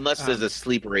 right. Unless there's a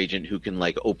sleeper agent who can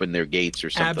like open their gates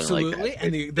or something absolutely. like that.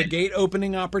 And the gate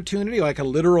opening opportunity, like a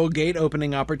literal gate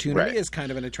opening opportunity, right. is kind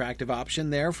of an attractive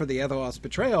option there for the Ethelwast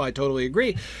betrayal. I totally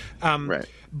agree. Right.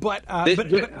 But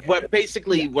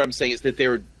basically, what I'm saying is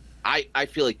that I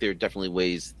feel like there are definitely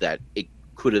ways that it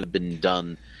could have been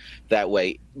done that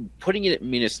way. Putting it at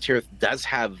Minas Tirith does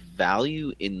have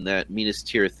value in that Minas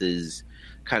Tirith is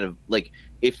kind of like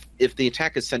if the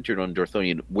attack is centered on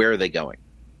Dorthonion, where are they going?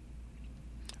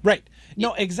 Right.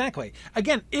 No, exactly.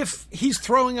 Again, if he's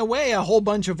throwing away a whole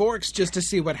bunch of orcs just to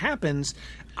see what happens,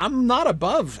 I'm not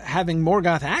above having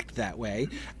Morgoth act that way.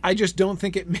 I just don't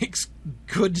think it makes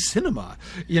good cinema,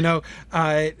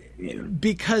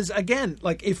 because again,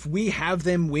 like if we have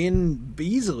them win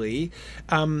easily,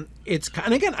 it's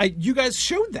and again, you guys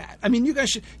showed that. I mean,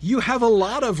 you have a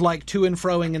lot of like to and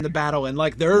froing in the battle, and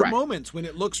like there are right. moments when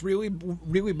it looks really,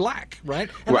 really black,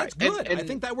 right? And right. that's good. And I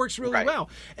think that works really right. well.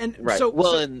 And right.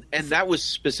 And that was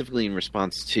specifically in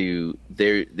response to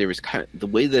there was kind of the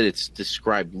way that it's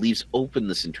described leaves open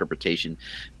this interpretation.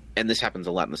 And this happens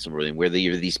a lot in the Silmarillion, where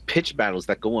there are these pitched battles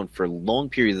that go on for long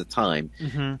periods of time,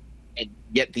 mm-hmm. and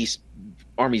yet these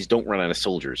armies don't run out of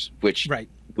soldiers, which right.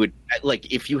 would,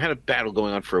 like, if you had a battle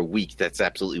going on for a week, that's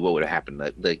absolutely what would have happened.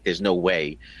 Like, there's no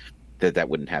way that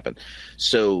wouldn't happen.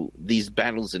 So these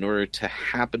battles, in order to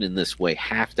happen in this way,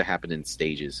 have to happen in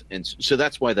stages, and so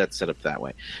that's why that's set up that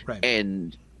way. Right.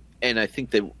 And I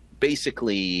think that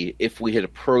basically, if we had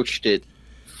approached it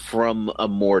from a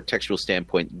more textual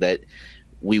standpoint, that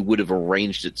we would have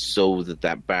arranged it so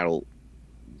that battle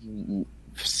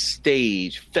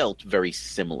stage felt very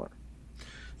similar.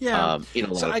 Yeah, in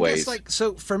a lot of I ways. guess,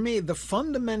 so for me, the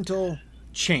fundamental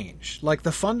change, like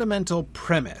the fundamental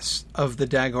premise of the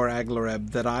Dagor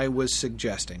Aglareb that I was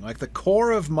suggesting, like the core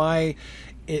of my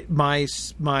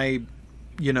outline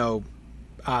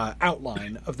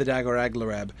of the Dagor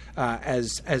Aglareb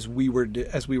as we were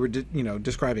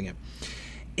describing it,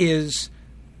 is,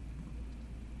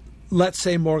 let's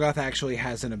say Morgoth actually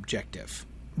has an objective,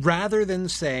 rather than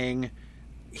saying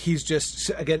he's just,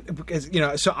 again, because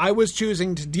so I was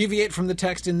choosing to deviate from the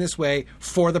text in this way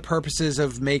for the purposes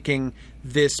of making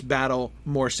this battle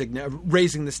more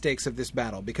raising the stakes of this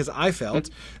battle, because I felt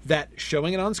that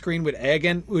showing it on screen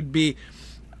would be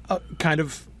kind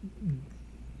of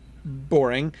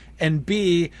boring, and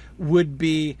B would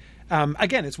be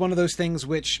again, it's one of those things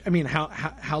which, I mean,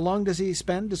 how long does he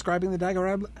spend describing the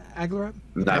Dagor Aglareb?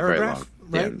 Not very long.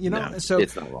 Right? Yeah, no, so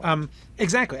it's not long.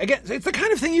 Exactly. Again, it's the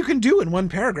kind of thing you can do in one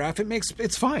paragraph.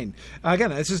 It's fine. Again,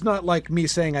 this is not like me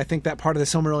saying I think that part of the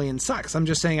Silmarillion sucks. I'm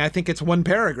just saying I think it's one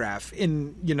paragraph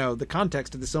in the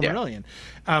context of the Silmarillion.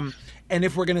 Yeah. And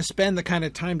if we're going to spend the kind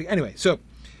of time anyway,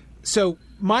 so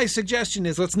my suggestion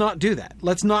is let's not do that.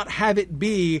 Let's not have it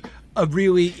be a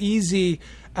really easy.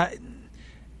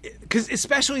 Because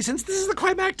especially since this is the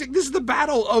climactic, this is the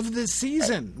battle of the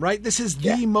season, right? This is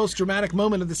the most dramatic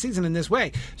moment of the season in this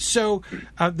way. So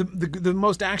the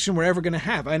most action we're ever going to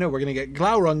have. I know we're going to get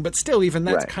Glaurung, but still, even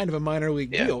that's kind of a minor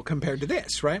league deal compared to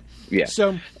this, right? Yeah.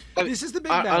 So this is the big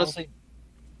battle. Honestly,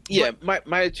 my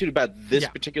attitude about this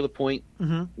particular point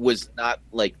was not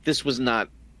like, this was not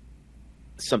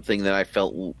something that I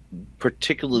felt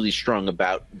particularly strong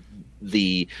about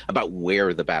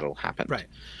where the battle happened. Right.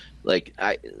 Like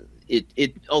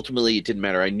it ultimately it didn't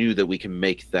matter. I knew that we can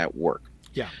make that work.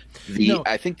 Yeah.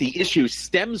 I think the issue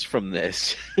stems from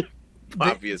this.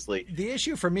 Obviously, the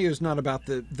issue for me is not about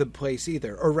the place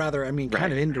either, or rather, I mean,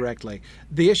 kind of indirectly.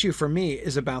 The issue for me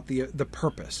is about the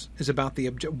purpose, is about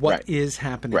what is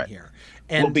happening here.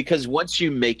 And because once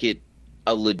you make it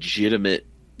a legitimate,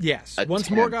 once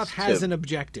Morgoth has an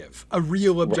objective, a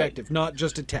real objective, not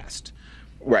just a test.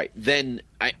 Right. Then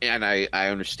I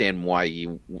understand why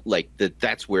you like that.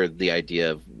 That's where the idea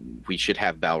of we should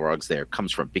have Balrogs there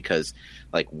comes from, because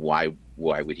like why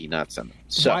would he not send them?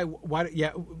 So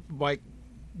why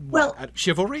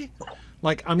chivalry?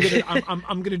 Like I'm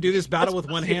gonna do this battle with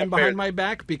one hand behind my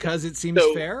back because it seems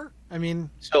fair. I mean,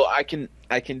 so I can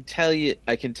tell you.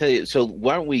 So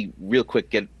why don't we real quick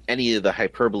get any of the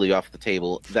hyperbole off the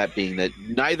table? That being that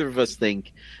neither of us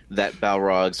think that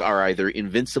Balrogs are either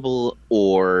invincible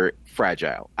or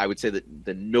fragile. I would say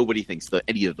that nobody thinks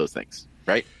any of those things,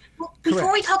 right? Well,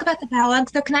 before we talk about the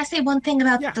Balrogs, though, can I say one thing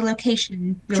about the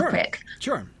location real quick?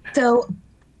 Sure. So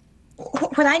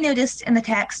what I noticed in the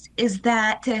text is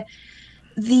that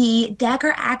the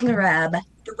dagger Aglareb,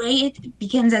 the way it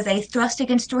begins as a thrust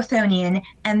against Dorthonion,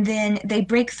 and then they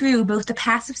break through both the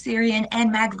Pass of Syrian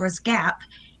and Maglar's Gap,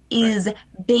 is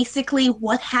basically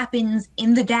what happens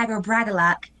in the dagger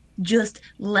Bragalak, just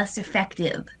less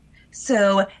effective.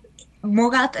 So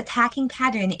Morgoth's attacking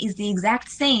pattern is the exact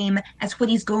same as what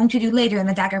he's going to do later in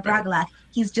the dagger Bragalak.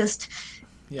 He's just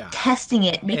testing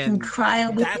it, making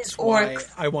trial with his orcs.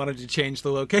 That's why I wanted to change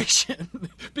the location,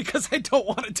 because I don't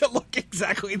want it to look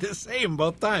exactly the same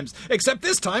both times, except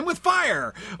this time with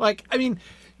fire. Like, I mean,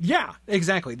 yeah,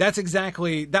 exactly. That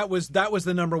was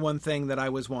the number one thing that I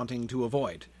was wanting to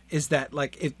avoid, is that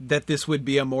that this would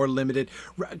be a more limited,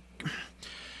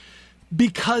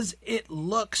 because it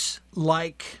looks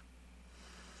like.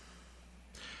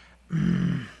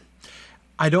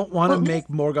 I don't want to make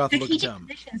Morgoth look dumb.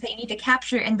 Positions that you need to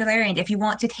capture in Beleriand if you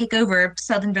want to take over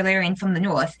southern Beleriand from the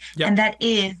north, and that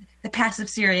is the Pass of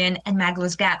Syrian and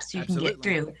Maglar's Gap, so you can get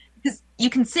through. Because you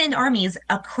can send armies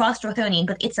across Dorthonion,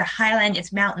 but it's a highland,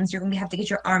 it's mountains. You're going to have to get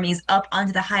your armies up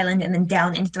onto the highland and then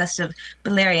down into the rest of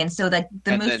Beleriand, so that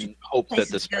the most then hope that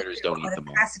the spiders don't eat them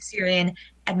all. Pass of Syrian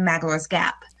and Maglar's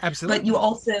Gap. Absolutely.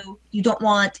 But you don't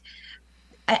want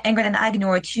Angron and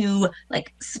Agenor to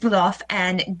split off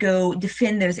and go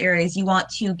defend those areas. You want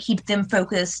to keep them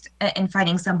focused and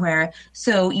fighting somewhere.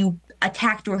 So you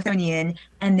attack Dorthonion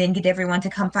and then get everyone to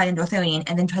come fight in Dorthonion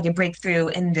and then try to break through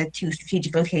in the two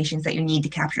strategic locations that you need to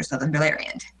capture southern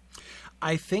Beleriand.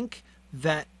 I think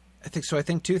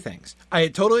two things. I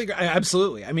totally agree.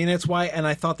 Absolutely. I mean, that's why, and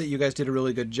I thought that you guys did a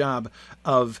really good job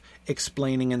of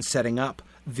explaining and setting up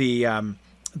the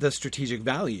strategic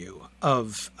value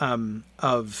of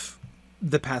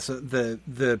the Pass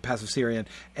of Syrian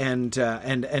and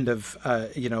of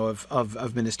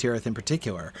Minas Tirith in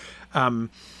particular,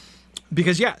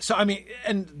 because so I mean,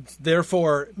 and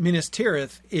therefore Minas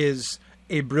Tirith is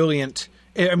a brilliant.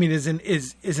 I mean, is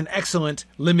an excellent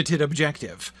limited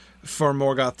objective for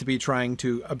Morgoth to be trying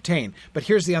to obtain. But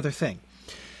here's the other thing,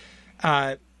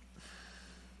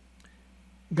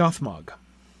 Gothmog,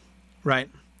 right?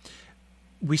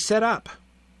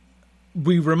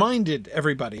 We reminded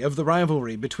everybody of the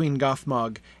rivalry between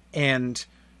Gothmog and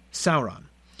Sauron.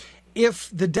 If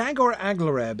the Dagor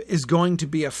Aglareb is going to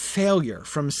be a failure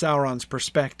from Sauron's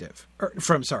perspective,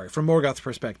 from Morgoth's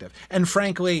perspective, and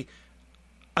frankly,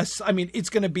 it's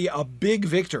going to be a big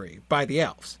victory by the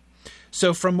elves.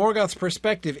 So from Morgoth's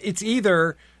perspective, it's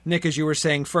either, Nick, as you were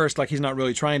saying first, he's not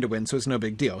really trying to win, so it's no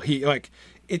big deal.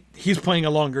 He's playing a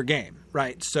longer game,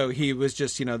 right? So he was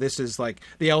just, this is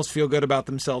the elves feel good about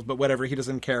themselves, but whatever, he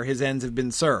doesn't care. His ends have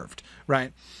been served,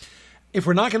 right? If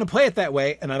we're not going to play it that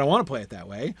way, and I don't want to play it that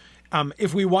way,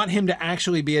 if we want him to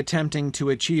actually be attempting to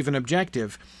achieve an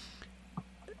objective,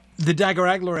 the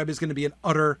Dagor Aglareb is going to be an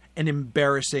utter and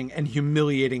embarrassing and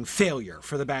humiliating failure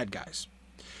for the bad guys.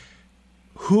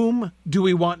 Whom do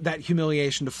we want that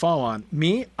humiliation to fall on?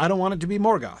 Me? I don't want it to be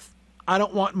Morgoth. I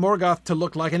don't want Morgoth to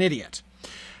look like an idiot.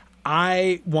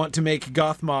 I want to make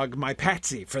Gothmog my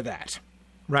patsy for that,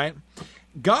 right?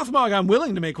 Gothmog I'm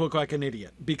willing to make look like an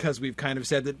idiot, because we've kind of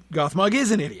said that Gothmog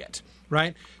is an idiot,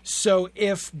 right? So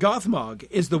if Gothmog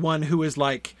is the one who is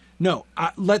no,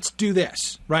 let's do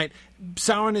this, right?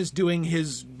 Sauron is doing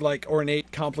his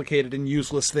ornate, complicated, and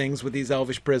useless things with these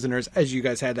elvish prisoners, as you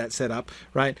guys had that set up,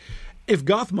 right? If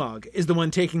Gothmog is the one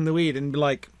taking the lead and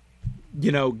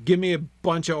give me a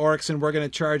bunch of orcs and we're going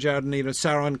to charge out, and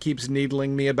Sauron keeps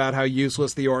needling me about how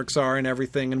useless the orcs are and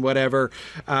everything and whatever,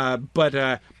 but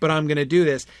I'm going to do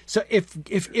this. So if the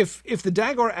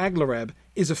Dagor Aglareb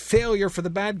is a failure for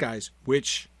the bad guys,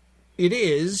 which it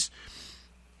is,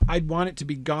 I'd want it to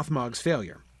be Gothmog's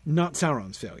failure, not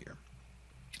Sauron's failure.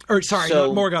 Or sorry,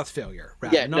 not Morgoth's failure.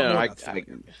 Rather. Yeah,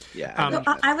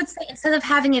 I would say instead of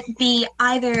having it be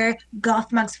either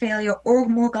Gothmog's failure or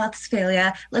Morgoth's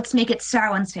failure, let's make it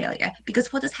Sauron's failure.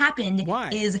 Because what has happened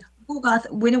is Morgoth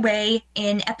went away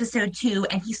in episode 2,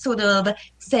 and he sort of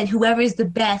said whoever is the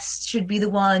best should be the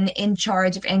one in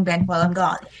charge of Angband while I'm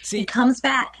gone. He comes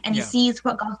back and he sees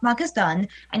what Gothmog has done,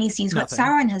 and he sees what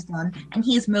Sauron has done, and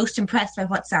he is most impressed by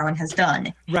what Sauron has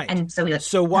done. Right. And so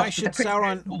why should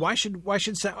Sauron? Why should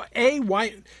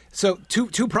Sauron? So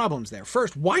two problems there.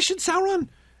 First, why should Sauron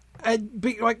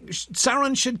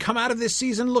Sauron should come out of this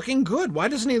season looking good. Why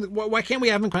doesn't he? Why can't we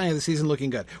have him come out of the season looking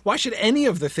good? Why should any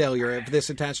of the failure of this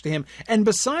attach to him? And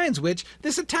besides which,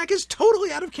 this attack is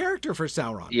totally out of character for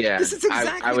Sauron. Yeah, this is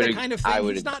exactly the kind of thing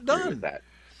he's not done. That.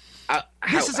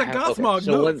 This is a Gothmog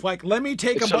move. Let me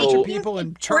take a bunch of people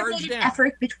and charge down.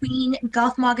 Effort between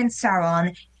Gothmog and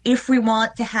Sauron if we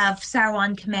want to have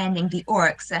Sauron commanding the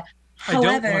orcs. However,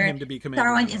 I don't want him to be commanding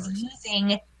Sauron the orcs. is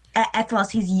using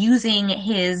Athlos. He's using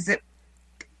his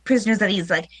prisoners that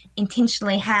he's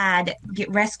intentionally had get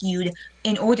rescued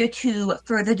in order to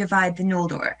further divide the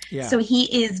Noldor. Yeah. So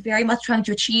he is very much trying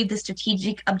to achieve the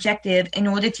strategic objective in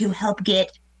order to help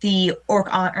get the orc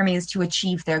armies to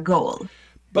achieve their goal.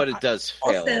 But it does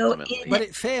fail ultimately. But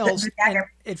it fails.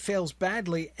 It fails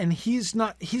badly, and he's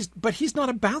not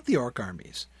about the orc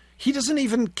armies. He doesn't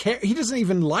even care. He doesn't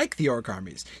even like the orc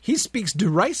armies. He speaks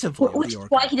derisively of the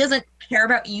orc why armies. he doesn't care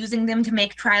about using them to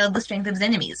make trial of the strength of his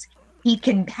enemies. He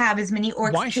can have as many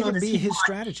orcs Why should killed it as be he his wants,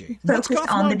 strategy? What's focused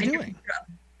on the Gothmog bigger doing? picture,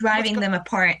 driving them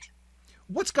apart.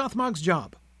 What's Gothmog's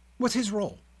job? What's his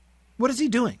role? What is he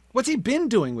doing? What's he been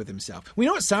doing with himself? We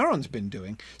know what Sauron's been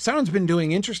doing. Sauron's been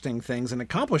doing interesting things and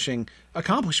accomplishing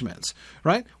accomplishments,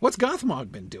 right? What's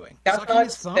Gothmog been doing? Sucking his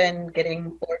Gothmog's thumb? been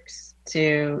getting orcs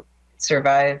to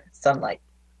survive sunlight.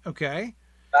 Okay.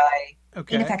 By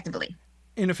Ineffectively.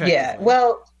 Ineffectively. yeah,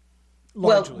 well,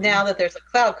 Largely. now that there's a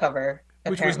cloud cover,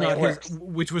 which was apparently not it works.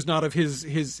 which was not of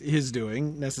his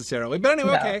doing necessarily. But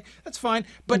anyway, No. okay, that's fine.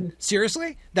 But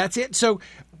seriously, that's it. So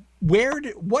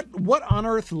what on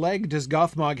earth leg does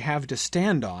Gothmog have to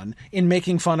stand on in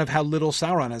making fun of how little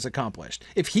Sauron has accomplished?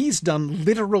 If he's done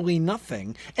literally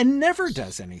nothing and never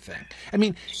does anything. I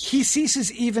mean, he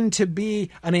ceases even to be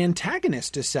an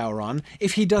antagonist to Sauron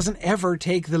if he doesn't ever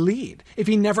take the lead, if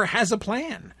he never has a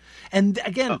plan. And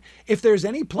again, if there's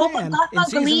any plan what in Gothmog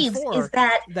season believes 4 is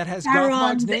that has Sauron's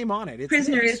Gothmog's name on it, it's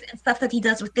prisoners his. and stuff that he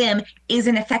does with them is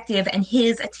ineffective, and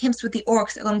his attempts with the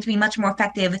orcs are going to be much more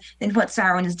effective than what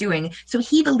Sauron is doing. So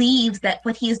he believes that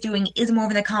what he is doing is more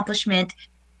of an accomplishment.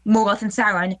 Morgoth and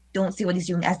Sauron don't see what he's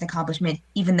doing as an accomplishment,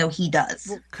 even though he does.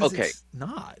 Well, 'cause Okay. it's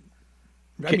not.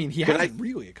 I mean, he hasn't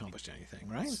really accomplished anything,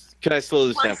 right? Can I slow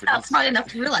this Well, down he's for not just smart enough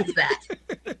to realize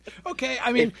that. Okay,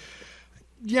 I mean,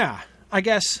 yeah, I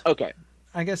guess. Okay.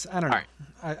 I don't know. All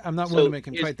right. I'm not So willing to make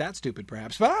him here's- quite that stupid,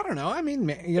 perhaps, but I don't know. I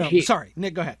mean, sorry,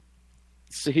 Nick, go ahead.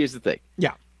 So here's the thing.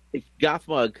 Yeah. If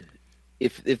Gothmog,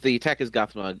 if the attack is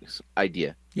Gothmog's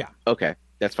idea, Yeah. okay,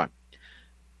 that's fine.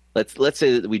 Let's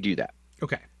say that we do that.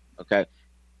 Okay. Okay.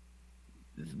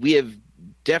 We have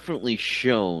definitely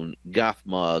shown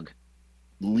Gothmog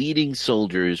leading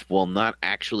soldiers while not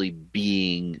actually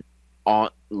being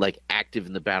active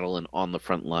in the battle and on the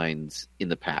front lines in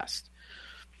the past.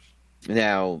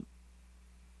 Now,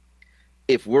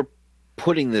 if we're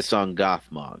putting this on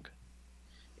Gothmog,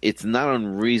 it's not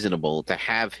unreasonable to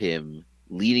have him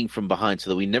leading from behind so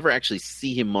that we never actually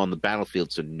see him on the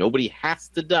battlefield, so nobody has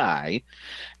to die,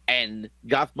 and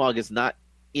Gothmog is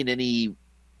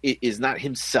not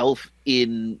himself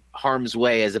in harm's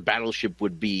way as a battleship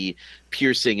would be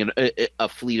piercing a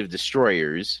fleet of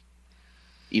destroyers,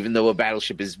 even though a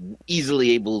battleship is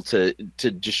easily able to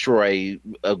destroy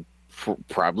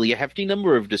probably a hefty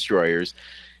number of destroyers.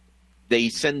 They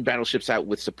send battleships out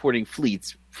with supporting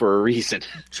fleets for a reason.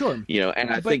 Sure. And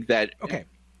I think that... Okay.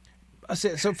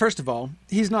 So first of all,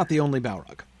 he's not the only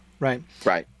Balrog, right?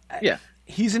 Right. Yeah.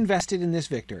 He's invested in this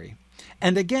victory.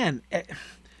 And again,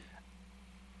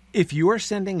 if you are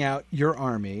sending out your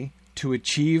army to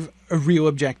achieve a real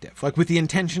objective, like with the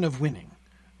intention of winning,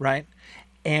 right?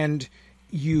 And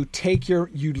you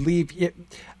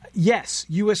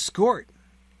escort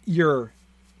your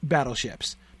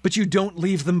battleships, but you don't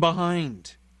leave them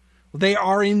behind. They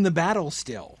are in the battle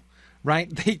still, right?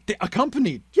 They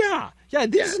accompanied. Yeah.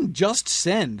 This isn't just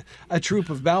send a troop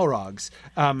of Balrogs.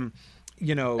 So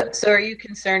are you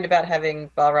concerned about having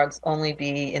Balrogs only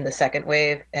be in the second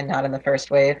wave and not in the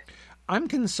first wave? I'm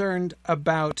concerned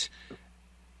about,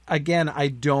 again, I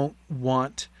don't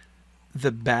want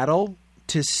the battle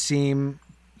to seem...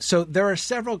 So there are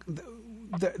several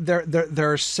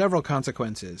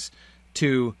consequences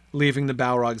to leaving the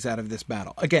Balrogs out of this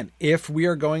battle. Again, if we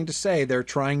are going to say they're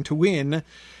trying to win,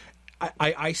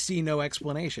 I see no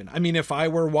explanation. I mean, if I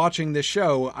were watching this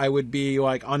show, I would be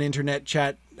like on internet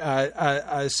chat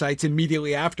sites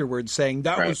immediately afterwards saying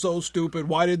that was so stupid.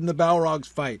 Why didn't the Balrogs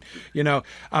fight?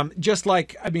 Just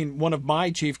like, I mean, one of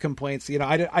my chief complaints,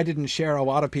 I didn't share a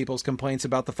lot of people's complaints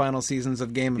about the final seasons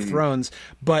of Game of Thrones,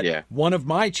 but one of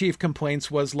my chief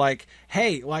complaints was like,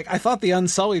 hey, like I thought the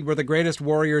Unsullied were the greatest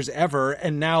warriors ever,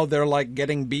 and now they're like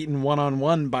getting beaten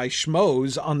one-on-one by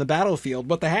schmoes on the battlefield.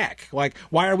 What the heck? Like,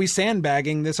 why are we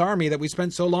sandbagging this army that we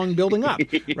spent so long building up,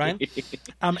 right?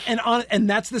 And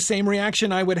that's the same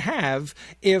reaction I would have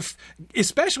if,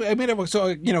 especially, I mean,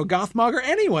 Gothmog or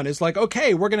anyone is like,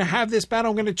 okay, we're going to have this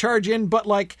battle, I'm going to charge in, but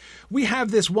like, we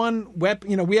have this one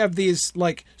weapon, we have these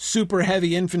like super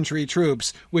heavy infantry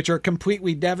troops, which are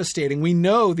completely devastating. We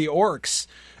know the orcs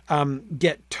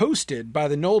get toasted by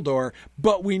the Noldor,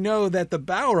 but we know that the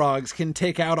Balrogs can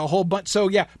take out a whole bunch. So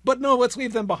yeah, but no, let's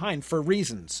leave them behind for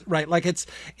reasons, right? Like it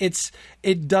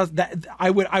does that. I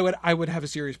would have a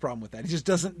serious problem with that. It just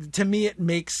doesn't, to me,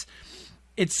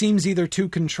 it seems either too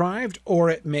contrived or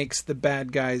it makes the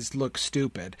bad guys look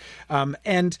stupid.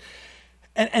 And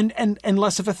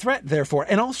less of a threat, therefore.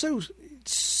 And also,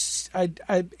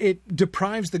 it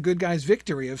deprives the good guys'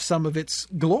 victory of some of its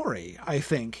glory, I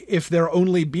think, if they're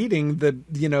only beating the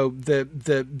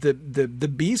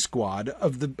B squad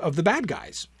of the bad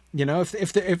guys.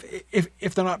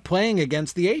 If they're not playing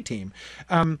against the A team.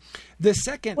 The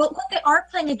second, well, what they are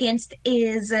playing against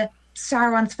is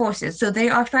Sauron's forces. So they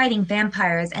are fighting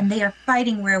vampires, and they are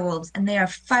fighting werewolves, and they are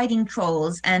fighting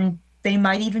trolls, and they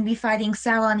might even be fighting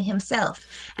Sauron himself.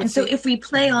 And so if we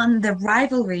play on the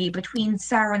rivalry between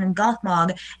Sauron and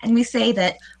Gothmog, and we say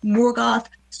that Morgoth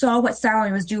saw what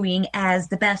Sauron was doing as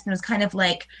the best, and was kind of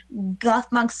like,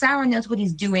 Gothmog, Sauron knows what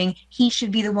he's doing, he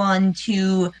should be the one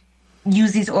to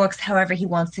use these orcs however he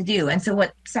wants to do. And so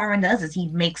what Sauron does is he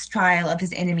makes trial of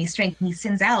his enemy's strength, and he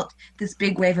sends out this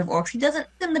big wave of orcs. He doesn't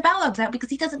send the Balrogs out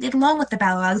because he doesn't get along with the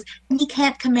Balrogs, and he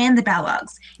can't command the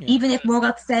Balrogs. Yeah. Even if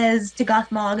Morgoth says to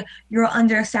Gothmog, you're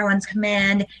under Sauron's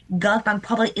command, Gothmog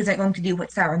probably isn't going to do what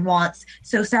Sauron wants,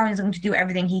 so Sauron is going to do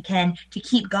everything he can to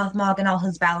keep Gothmog and all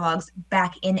his Balrogs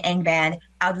back in Angband,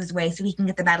 out of his way, so he can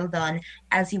get the battle done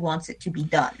as he wants it to be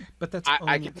done. But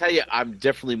I can tell you, I'm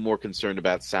definitely more concerned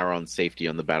about Sauron's safety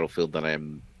on the battlefield than I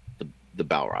am the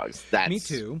Balrogs. Me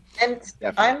too. And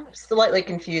definitely. I'm slightly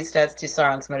confused as to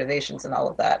Sauron's motivations and all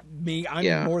of that.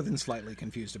 I'm more than slightly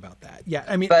confused about that. Yeah,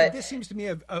 I mean, this seems to me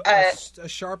a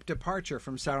sharp departure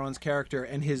from Sauron's character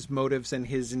and his motives and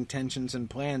his intentions and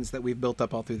plans that we've built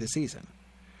up all through the season.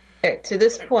 Okay, to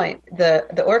this point,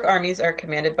 the orc armies are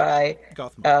commanded by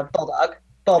Boldag.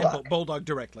 Boldag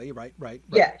directly, right.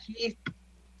 Yeah, he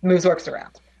moves orcs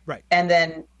around. Right. And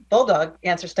then Boldag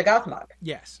answers to Gothmog.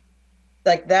 Yes.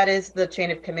 Like, that is the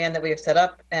chain of command that we have set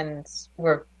up, and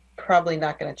we're probably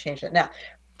not going to change it. Now,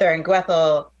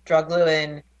 Thurin-Gwethel,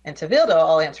 Drogluin, and Tevildo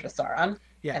all answer to Sauron.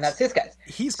 Yes. And that's his guys.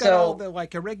 He's got all the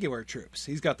irregular troops.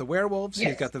 He's got the werewolves,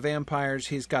 He's got the vampires,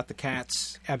 he's got the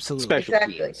cats. Absolutely.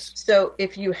 Exactly. So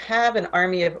if you have an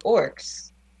army of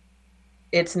orcs,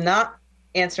 it's not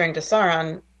answering to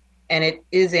Sauron, and it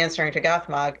is answering to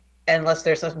Gothmog, unless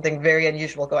there's something very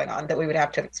unusual going on that we would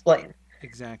have to explain.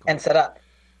 Exactly. And set up.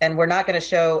 And we're not going to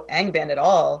show Angband at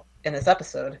all in this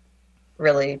episode,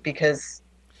 really, because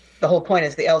the whole point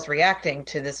is the elves reacting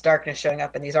to this darkness showing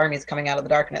up and these armies coming out of the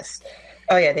darkness.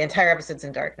 Oh yeah, the entire episode's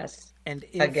in darkness. And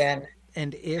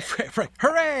if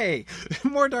hooray,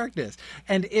 more darkness.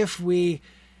 And if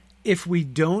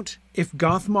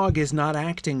Gothmog is not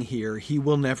acting here, he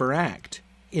will never act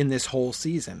in this whole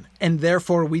season. And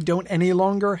therefore we don't any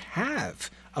longer have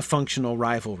a functional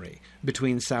rivalry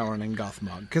between Sauron and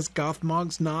Gothmog, because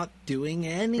Gothmog's not doing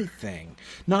anything.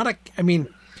 Not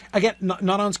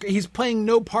on screen. He's playing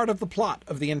no part of the plot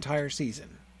of the entire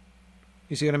season.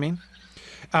 You see what I mean?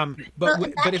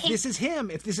 But if this is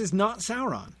him, if this is not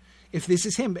Sauron, if this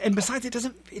is him, and besides, it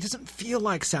doesn't feel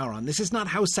like Sauron. This is not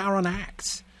how Sauron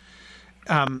acts.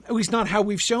 At least not how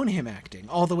we've shown him acting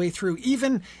all the way through.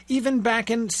 Even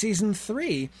back in season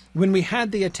 3, when we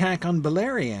had the attack on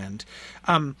Beleriand,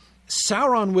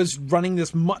 Sauron was running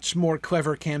this much more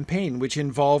clever campaign, which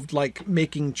involved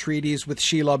making treaties with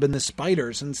Shelob and the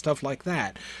spiders and stuff like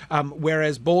that.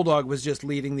 Whereas Boldag was just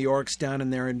leading the orcs down in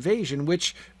their invasion,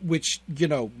 which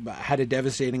had a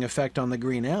devastating effect on the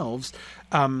Green Elves.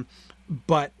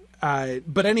 But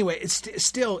anyway, it's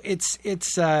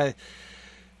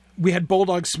we had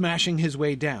Boldag smashing his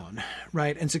way down,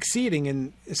 right, and succeeding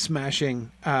in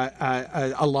smashing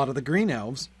a lot of the Green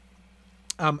Elves.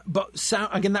 But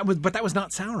that was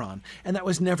not Sauron, and that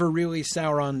was never really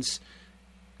Sauron's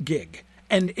gig.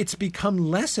 And it's become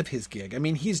less of his gig. I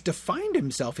mean, he's defined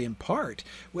himself in part,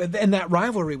 and that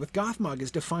rivalry with Gothmog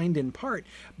is defined in part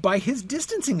by his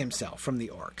distancing himself from the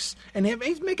orcs. And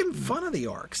he's making fun of the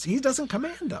orcs. He doesn't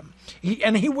command them.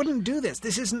 He wouldn't do this.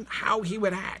 This isn't how he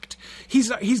would act. He's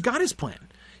got his plan.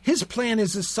 His plan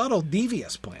is a subtle,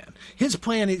 devious plan. His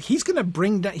plan is he's going to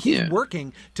bring down. He's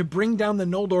working to bring down the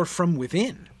Noldor from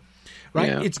within. Right?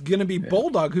 Yeah. It's going to be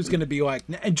Bulldog who's going to be like,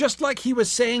 and just like he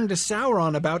was saying to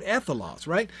Sauron about Ethelos,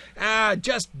 right?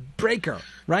 Just break her,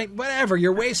 right? Whatever,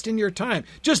 you're wasting your time.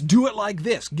 Just do it like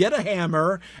this. Get a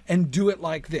hammer and do it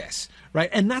like this, right?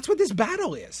 And that's what this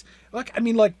battle is. Like, I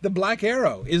mean, like the Black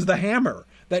Arrow is the hammer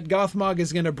that Gothmog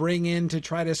is going to bring in to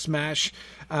try to smash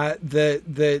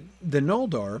the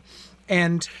Noldor,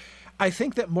 and I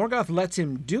think that Morgoth lets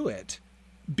him do it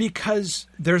because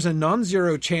there's a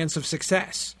non-zero chance of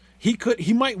success. He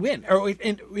might win, or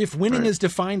if winning is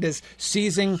defined as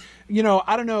seizing,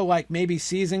 I don't know, like maybe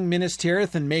seizing Minas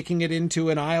Tirith and making it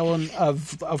into an island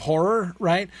of horror,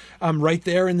 right? Right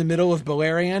there in the middle of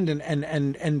Beleriand,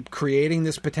 and creating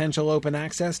this potential open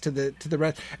access to the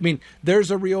rest. I mean, there's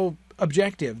a real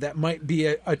objective that might be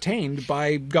attained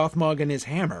by Gothmog and his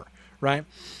hammer, right?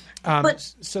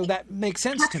 So that makes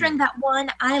sense to me. Capturing that one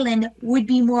island would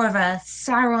be more of a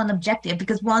Sauron objective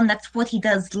because, one, that's what he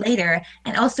does later,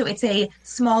 and also it's a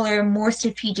smaller, more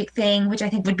strategic thing, which I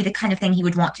think would be the kind of thing he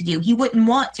would want to do. He wouldn't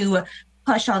want to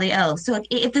push all the elves. So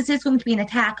if this is going to be an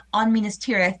attack on Minas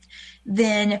Tirith,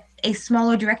 then a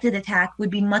smaller directed attack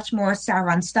would be much more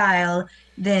Sauron style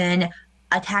than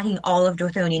attacking all of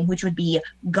Dorthonion, which would be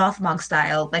Gothmog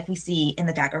style, like we see in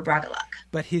the Dagger of Bragollach.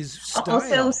 But his style...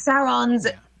 Also, Sauron's...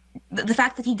 Yeah. The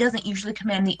fact that he doesn't usually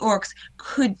command the orcs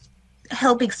could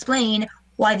help explain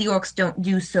why the orcs don't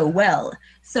do so well.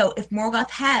 So if Morgoth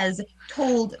has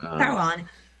told Sauron,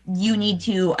 you need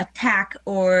to attack,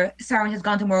 or Sauron has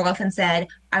gone to Morgoth and said,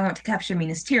 I want to capture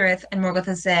Minas Tirith, and Morgoth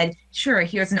has said, sure,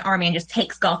 here's an army, and just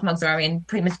takes Gothmog's army and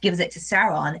pretty much gives it to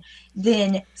Sauron,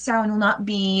 then Sauron will not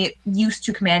be used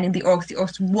to commanding the orcs. The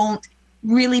orcs won't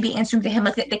really be answering to him.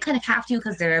 Like they kind of have to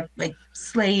because they're like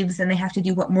slaves and they have to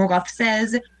do what Morgoth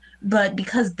says. But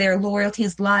because their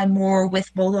loyalties lie more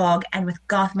with Bolog and with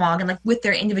Gothmog and like with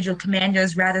their individual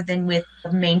commanders rather than with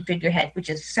the main figurehead,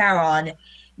 which is Sauron,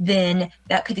 then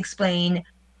that could explain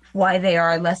why they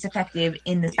are less effective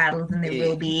in this battle than they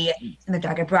will be in the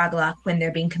Dagger of Bragollach when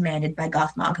they're being commanded by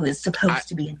Gothmog, who is supposed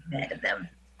to be in command of them.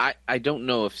 I don't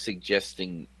know if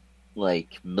suggesting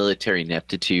like military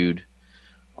ineptitude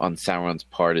on Sauron's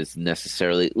part is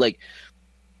necessarily like.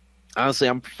 Honestly,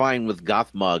 I'm fine with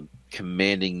Gothmog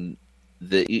commanding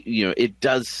the. It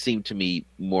does seem to me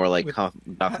more like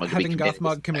Gothmog having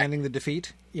Gothmog commanding the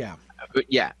defeat. Yeah,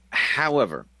 yeah.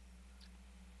 However,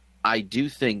 I do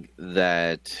think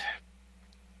that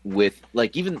with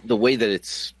like even the way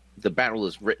that the battle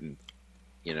is written,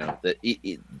 that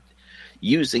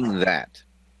using that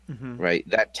right,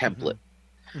 that template,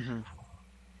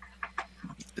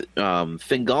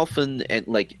 Fingolfin and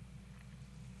like.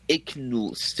 It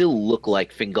can still look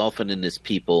like Fingolfin and his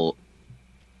people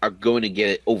are going to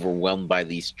get overwhelmed by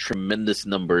these tremendous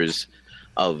numbers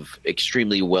of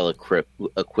extremely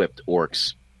well-equipped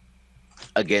orcs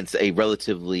against a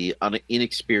relatively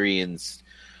inexperienced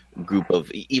group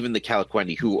of even the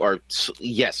Calaquendi, who are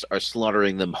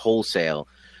slaughtering them wholesale.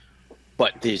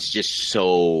 But there's just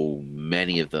so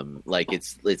many of them. Like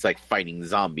it's like fighting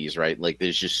zombies, right? Like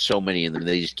there's just so many of them.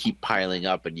 They just keep piling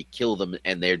up, and you kill them,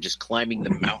 and they're just climbing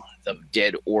the mountains of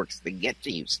dead orcs to get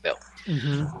to you. Still,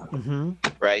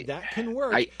 right? That can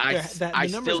work. I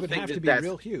numbers still would think have to be that's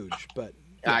real huge, but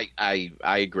yeah. I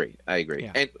agree.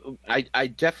 Yeah. And I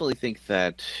definitely think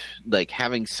that like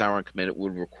having Sauron command it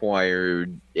would require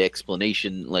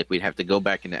explanation. Like we'd have to go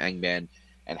back into Angband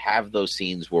and have those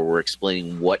scenes where we're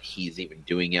explaining what he's even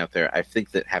doing out there. I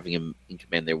think that having him in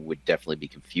command there would definitely be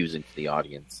confusing for the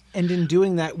audience. And in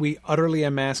doing that, we utterly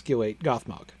emasculate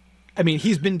Gothmog. I mean,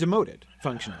 he's been demoted,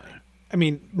 functionally. I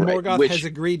mean, Morgoth has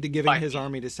agreed to giving his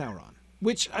army to Sauron,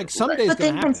 which someday is going to happen. But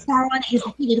then when Sauron is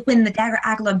defeated, when the Dagger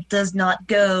Aglareb does not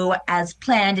go as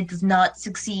planned, it does not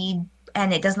succeed,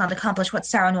 and it does not accomplish what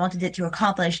Sauron wanted it to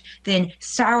accomplish, then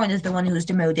Sauron is the one who is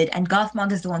demoted, and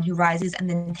Gothmog is the one who rises and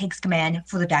then takes command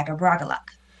for the Dagger of Bragollach.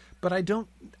 But I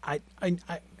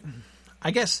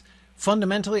guess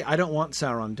fundamentally, I don't want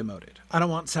Sauron demoted. I don't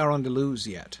want Sauron to lose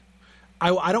yet.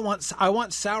 I want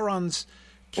Sauron's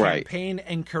campaign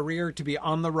and career to be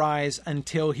on the rise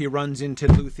until he runs into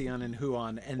Luthien and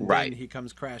Huon, and then he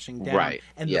comes crashing down.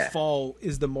 And the fall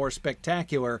is the more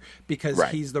spectacular because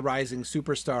he's the rising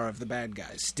superstar of the bad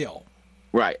guys still.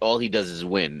 Right. All he does is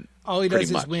win. All he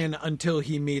does is win until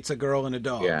he meets a girl and a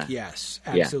dog. Yeah. Yes,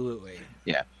 absolutely.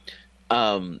 Yeah.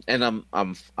 And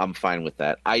I'm fine with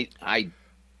that. I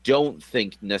don't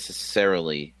think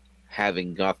necessarily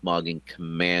having Gothmog in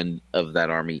command of that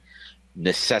army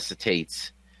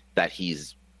necessitates that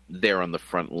he's there on the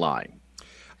front line.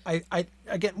 I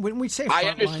again, when we say I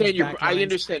understand I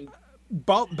understand.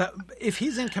 If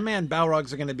he's in command,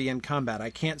 Balrogs are going to be in combat. I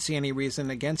can't see any reason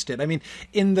against it. I mean,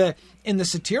 in the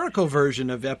satirical version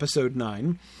of Episode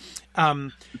 9,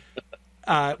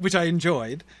 which I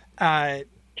enjoyed,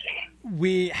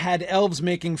 we had elves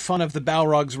making fun of the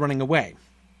Balrogs running away.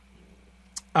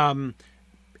 In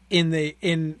the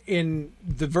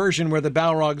version where the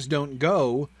Balrogs don't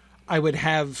go, I would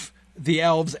have the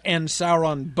elves and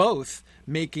Sauron both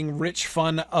making rich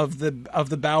fun of the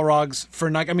Balrogs for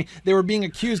not. I mean, they were being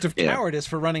accused of cowardice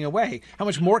for running away. How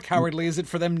much more cowardly is it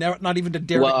for them not even to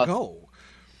dare to go?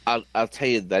 I'll tell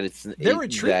you that their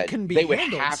retreat can be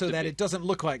handled so that it doesn't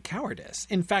look like cowardice.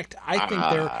 In fact, I think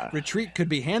their retreat could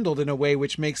be handled in a way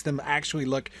which makes them actually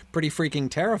look pretty freaking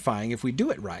terrifying if we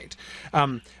do it right.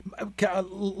 Let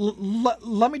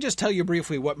me just tell you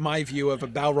briefly what my view of a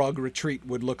Balrog retreat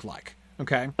would look like.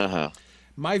 Okay.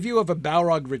 My view of a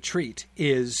Balrog retreat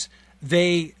is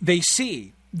they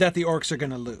see that the orcs are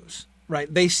going to lose,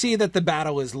 right? They see that the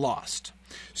battle is lost.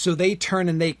 So they turn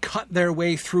and they cut their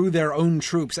way through their own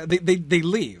troops. They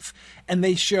leave, and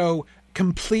they show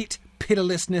complete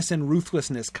pitilessness and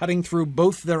ruthlessness, cutting through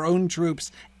both their own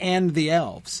troops and the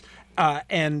elves,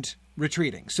 and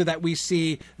retreating, so that we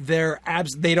see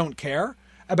they don't care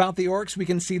about the orcs. We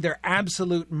can see their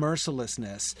absolute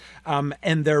mercilessness,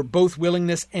 and their both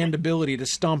willingness and ability to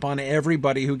stomp on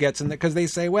everybody who gets in there, because they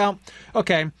say, well,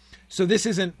 okay, so this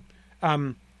isn't...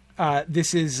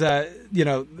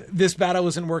 this battle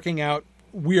isn't working out.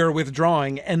 We are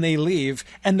withdrawing, and they leave,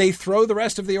 and they throw the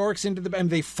rest of the orcs into and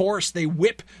they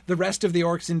whip the rest of the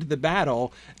orcs into the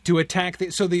battle to attack.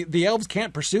 So the elves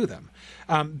can't pursue them,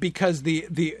 because the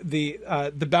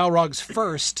Balrogs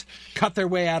first cut their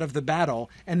way out of the battle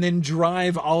and then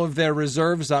drive all of their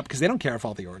reserves up, because they don't care if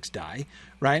all the orcs die,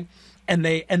 right? And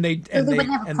they wouldn't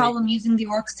have a problem using the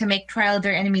orcs to make trial of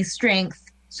their enemy's strength,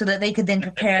 so that they could then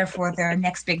prepare for their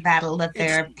next big battle that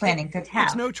they're planning to have.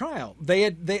 It's no trial. They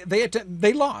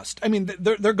lost. I mean,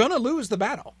 they're going to lose the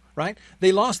battle, right?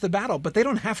 They lost the battle, but they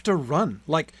don't have to run,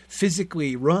 like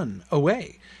physically run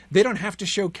away. They don't have to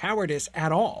show cowardice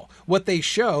at all. What they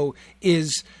show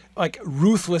is like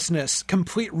ruthlessness,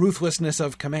 complete ruthlessness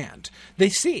of command.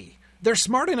 They're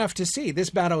smart enough to see this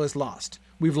battle is lost.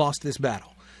 We've lost this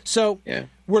battle. So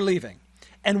we're leaving.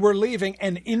 And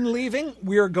in leaving,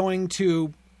 we are going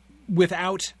to,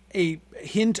 without a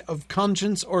hint of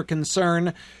conscience or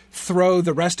concern, leave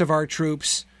the rest of our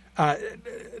troops to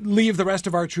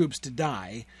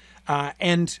die,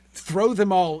 and throw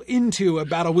them all into a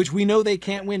battle which we know they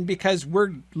can't win because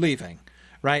we're leaving,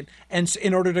 right? And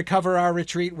in order to cover our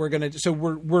retreat, we're going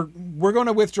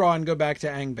to withdraw and go back to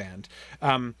Angband.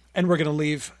 And we're going to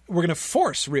leave. We're going to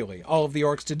force, really, all of the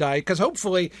orcs to die, because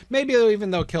hopefully, maybe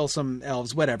they'll kill some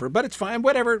elves, whatever. But it's fine,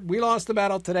 whatever. We lost the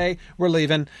battle today. We're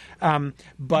leaving.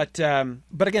 But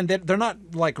again, they're not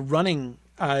like running,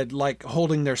 like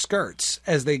holding their skirts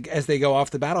as they go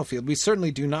off the battlefield. We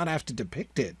certainly do not have to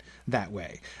depict it that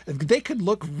way. They could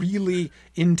look really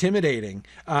intimidating,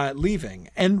 leaving,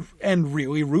 and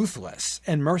really ruthless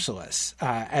and merciless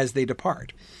as they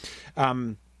depart.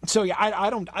 So yeah,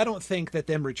 I don't think that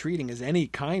them retreating is any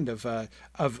kind of a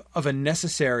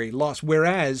necessary loss.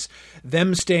 Whereas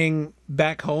them staying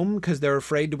back home because they're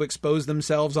afraid to expose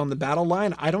themselves on the battle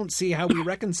line, I don't see how we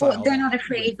reconcile. Well, they're not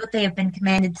afraid, but they have been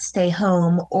commanded to stay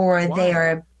home, or why? They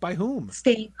are by whom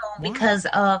staying home. Why? Because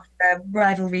of the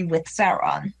rivalry with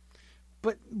Sauron.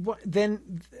 But then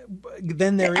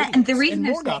they're idiots. And the reason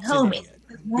they're staying home is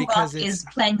Morgoth is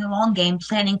playing the long game,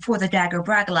 planning for the Dagor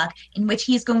Bragollach, in which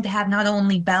he's going to have not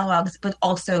only Balrogs but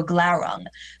also Glaurung.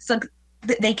 So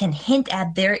they can hint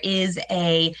at there is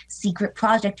a secret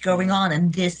project going on,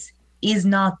 and this is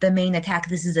not the main attack.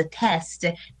 This is a test,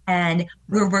 and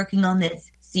we're working on this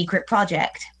secret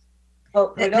project.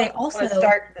 Well, they don't want to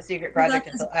start the secret project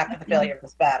until after the failure of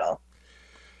this battle.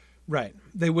 Right.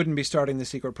 They wouldn't be starting the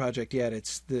secret project yet.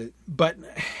 But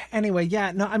anyway,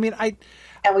 yeah, no, I mean,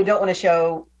 and we don't want to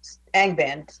show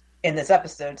Angband in this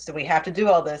episode, so we have to do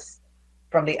all this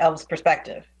from the elves'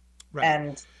 perspective. Right.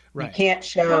 And we can't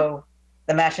show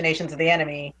the machinations of the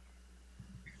enemy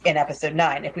in episode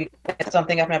 9. If we did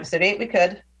something up in episode 8, we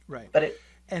could. Right. But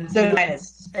episode 9 is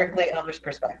strictly elves'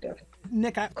 perspective.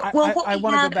 Nick, I want to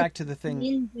go back to the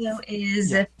thing. Is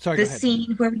the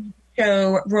scene where we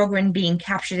show Rogren being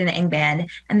captured in Angband,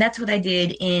 and that's what I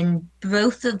did in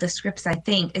both of the scripts. I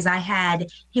think is I had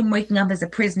him waking up as a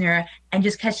prisoner and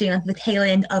just catching on the tail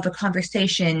end of a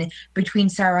conversation between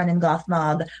Sauron and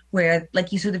Gothmog, where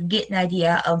like you sort of get an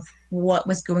idea of what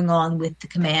was going on with the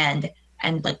command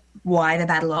and like why the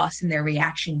battle lost and their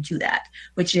reaction to that,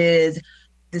 which is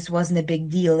this wasn't a big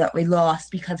deal that we lost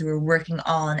because we were working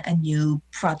on a new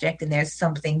project and there's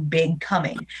something big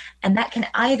coming. And that can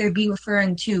either be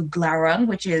referring to Glaurung,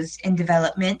 which is in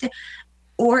development,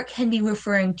 or it can be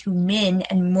referring to Min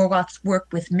and Morgoth's work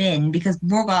with Min, because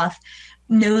Morgoth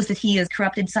knows that he has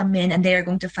corrupted some men and they are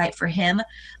going to fight for him.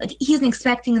 Like he's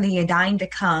expecting the Edain to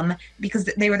come because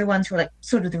they were the ones who were like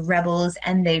sort of the rebels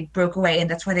and they broke away, and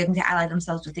that's why they're going to ally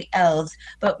themselves with the elves.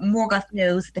 But Morgoth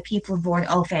knows that the people of Born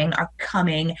Ulfang are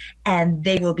coming and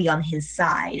they will be on his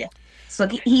side. So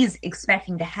he's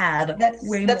expecting to have that's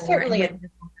certainly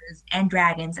and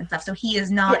dragons and stuff. So he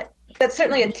is not. Yeah, that's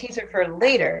certainly a teaser for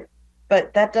later,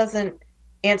 but that doesn't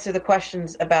answer the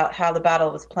questions about how the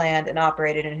battle was planned and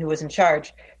operated and who was in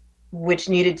charge, which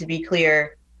needed to be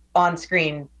clear on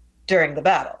screen during the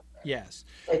battle. Yes.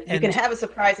 Like, you can have a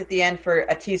surprise at the end for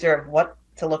a teaser of what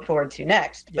to look forward to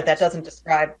next, but that doesn't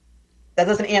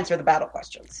answer the battle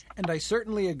questions. And I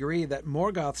certainly agree that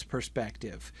Morgoth's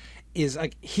perspective is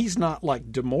like he's not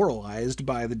like demoralized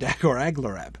by the Dagor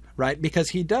Aglareb, right?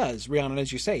 Because he does, Rhiannon,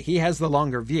 as you say, he has the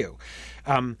longer view.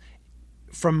 From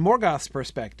Morgoth's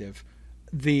perspective,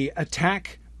 the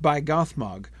attack by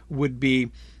Gothmog would be,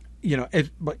 in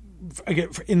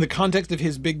the context of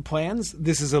his big plans,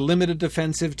 this is a limited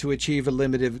offensive to achieve a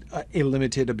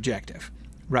limited objective,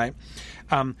 right?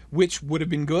 Which would have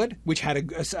been good, which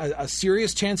had a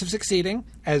serious chance of succeeding,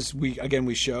 as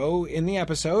we show in the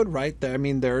episode, right?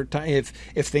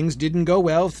 If things didn't go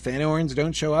well, if the Fëanorns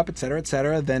don't show up, et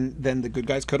cetera, then the good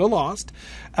guys could have lost.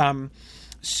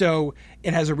 So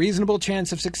it has a reasonable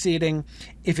chance of succeeding.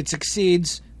 If it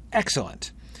succeeds,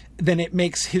 excellent. Then it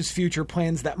makes his future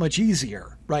plans that much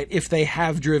easier, right? If they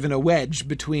have driven a wedge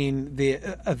between the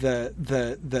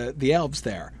elves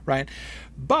there, right?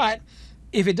 But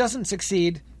if it doesn't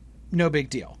succeed, no big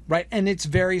deal, right? And it's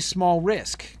very small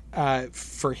risk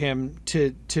for him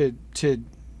to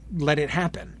let it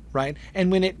happen, right?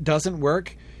 And when it doesn't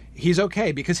work, he's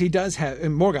okay because he does have,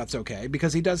 and Morgoth's okay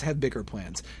because he does have bigger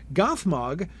plans.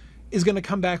 Gothmog is going to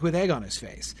come back with egg on his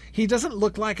face. He doesn't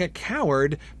look like a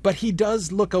coward, but he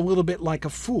does look a little bit like a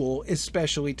fool,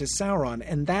 especially to Sauron,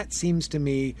 and that seems to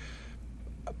me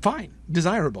fine,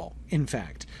 desirable, in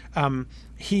fact.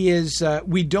 He is,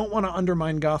 we don't want to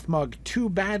undermine Gothmog too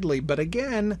badly, but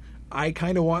again, I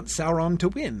kind of want Sauron to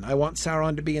win. I want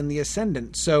Sauron to be in the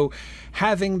ascendant. So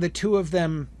having the two of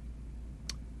them,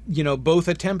 both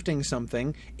attempting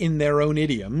something in their own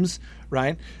idioms,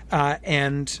 right?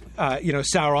 Sauron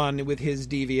with his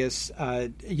devious,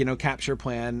 capture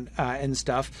plan and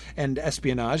stuff, and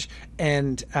espionage,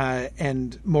 and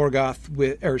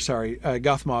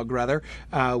Gothmog rather,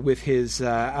 with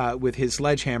his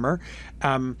sledgehammer.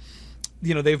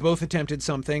 They've both attempted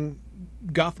something.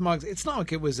 Gothmog's. It's not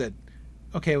like it was it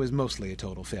was mostly a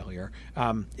total failure.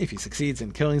 If he succeeds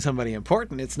in killing somebody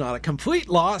important, it's not a complete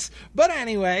loss. But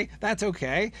anyway, that's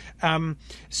okay.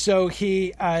 So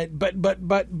he, but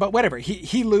whatever.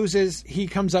 He loses. He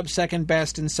comes up second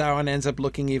best, and Sauron ends up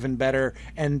looking even better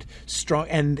and strong.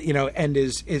 And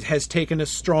has taken a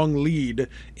strong lead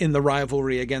in the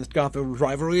rivalry against Goth. The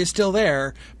rivalry is still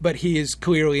there, but he is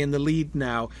clearly in the lead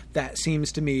now. That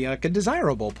seems to me like a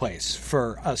desirable place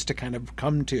for us to kind of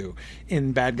come to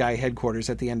in bad guy headquarters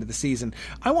at the end of the season.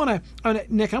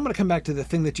 Nick, I'm going to come back to the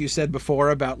thing that you said before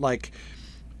about like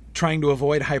trying to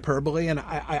avoid hyperbole, and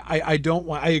I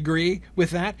agree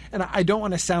with that, and I don't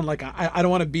want to sound like I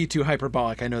don't want to be too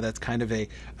hyperbolic. I know that's kind of a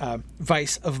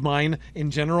vice of mine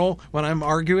in general when I'm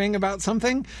arguing about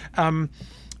something.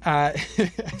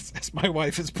 As my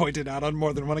wife has pointed out on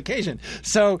more than one occasion.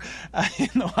 So in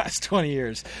the last 20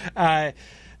 years.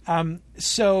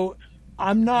 So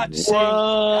I'm not saying...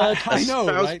 I know,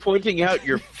 I was right? pointing out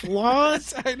your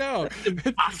flaws? I know. That's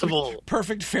impossible.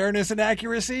 Perfect fairness and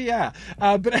accuracy, yeah.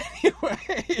 But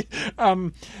anyway,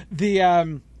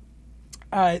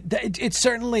 it's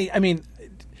certainly... I mean,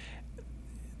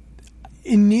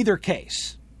 in neither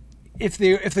case, if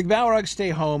the Balrogs stay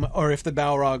home or if the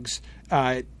Balrogs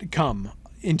come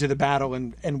into the battle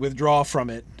and withdraw from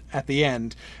it at the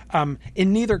end,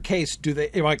 in neither case do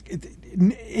they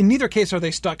in neither case are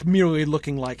they stuck merely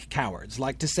looking like cowards.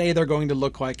 Like, to say they're going to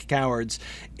look like cowards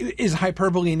is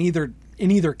hyperbole in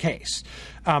either case.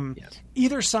 Yes.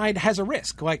 Either side has a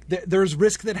risk. Like there's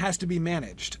risk that has to be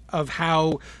managed of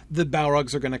how the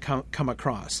Balrogs are going to come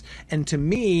across. And to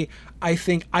me, I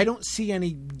think I don't see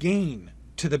any gain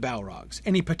to the Balrogs,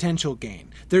 any potential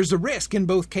gain. There's a risk in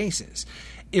both cases.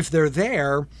 If they're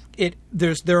there,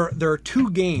 there are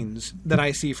two gains that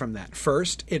I see from that.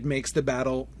 First, it makes the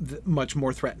battle much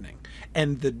more threatening,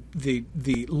 and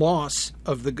the loss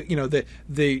of the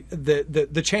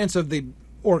chance of the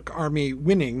Orc army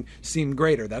winning seemed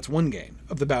greater. That's one gain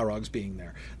of the Balrogs being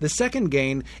there. The second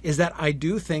gain is that I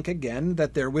do think, again,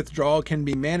 that their withdrawal can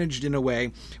be managed in a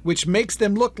way which makes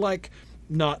them look like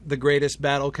not the greatest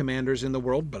battle commanders in the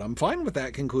world, but I'm fine with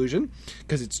that conclusion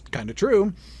because it's kind of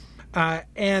true.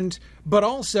 But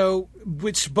also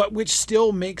which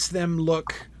still makes them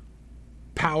look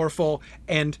powerful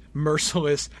and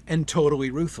merciless and totally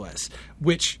ruthless,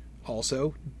 which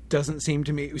also seems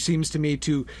to me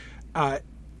to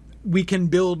we can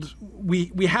build,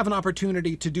 we have an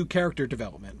opportunity to do character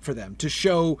development for them, to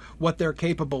show what they're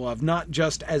capable of, not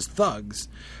just as thugs,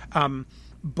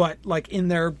 but like in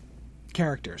their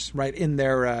characters, right? In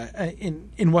their,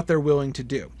 in what they're willing to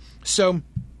do. So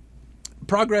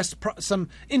some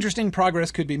interesting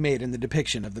progress could be made in the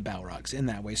depiction of the Balrogs in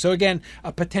that way. So again,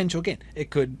 a potential gain.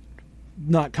 It could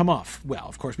not come off well.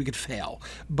 Of course, we could fail,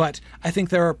 but I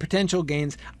think there are potential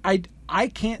gains. I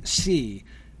can't see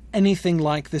anything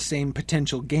like the same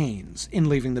potential gains in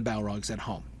leaving the Balrogs at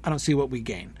home. I don't see what we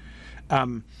gain.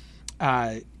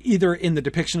 Either in the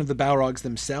depiction of the Balrogs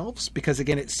themselves, because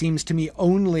again, it seems to me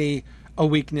only a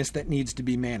weakness that needs to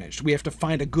be managed. We have to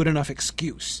find a good enough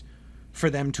excuse for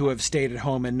them to have stayed at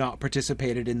home and not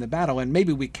participated in the battle. And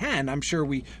maybe we can. I'm sure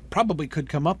we probably could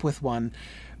come up with one.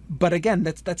 But again,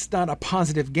 that's not a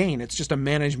positive gain. It's just a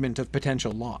management of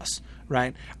potential loss,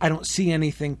 right? I don't see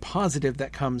anything positive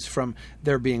that comes from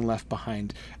their being left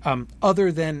behind,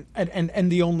 other than and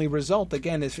the only result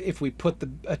again is if we put the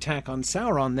attack on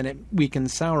Sauron, then it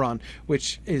weakens Sauron,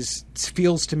 which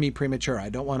feels to me premature. I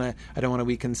don't want to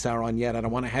weaken Sauron yet. I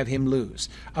don't want to have him lose.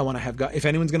 I want to have if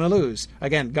anyone's going to lose,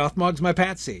 again, Gothmog's my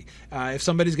patsy. If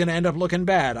somebody's going to end up looking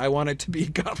bad, I want it to be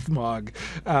Gothmog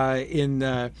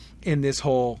in this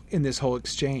whole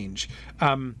exchange.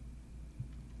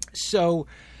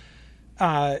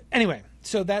 Anyway,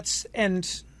 so that's,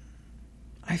 and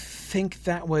I think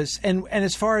that was, and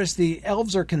as far as the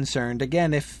elves are concerned,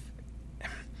 again, if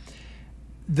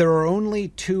there are only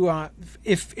two,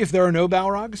 if there are no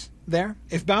Balrogs there,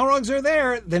 if Balrogs are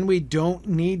there, then we don't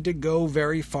need to go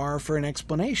very far for an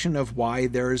explanation of why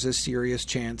there is a serious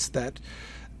chance that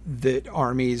the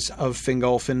armies of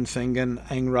Fingolfin, Fingon,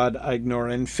 Angrod,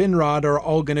 Aegnor, and Finrod are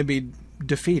all going to be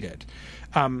defeated.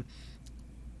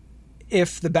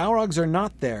 If the Balrogs are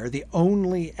not there, the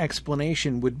only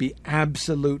explanation would be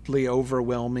absolutely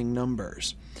overwhelming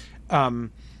numbers.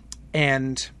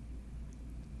 And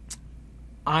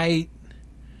I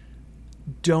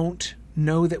don't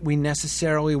know that we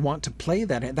necessarily want to play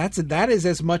that. That is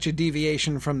as much a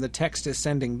deviation from the text as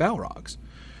sending Balrogs.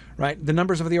 Right? The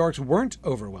numbers of the orcs weren't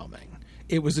overwhelming.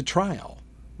 It was a trial,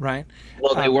 right?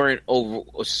 Well, they weren't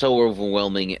so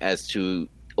overwhelming as to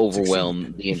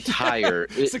overwhelm the entire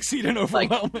succeed in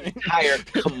overwhelming entire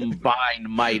combined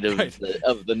might of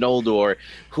the Noldor,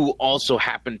 who also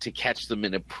happened to catch them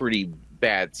in a pretty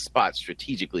bad spot,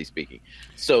 strategically speaking.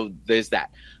 So there's that.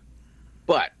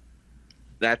 But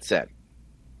that said,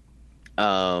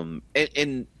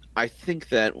 and I think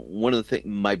that one of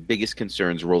my biggest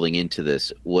concerns rolling into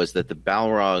this was that the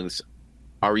Balrogs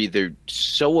are either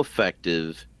so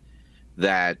effective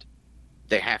that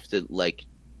they have to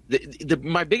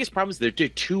my biggest problem is they're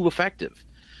too effective.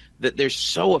 That they're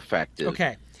so effective,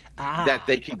 that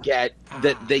they could get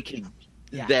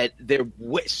that they're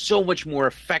so much more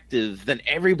effective than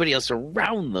everybody else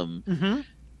around them.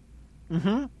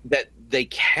 That they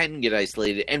can get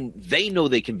isolated, and they know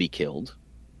they can be killed.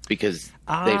 Because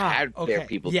they've had their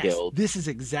people killed. This is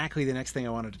exactly the next thing I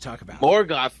wanted to talk about.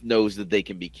 Morgoth knows that they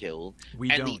can be killed.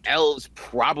 And the elves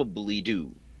probably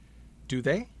do. Do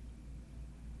they?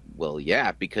 Well,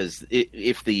 yeah, because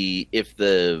if the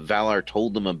Valar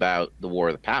told them about the War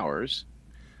of the Powers.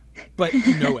 But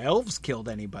no elves killed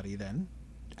anybody then.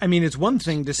 I mean, it's one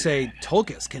thing to say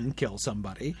Tulkas can kill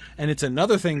somebody, and it's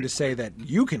another thing to say that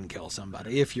you can kill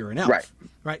somebody if you're an elf.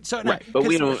 Right. So, right. But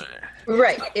we don't.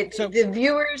 Right. The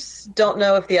viewers don't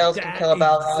know if the elves can kill a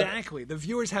Balrog. Exactly. The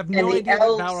viewers have no idea that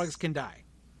Balrogs can die.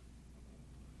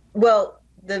 Well,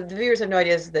 the viewers have no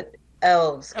idea that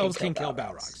elves can kill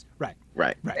Balrogs.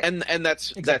 Right. And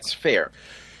that's fair.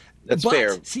 That's but,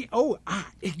 fair. See,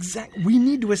 exactly. We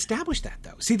need to establish that,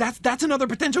 though. See, that's another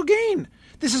potential gain.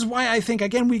 This is why I think,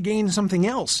 again, we gain something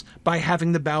else by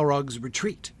having the Balrogs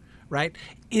retreat, right?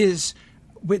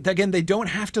 Again, they don't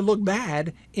have to look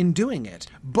bad in doing it,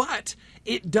 but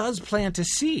it does plant a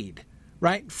seed,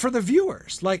 right, for the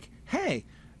viewers. Like, hey,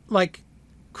 like,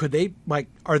 could they, like,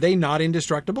 are they not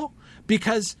indestructible?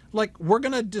 Because, like, we're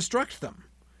going to destruct them.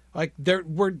 Like,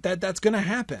 that's going to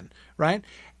happen, right?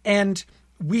 And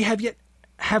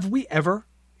have we ever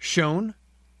shown,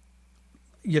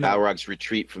 Balrog's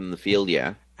retreat from the field,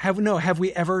 yeah. Have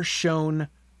we ever shown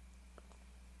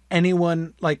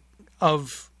anyone, like,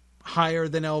 of higher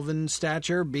than elven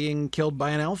stature being killed by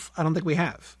an elf? I don't think we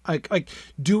have.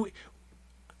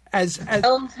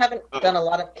 Elves haven't done a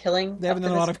lot of killing. They haven't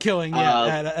done a lot of killing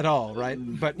at all, right?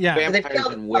 But yeah,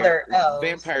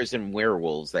 vampires and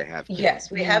werewolves they have killed. Yes,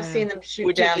 we have seen them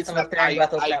shoot down some of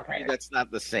Thranduil's vampires. That's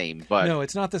not the same, but no,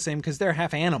 it's not the same because they're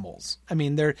half animals. I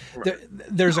mean, there's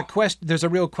a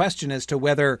real question as to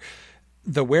whether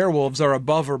the werewolves are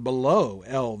above or below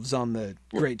elves on the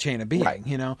Great Chain of Being. Right.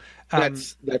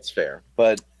 That's fair,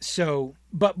 but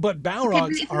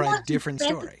Balrogs are a different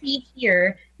story.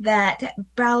 Here that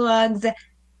Balrogs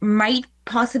might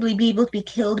possibly be able to be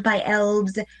killed by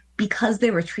elves because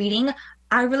they're retreating.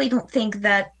 I really don't think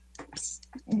that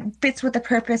fits with the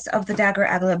purpose of the Dagor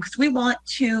Aglareb, because we want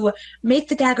to make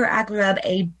the Dagor Aglareb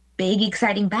a big,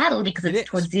 exciting battle because it's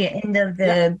towards the end of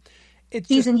the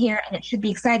season here, and it should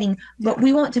be exciting. But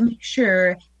we want to make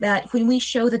sure that when we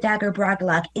show the Dagor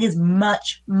Bragollach, it is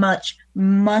much, much,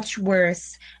 much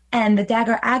worse. And the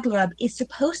Dagor Aglareb is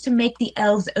supposed to make the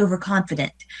elves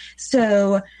overconfident.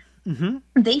 So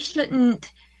they shouldn't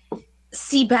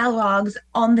see Balrogs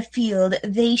on the field.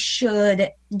 They should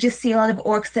just see a lot of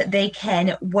orcs that they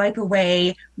can wipe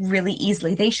away really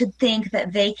easily. They should think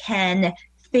that they can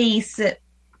face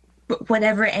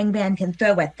whatever Angband can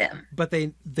throw at them. But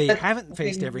they haven't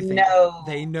faced everything.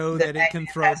 They know that it can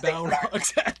throw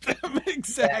Balrogs at them.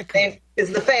 Exactly.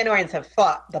 Because the Feanorians have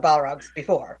fought the Balrogs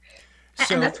before.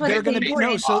 So they're going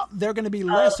to be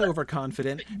less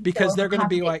overconfident because they're going to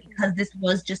be like, because this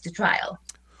was just a trial.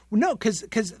 No,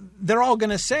 because they're all going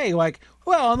to say, like,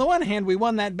 well, on the one hand we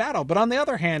won that battle, but on the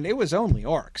other hand it was only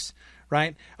orcs,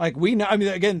 right? Like, we know. I mean,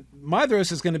 again,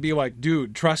 Maedhros is going to be like,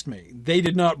 dude, trust me, they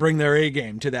did not bring their A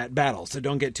game to that battle, so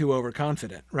don't get too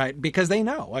overconfident, right? Because they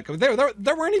know, like, there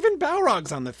weren't even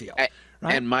Balrogs on the field.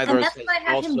 Right? And Maedhros that's what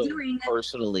I have him doing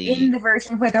personally in the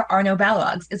version where there are no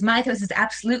Balrogs. Is Maedhros is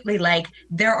absolutely like,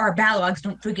 there are Balrogs,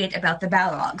 don't forget about the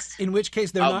Balrogs. In which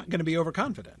case, they're not going to be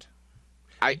overconfident.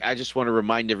 I just want to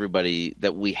remind everybody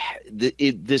that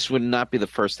this would not be the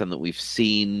first time that we've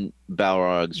seen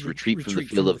Balrogs retreat from the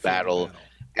field of battle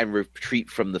and retreat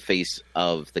from the face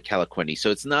of the Calaquendi. So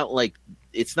it's not like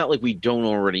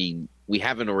we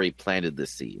haven't already planted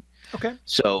this seed. Okay.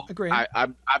 So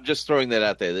I'm just throwing that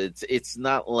out there. It's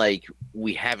not like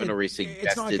we haven't already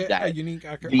suggested that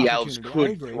the elves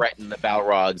could threaten the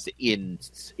Balrogs in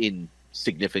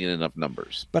significant enough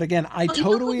numbers. But again, I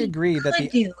totally agree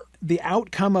that the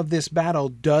outcome of this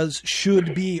battle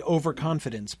should be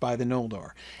overconfidence by the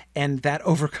Noldor. And that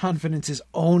overconfidence is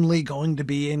only going to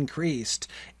be increased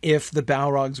if the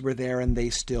Balrogs were there and they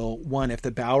still won. If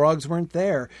the Balrogs weren't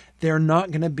there, they're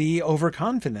not going to be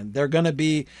overconfident. They're going to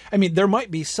be, I mean, there might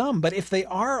be some, but if they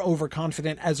are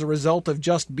overconfident as a result of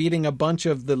just beating a bunch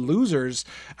of the losers,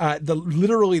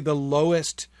 literally the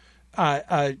lowest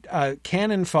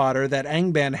cannon fodder that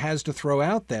Angband has to throw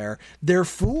out there, they're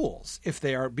fools if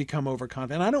they become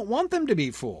overconfident. I don't want them to be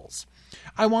fools.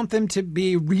 I want them to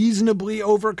be reasonably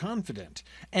overconfident.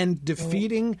 And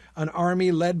defeating an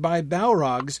army led by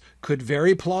Balrogs could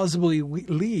very plausibly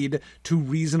lead to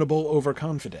reasonable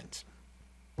overconfidence.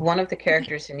 One of the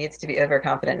characters who needs to be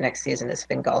overconfident next season is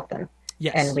Fingolfin.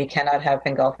 Yes. And we cannot have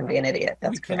Fingolfin be an idiot.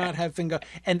 That's correct. Cannot have Fingolfin.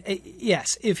 And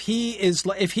yes, if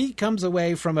he comes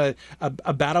away from a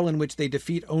battle in which they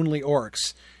defeat only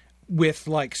orcs with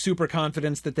like super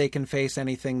confidence that they can face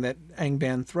anything that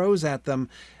Angband throws at them,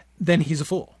 then he's a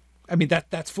fool. I mean,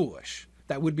 that's foolish.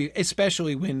 That would be,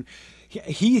 especially when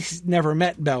he's never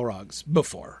met Balrogs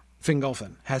before.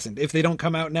 Fingolfin hasn't. If they don't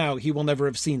come out now, he will never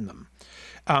have seen them.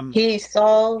 He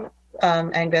saw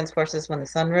Angband's forces when the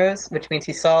sun rose, which means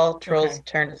he saw trolls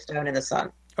turn to stone in the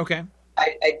sun. Okay.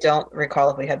 I don't recall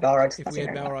if we had Balrogs. If we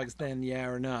had Balrogs then, yeah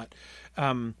or not.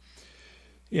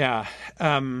 Yeah.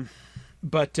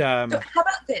 But so how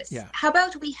about this? Yeah. How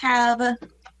about we have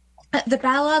the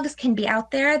Balrogs can be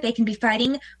out there, they can be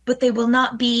fighting, but they will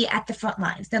not be at the front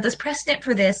lines. Now, there's precedent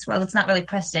for this. Well, it's not really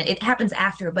precedent. It happens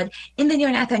after, but in the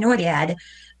Nirnaeth Nordiad,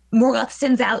 Morgoth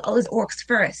sends out all his orcs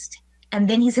first, and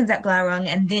then he sends out Glaurung,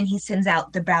 and then he sends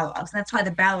out the Balrogs. And that's why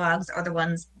the Balrogs are the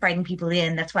ones fighting people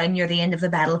in. That's why near the end of the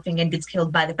battle, Fingin gets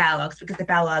killed by the Balrogs, because the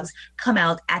Balrogs come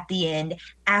out at the end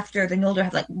after the Noldor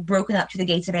have like broken up to the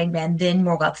gates of Angband. Then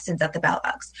Morgoth sends out the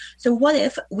Balrogs. So what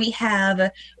if we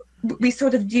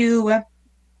sort of do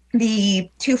the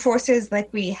two forces like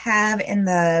we have in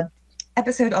the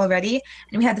episode already,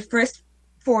 and we have the first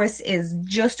force is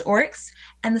just orcs,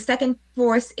 and the second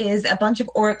force is a bunch of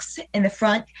orcs in the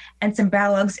front and some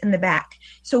Balrogs in the back.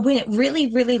 So when it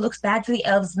really, really looks bad for the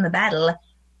elves in the battle,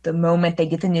 the moment they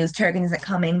get the news Turgon isn't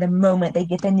coming, the moment they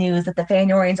get the news that the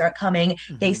Feanorians aren't coming,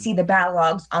 they see the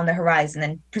Balrogs on the horizon,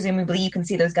 and presumably you can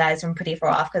see those guys from pretty far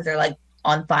off because they're like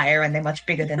on fire and they're much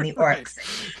bigger than the orcs.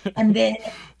 And then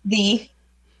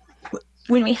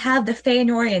when we have the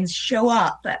Feanorians show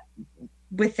up,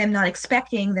 with them not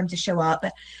expecting them to show up,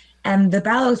 and the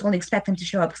Balrogs won't expect them to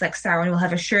show up because like Sauron will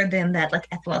have assured them that like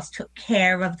Ethelos took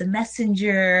care of the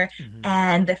messenger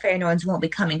and the Feanorians won't be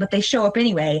coming, but they show up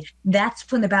anyway.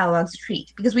 That's when the Balrogs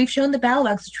retreat, because we've shown the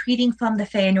Balrogs retreating from the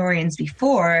Feanorians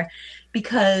before,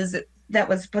 because that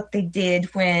was what they did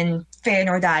when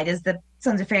Feanor died, is the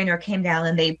Sons of Feanor came down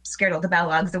and they scared all the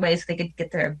Balrogs away so they could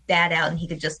get their dad out and he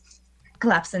could just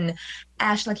collapse in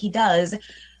ash like he does.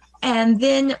 And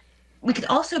then we could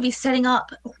also be setting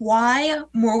up why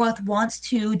Morgoth wants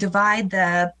to divide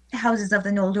the houses of the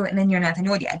Noldor and the Nirnaeth and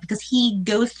Nordiad, because he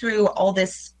goes through all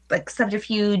this like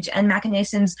subterfuge and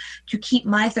machinations to keep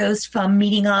Mythos from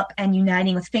meeting up and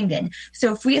uniting with Fingin.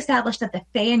 So if we establish that the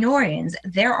Feanorians,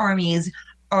 their armies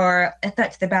are a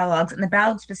threat to the Balrogs, and the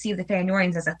Balrogs perceive the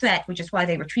Feanorians as a threat, which is why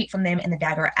they retreat from them in the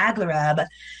Dagor Aglareb,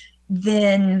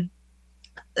 then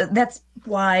that's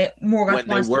why Morgoth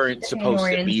when they weren't supposed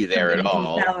to be there at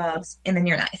all. Balrogs in the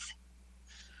Nirnaeth.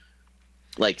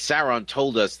 Like Sauron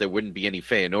told us there wouldn't be any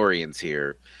Feanorians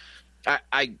here.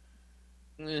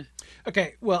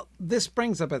 Okay, well, this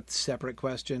brings up a separate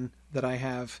question that I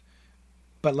have,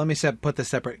 but let me put the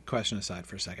separate question aside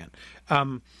for a second.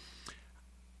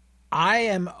 I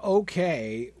am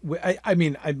okay.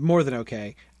 I'm more than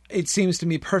okay. It seems to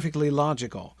me perfectly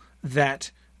logical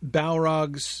that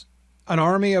Balrogs, an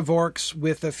army of orcs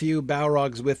with a few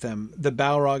Balrogs with them, the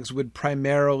Balrogs would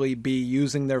primarily be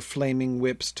using their flaming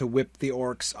whips to whip the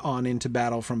orcs on into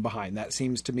battle from behind. That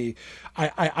seems to me...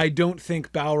 I don't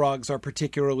think Balrogs are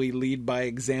particularly lead by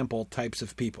example types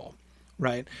of people,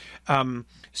 right?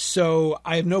 So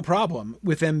I have no problem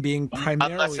with them being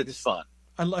primarily... Unless it's fun.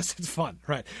 Unless it's fun,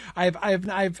 right? I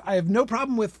have no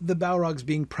problem with the Balrogs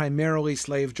being primarily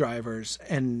slave drivers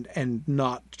and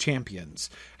not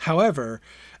champions. However,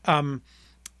 I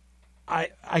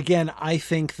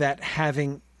think that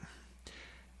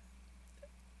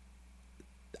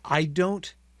I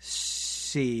don't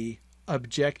see,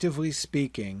 objectively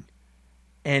speaking,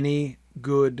 any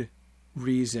good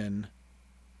reason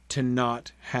to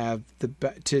not have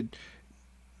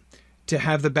to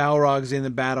have the Balrogs in the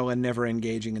battle and never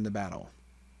engaging in the battle.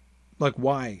 Like,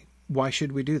 why? Why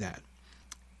should we do that?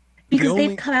 Because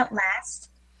they've come out last,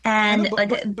 and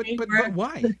but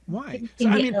why? Why?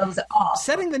 So,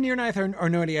 setting the Nirnaeth or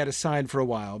Nordiad aside for a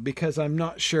while, because I'm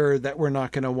not sure that we're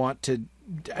not going to want to.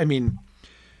 I mean,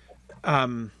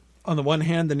 on the one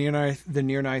hand, the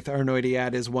Nirnaeth or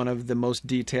Nordiad is one of the most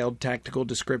detailed tactical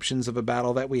descriptions of a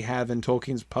battle that we have in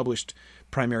Tolkien's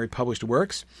primary published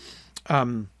works.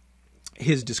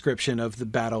 His description of the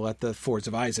battle at the Fords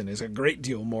of Isen is a great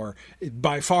deal more,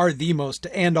 by far the most,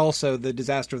 and also the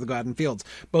Disaster of the Gladden Fields.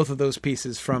 Both of those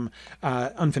pieces from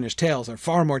Unfinished Tales are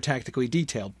far more tactically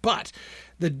detailed. But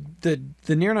the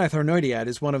Nirnaeth or Nordiad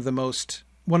is one of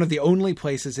the only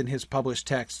places in his published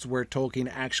texts where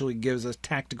Tolkien actually gives us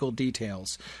tactical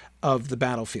details of the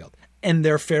battlefield, and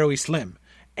they're fairly slim.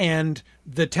 And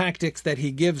the tactics that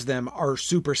he gives them are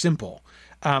super simple.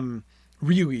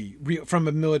 Really, from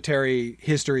a military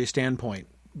history standpoint,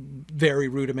 very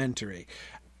rudimentary.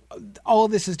 All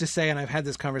of this is to say, and I've had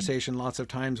this conversation lots of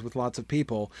times with lots of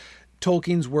people,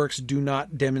 Tolkien's works do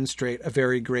not demonstrate a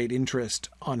very great interest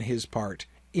on his part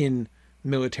in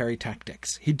military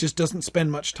tactics. He just doesn't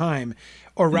spend much time,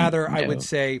 or rather, I would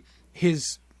say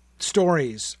his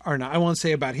stories are not, I won't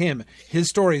say about him, his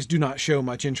stories do not show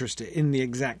much interest in the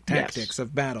exact tactics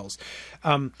of battles.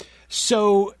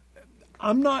 So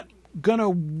I'm not going to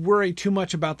worry too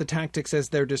much about the tactics as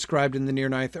they're described in the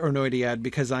Nirnaeth or Nordiad,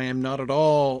 because I am not at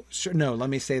all sure. No, let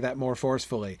me say that more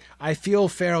forcefully. I feel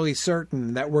fairly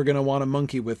certain that we're going to want to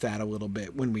monkey with that a little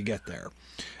bit when we get there.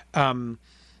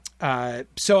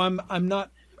 So I'm not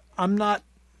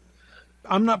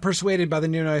persuaded by the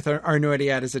Nirnaeth or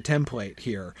Nordiad as a template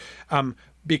here.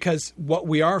 Because what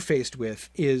we are faced with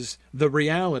is the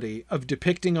reality of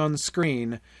depicting on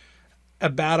screen a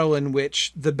battle in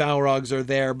which the Balrogs are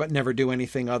there but never do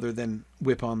anything other than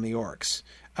whip on the orcs.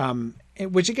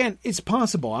 Which, again, is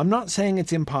possible. I'm not saying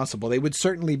it's impossible. They would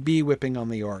certainly be whipping on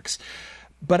the orcs.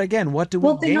 But again, what do we gain?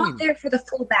 Well, they're not there for the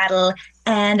full battle.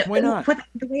 And why not? What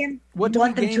do we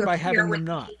gain by having them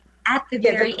not? At the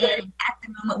very end, at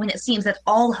the moment when it seems that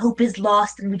all hope is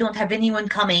lost and we don't have anyone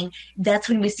coming, that's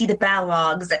when we see the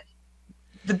Balrogs.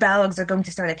 The Balrogs are going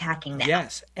to start attacking now.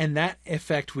 Yes, and that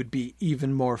effect would be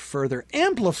even more further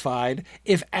amplified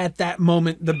if at that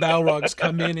moment the Balrogs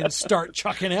come in and start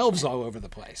chucking elves all over the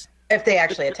place. If they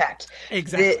actually attacked.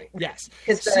 Exactly, yes.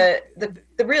 Because the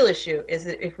real issue is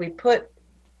that if we put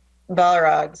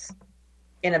Balrogs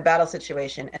in a battle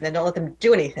situation and then don't let them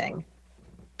do anything,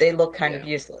 they look kind of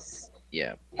useless.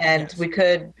 Yeah. And we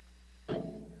could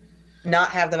not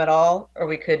have them at all, or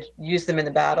we could use them in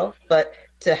the battle, but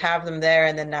to have them there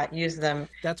and then not use them,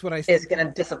 that's what is going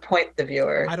to disappoint the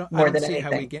viewer more than anything.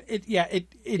 How we get it. Yeah,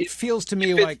 it feels to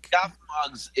me like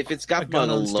if it's Gothmog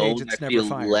alone, I feel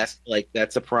less like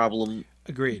that's a problem.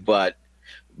 Agreed. But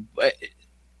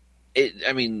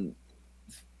I mean,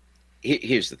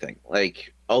 here's the thing.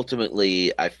 Like,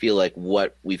 ultimately, I feel like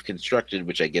what we've constructed,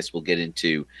 which I guess we'll get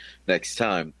into next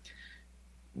time,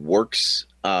 works.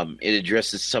 It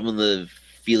addresses some of the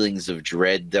feelings of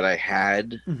dread that I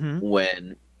had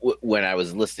when I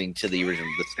was listening to the original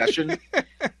discussion.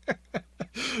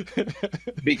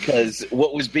 Because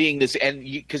what was being this, and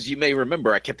because you may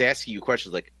remember, I kept asking you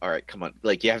questions like, all right, come on,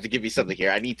 like, you have to give me something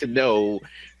here. I need to know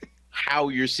how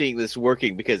you're seeing this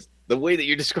working, because the way that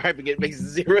you're describing it makes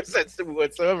zero sense to me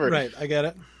whatsoever. Right, I get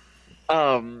it.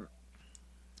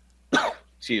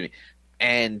 Excuse me.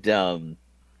 And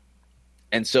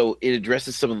so it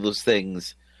addresses some of those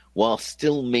things while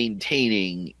still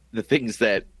maintaining the things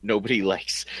that nobody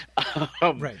likes.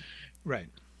 Right.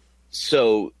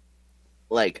 So,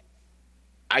 like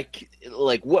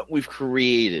what we've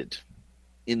created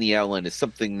in the outline is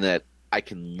something that I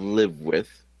can live with.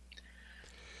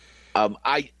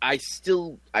 I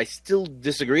still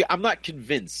disagree. I'm not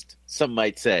convinced, some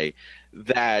might say,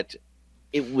 that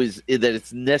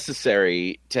it's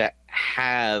necessary to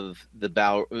have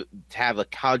a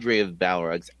cadre of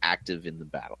Balrogs active in the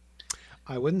battle.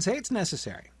 I wouldn't say it's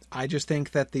necessary. I just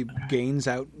think that the gains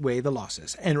outweigh the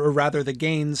losses, or rather, the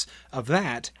gains of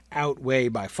that outweigh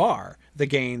by far the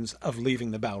gains of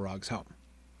leaving the Balrogs home.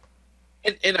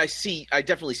 And I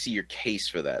definitely see your case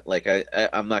for that. Like,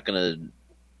 I'm not going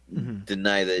to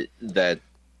deny that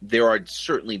there are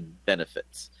certainly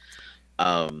benefits.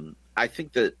 I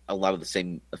think that a lot of the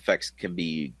same effects can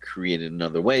be created in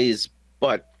other ways,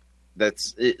 but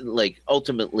that's like,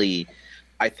 ultimately,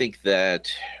 I think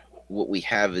that what we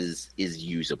have is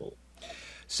usable.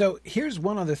 So here's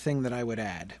one other thing that I would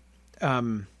add.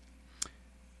 I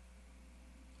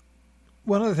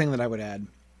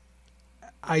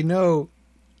know,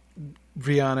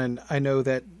 Rhiannon, I know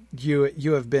that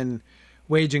you have been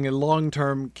waging a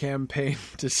long-term campaign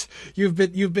you've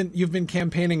been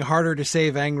campaigning harder to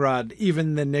save Angrod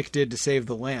even than Nick did to save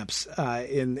the lamps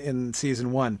in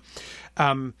season 1.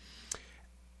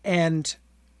 And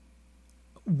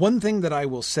one thing that I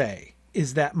will say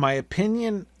is that my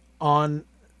opinion on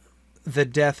the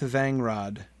death of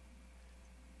Angrod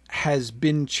has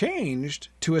been changed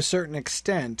to a certain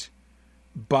extent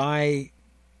by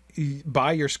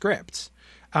your scripts.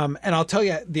 And I'll tell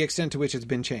you the extent to which it's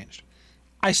been changed.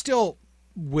 I still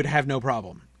would have no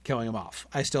problem killing him off.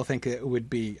 I still think it would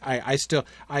be, I'm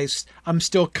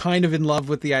still kind of in love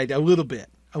with the idea, a little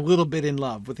bit in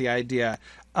love with the idea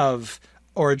of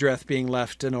Orodreth being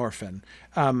left an orphan.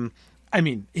 I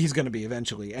mean, he's going to be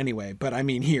eventually anyway, but I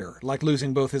mean here, like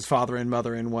losing both his father and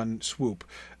mother in one swoop,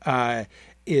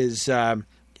 is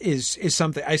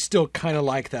something I still kind of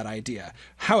like that idea.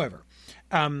 However,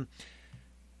 the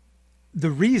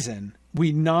reason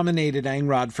we nominated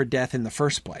Angrod for death in the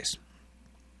first place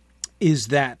is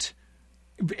that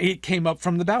it came up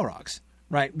from the Balrogs,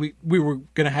 right? We were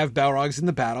going to have Balrogs in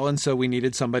the battle, and so we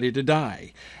needed somebody to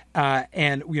die.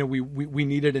 And we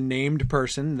needed a named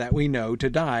person that we know to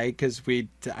die, because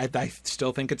I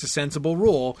still think it's a sensible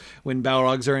rule when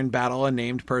Balrogs are in battle, a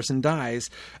named person dies.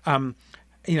 I'm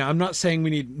not saying we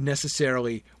need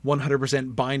necessarily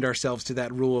 100% bind ourselves to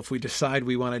that rule if we decide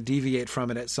we want to deviate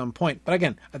from it at some point. But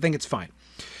again, I think it's fine.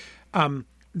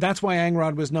 That's why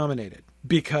Angrod was nominated,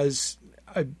 because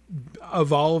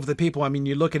of all of the people, I mean,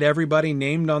 you look at everybody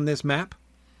named on this map,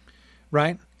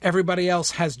 right? Everybody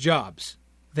else has jobs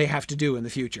they have to do in the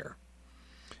future.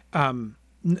 Angrod,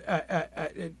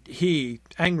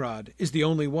 is the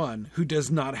only one who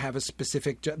does not have a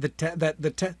specific the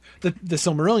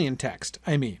Silmarillion text,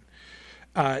 I mean,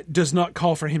 does not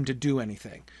call for him to do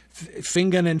anything.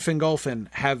 Fingon and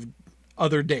Fingolfin have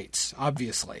other dates,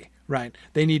 obviously, right?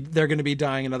 They're going to be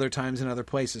dying in other times in other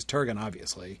places. Turgon,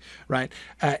 obviously, right?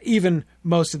 Even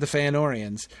most of the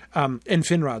Feanorians, and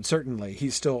Finrod, certainly. He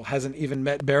still hasn't even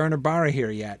met Baron or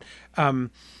Barahir yet.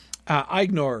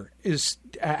 Eignor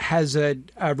has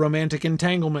a romantic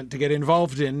entanglement to get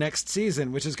involved in next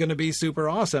season, which is going to be super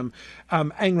awesome.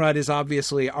 Angrod is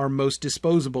obviously our most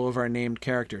disposable of our named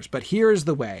characters. But here is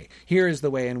the way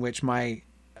in which my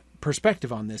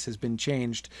perspective on this has been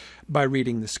changed by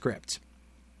reading the script.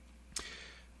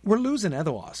 We're losing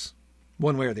Ethelos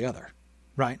one way or the other,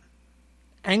 right?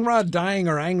 Angrod dying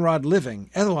or Angrod living,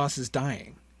 Ethelos is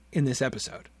dying in this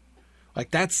episode.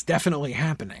 Like, that's definitely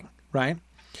happening, right?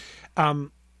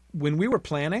 When we were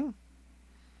planning,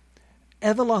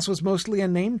 Ethelos was mostly a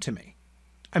name to me.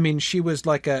 I mean, she was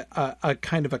like a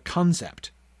kind of a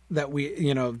concept that we,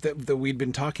 that we'd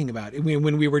been talking about.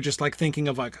 When we were just like thinking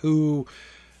of like who,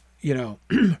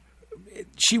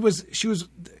 she was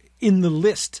in the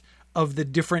list of the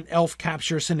different elf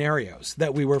capture scenarios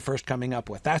that we were first coming up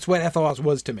with. That's what Ethelos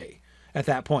was to me at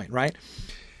that point, right?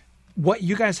 What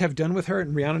you guys have done with her,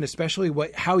 and Rhiannon especially,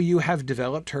 how you have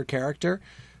developed her character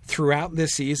throughout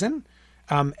this season,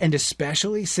 and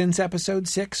especially since episode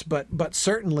 6, but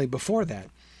certainly before that,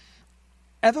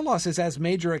 Ethelos is as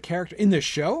major a character in the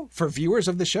show, for viewers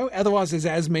of the show. Ethelos is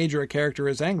as major a character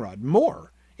as Angrod,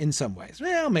 more in some ways.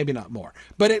 Well, maybe not more,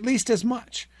 but at least as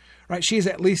much, right? She's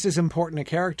at least as important a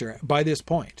character by this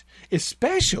point,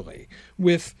 especially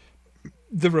with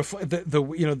the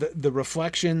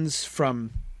reflections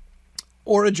from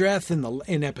Orodreth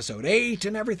in episode 8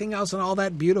 and everything else and all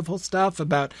that beautiful stuff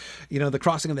about, the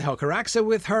crossing of the Helcaraxa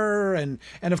with her and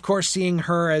of course seeing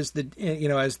her as the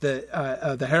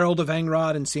herald of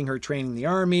Angrod and seeing her training the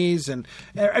armies and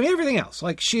everything else.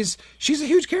 Like she's a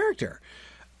huge character.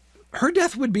 Her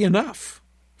death would be enough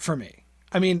for me.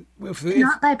 I mean,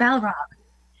 not by Balrog.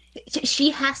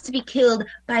 She has to be killed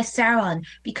by Sauron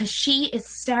because she is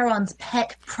Sauron's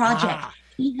pet project.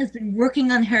 He has been working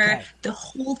on her the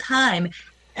whole time.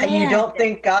 And you don't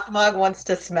think Gothmog wants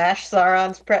to smash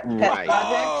Sauron's pet project?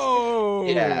 Oh,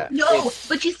 yeah. No,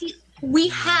 but you see, we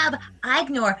have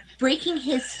Eignor breaking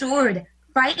his sword,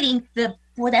 fighting the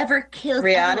whatever kills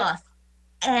Ethelos.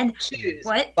 And choose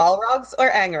what? Balrogs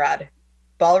or Angrod?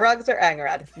 Balrogs or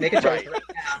Angrod? Make a choice right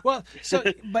now. Well,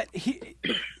 but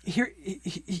here,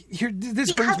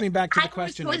 this brings me back to the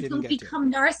question I didn't get to.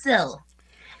 Become Narsil.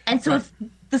 And so if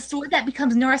the sword that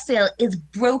becomes Narsil is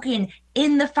broken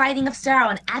in the fighting of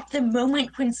Sauron at the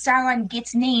moment when Sauron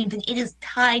gets named, and it is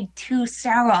tied to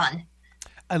Sauron.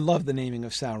 I love the naming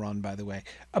of Sauron, by the way.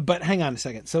 But hang on a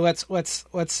second. So let's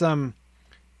because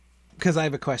I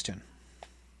have a question.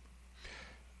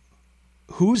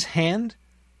 Whose hand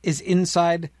is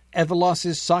inside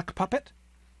Ethelos' sock puppet?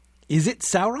 Is it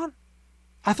Sauron?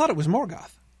 I thought it was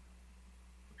Morgoth.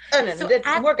 Oh, no,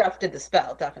 Morgoth did the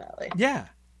spell, definitely. Yeah.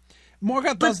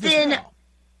 Morgoth does the spell.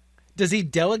 Does he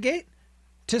delegate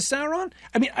to Sauron?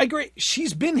 I mean, I agree.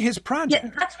 She's been his project.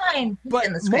 Yeah, that's fine. But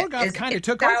Morgoth kind of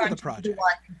took over the project. The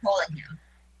one controlling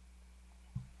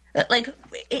him. Like,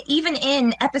 even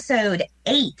in episode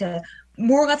 8,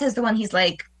 Morgoth is the one he's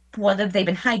like, what have they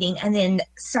been hiding? And then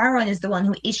Sauron is the one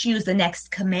who issues the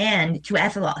next command to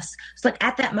Ethelos. So, like,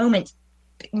 at that moment,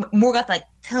 Morgoth, like,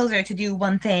 tells her to do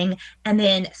one thing, and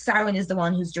then Sauron is the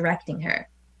one who's directing her.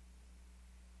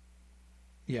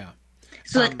 Yeah.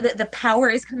 So like the power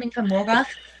is coming from Morgoth,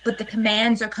 but the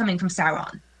commands are coming from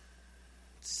Sauron.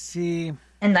 See.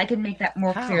 And I can make that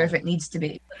more clear if it needs to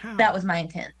be. That was my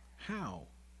intent.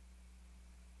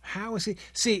 How is he?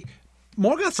 See,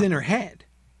 Morgoth's in her head,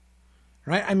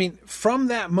 right? I mean, from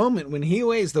that moment when he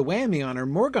lays the whammy on her,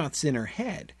 Morgoth's in her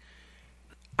head.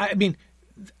 I mean,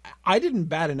 I didn't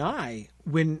bat an eye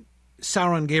when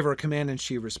Sauron gave her a command and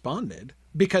she responded.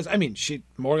 Because, I mean,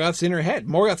 Morgoth's in her head.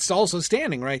 Morgoth's also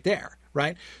standing right there,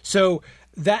 right? So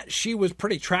that she was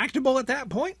pretty tractable at that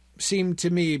point seemed to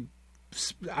me,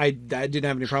 I didn't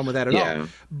have any problem with that at all.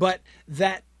 But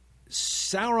that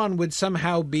Sauron would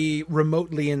somehow be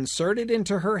remotely inserted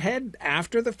into her head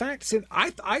after the fact,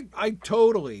 I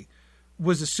totally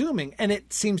was assuming, and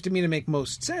it seems to me to make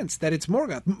most sense, that it's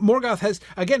Morgoth. Morgoth has,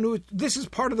 again, this is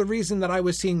part of the reason that I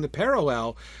was seeing the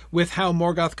parallel with how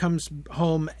Morgoth comes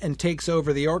home and takes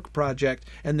over the Orc project,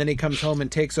 and then he comes home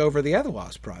and takes over the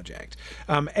Ethelos project.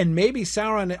 And maybe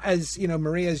Sauron, as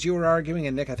Maria, as you were arguing,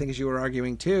 and Nick, I think as you were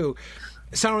arguing too,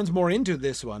 Sauron's more into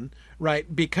this one,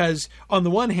 right? Because on the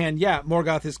one hand,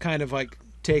 Morgoth is kind of like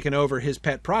taken over his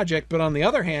pet project, but on the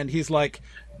other hand, he's like,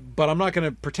 but I'm not going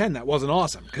to pretend that wasn't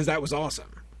awesome, because that was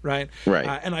awesome, right?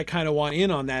 Right. And I kind of want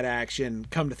in on that action.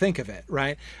 Come to think of it,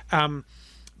 right?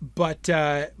 But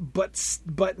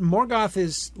Morgoth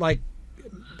is like,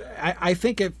 I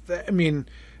think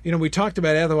we talked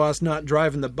about Ethelwast not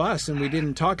driving the bus, and we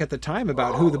didn't talk at the time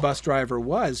about who the bus driver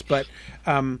was, but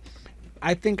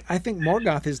I think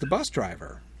Morgoth is the bus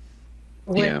driver.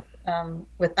 With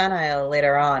Anael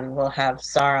later on, we'll have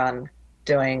Sauron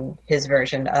doing his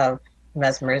version of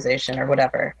mesmerization or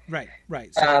whatever. Right.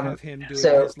 So have him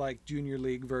doing his like junior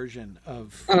league version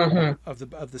of the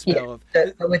spell of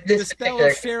with this the spell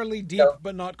of fairly deep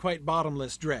but not quite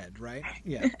bottomless dread, right?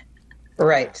 Yeah.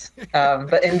 Right.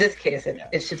 But in this case,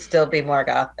 it should still be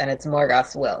Morgoth, and it's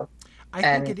Morgoth's will. I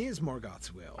think it is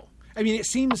Morgoth's will. I mean, it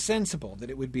seems sensible that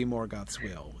it would be Morgoth's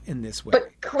will in this way. But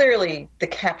clearly, the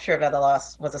capture of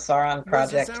Ethelwast was a Sauron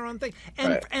project. It was a Sauron thing.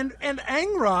 And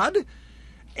Angrod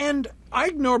and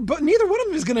Aegnor, but neither one of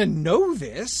them is going to know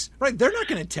this, right? They're not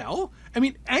going to tell. I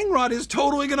mean, Angrod is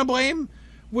totally going to blame...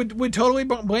 Would totally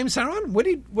blame Sauron?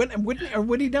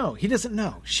 Would he know? He doesn't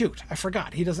know. Shoot, I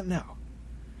forgot. He doesn't know.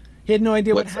 He had no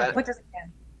idea what happened. What does it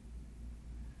mean?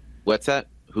 What's that?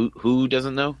 Who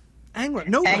doesn't know? Angrod.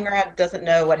 Nobody. Angrod doesn't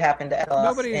know what happened to Ethelwast.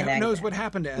 Nobody knows what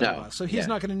happened to Ethelwast, so he's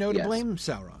not going to know to blame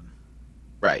Sauron.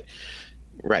 Right.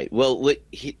 Well,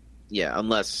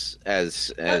 unless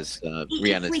as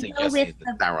Rhiannon suggested,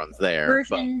 that Sauron's there.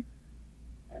 Version...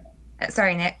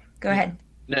 Sorry, Nick. Go ahead.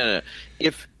 No.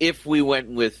 If we went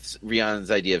with Rhiannon's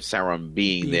idea of Sauron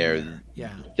being there,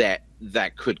 that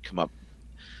could come up.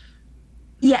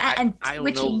 Yeah, and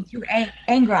switching to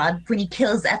Angrod when he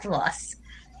kills Ethelwast.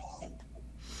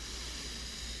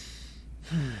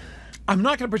 I'm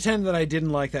not going to pretend that I didn't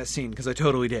like that scene, because I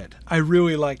totally did. I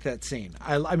really liked that scene.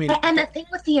 I mean, and the thing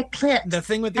with the eclipse, and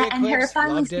her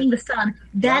finally seeing the sun,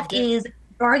 that is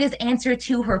Varda's answer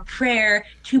to her prayer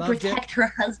to protect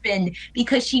her husband,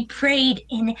 because she prayed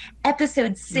in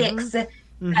episode 6 that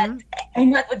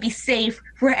Angrod would be safe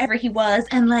wherever he was,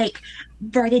 and like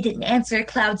Varda didn't answer.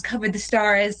 Clouds covered the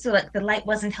stars, so like the light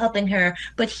wasn't helping her.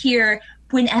 But here,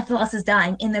 when Ethelwast is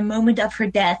dying, in the moment of her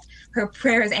death, her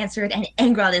prayer is answered and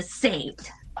Angrod is saved.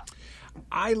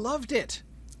 I loved it.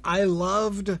 I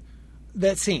loved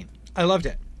that scene. I loved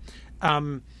it.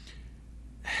 And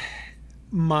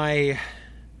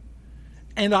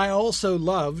I also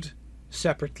loved,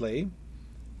 separately,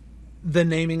 the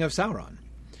naming of Sauron.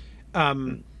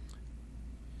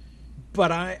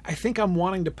 But I think I'm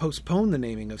wanting to postpone the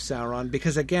naming of Sauron,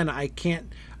 because again, I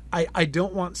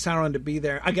don't want Sauron to be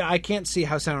there. I can't see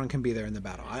how Sauron can be there in the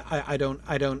battle. I don't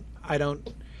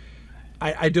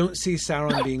see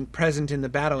Sauron being present in the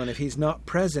battle, and if he's not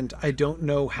present, I don't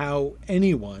know how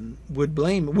anyone would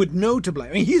know to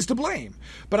blame. I mean, he's to blame,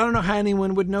 but I don't know how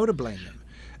anyone would know to blame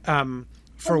him.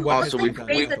 For what? Also,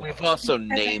 we've also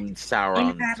named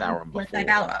Sauron before.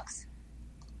 Balrogs.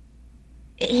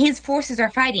 His forces are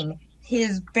fighting.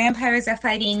 His vampires are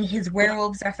fighting. His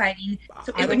werewolves are fighting.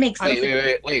 So it would make sense.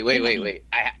 Wait.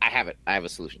 I have it. I have a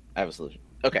solution.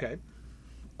 Okay.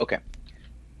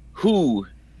 Who?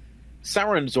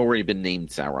 Sauron's already been named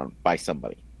Sauron by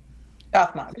somebody.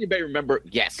 Gothmog. Anybody remember?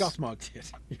 Yes. Gothmog did.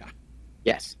 Yeah.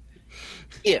 Yes.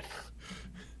 If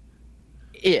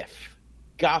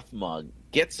Gothmog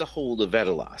gets a hold of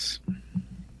Ethelwast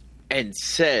and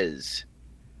says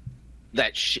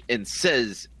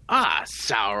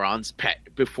Sauron's pet,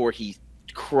 before he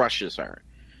crushes her,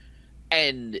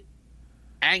 and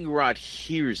Angrod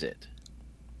hears it.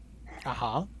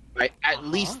 Right? At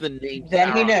least the name.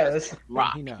 Then he knows.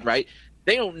 Right?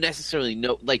 They don't necessarily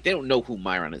know, like, they don't know who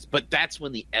Myron is, but that's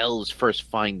when the elves first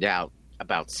find out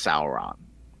about Sauron.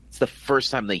 It's the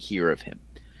first time they hear of him.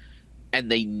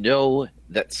 And they know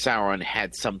that Sauron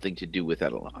had something to do with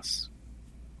Ethelwast.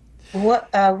 What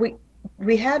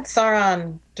we had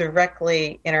Sauron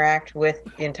directly interact with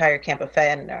the entire camp of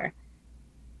Feanor.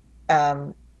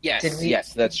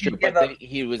 Yes, that's true. But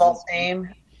he was false name.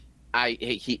 I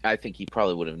think he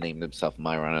probably would have named himself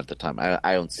Myron at the time.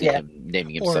 I don't see him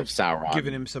naming himself Sauron.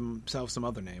 Giving himself some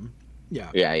other name.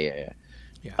 Yeah.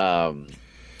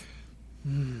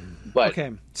 But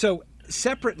okay, so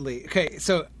separately,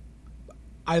 so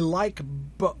I like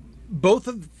both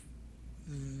of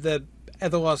the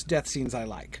Ethelwast death scenes. I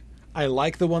like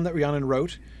the one that Rhiannon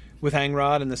wrote with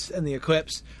Angrod and the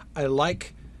eclipse. I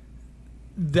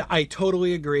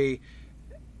totally agree.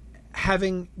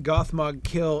 Having Gothmog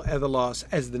kill Ethelwast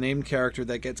as the named character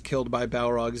that gets killed by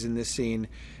Balrogs in this scene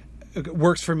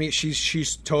works for me.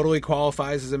 She's totally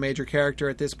qualifies as a major character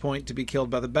at this point to be killed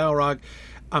by the Balrog.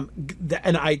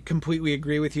 And I completely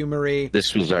agree with you, Marie.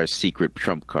 This was our secret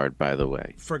trump card, by the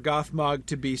way. For Gothmog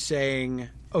to be saying,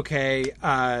 okay,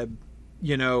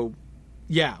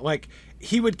 like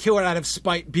he would kill her out of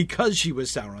spite because she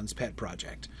was Sauron's pet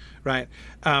project, right?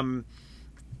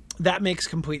 That makes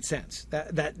complete sense.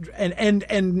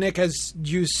 And Nick, as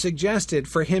you suggested,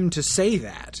 for him to say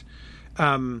that,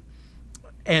 and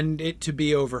it to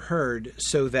be overheard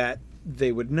so that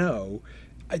they would know.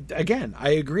 Again, I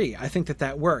agree. I think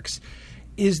that works.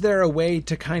 Is there a way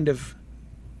to kind of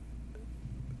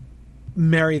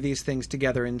marry these things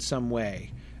together in some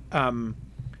way?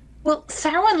 Well,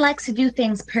 Sauron likes to do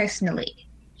things personally.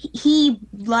 He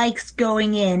likes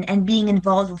going in and being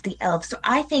involved with the elves. So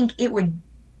I think it would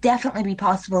definitely be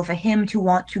possible for him to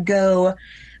want to go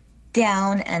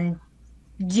down and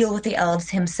deal with the elves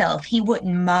himself. He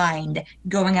wouldn't mind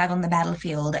going out on the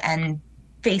battlefield and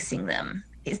facing them.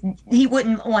 He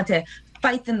wouldn't want to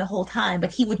fight them the whole time,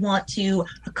 but he would want to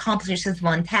accomplish his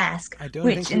one task,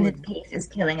 which in this case is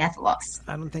killing Athelos.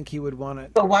 I don't think he would want to.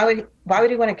 But why would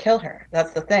he want to kill her?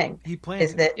 That's the thing. He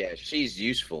plans that she's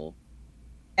useful,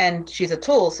 and she's a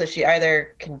tool, so she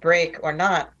either can break or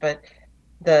not. But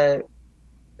the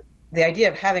idea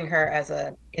of having her as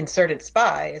a inserted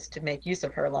spy is to make use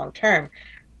of her long term.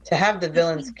 To have the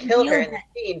villains kill her in the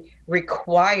scene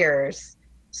requires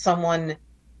someone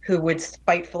who would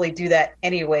spitefully do that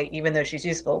anyway, even though she's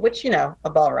useful, which, a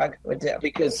Balrog would do.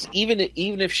 Because even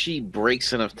if she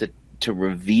breaks enough to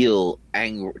reveal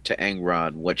to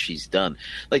Angrod what she's done,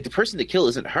 like, the person to kill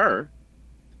isn't her.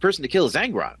 The person to kill is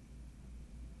Angrod.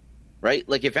 Right?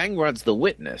 Like, if Angrod's the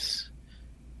witness,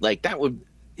 like, that would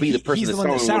be the person that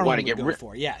Sauron would want to get rid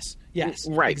of. Yes,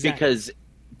 right, exactly. Because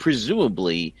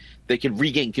presumably they could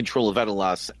regain control of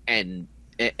Athelos and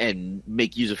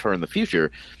make use of her in the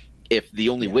future if the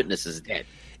only witness is dead.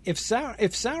 If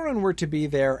Sauron were to be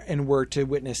there and were to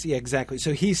witness, exactly.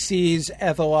 So he sees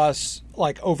Athelos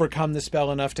overcome the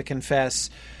spell enough to confess.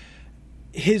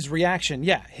 His reaction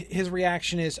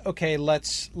is, okay,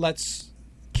 let's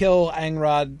kill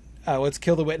Angrod, let's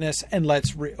kill the witness, and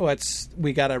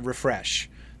we gotta refresh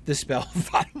the spell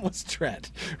of Bottomless Tread,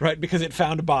 right? Because it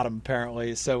found a bottom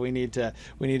apparently, so we need to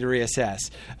reassess.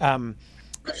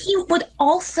 But he would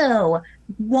also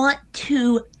want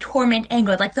to torment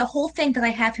Angrod. Like the whole thing that I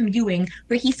have him doing,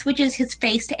 where he switches his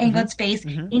face to Angrod's face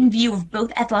in view of both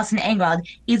Athelos and Angrod,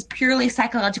 is purely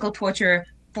psychological torture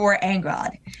for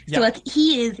Angrod. So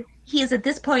he is at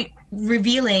this point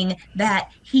revealing that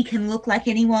he can look like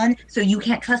anyone, so you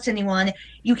can't trust anyone.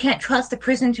 You can't trust the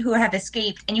prisoners who have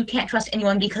escaped, and you can't trust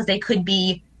anyone because they could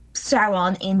be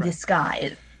Sauron in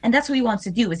disguise. And that's what he wants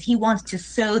to do, is he wants to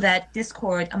sow that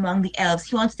discord among the elves.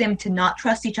 He wants them to not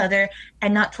trust each other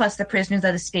and not trust the prisoners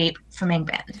that escape from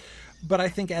Angband. But I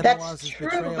think Athelos'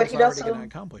 betrayal is already going to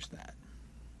accomplish that.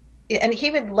 And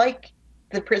he would like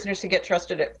the prisoners to get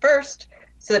trusted at first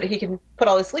so that he can put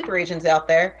all his sleeper agents out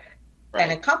there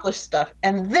and accomplish stuff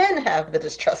and then have the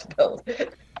distrust build.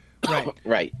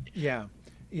 Right. Yeah.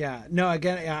 No,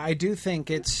 again, I do think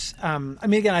it's.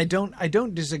 Again, I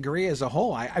don't disagree as a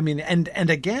whole. I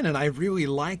really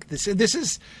like this. This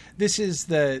is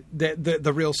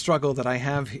the real struggle that I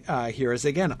have here. Is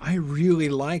again, I really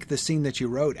like the scene that you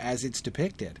wrote as it's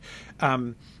depicted.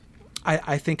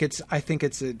 I think it's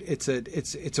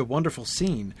a wonderful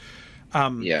scene.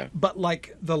 But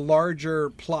like the larger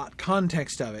plot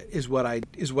context of it is what I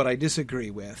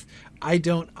disagree with. I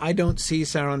don't see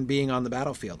Sauron being on the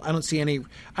battlefield. I don't see any.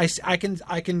 I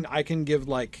can give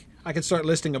I could start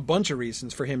listing a bunch of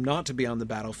reasons for him not to be on the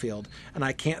battlefield, and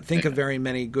I can't think of very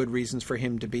many good reasons for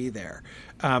him to be there.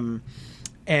 He's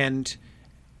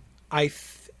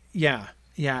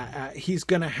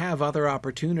going to have other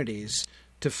opportunities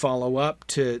to follow up,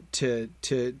 to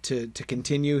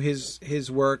continue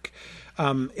his work.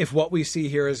 If what we see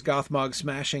here is Gothmog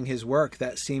smashing his work,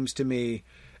 that seems to me,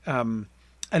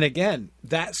 and again,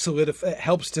 that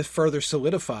helps to further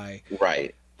solidify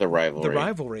the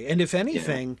rivalry. And if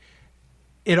anything,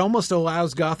 it almost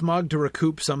allows Gothmog to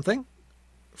recoup something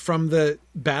from the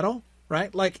battle,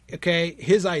 right? Like, okay,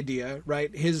 his idea,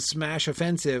 right, his smash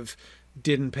offensive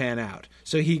didn't pan out,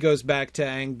 so he goes back to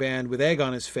Angband with egg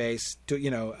on his face,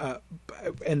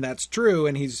 and that's true,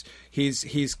 and he's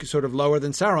sort of lower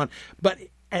than Sauron, but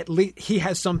at least he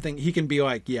has something he can be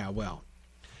like,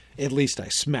 at least I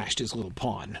smashed his little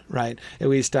pawn, right? At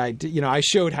least I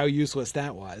showed how useless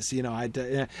that was. He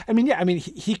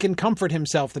can comfort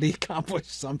himself that he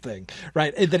accomplished something,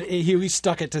 right? That he at least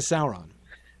stuck it to Sauron.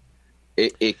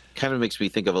 It kind of makes me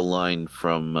think of a line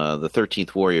from the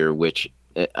 13th Warrior, which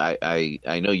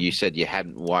I know you said you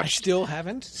hadn't watched. I still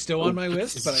haven't. Still on my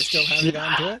list, but I still haven't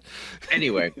gotten to it.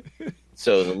 Anyway,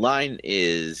 so the line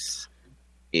is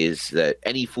that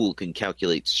any fool can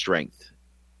calculate strength.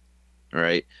 All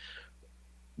right.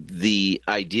 The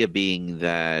idea being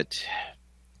that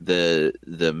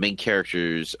the main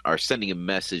characters are sending a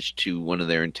message to one of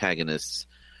their antagonists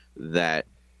that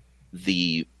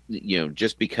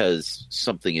just because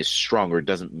something is stronger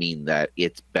doesn't mean that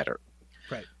it's better.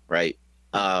 Right.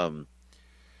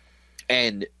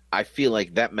 And I feel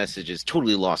like that message is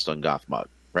totally lost on Gothmog,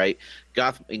 right?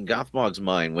 In Gothmog's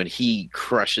mind, when he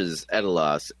crushes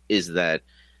Edelas, is that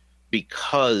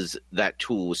because that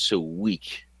tool was so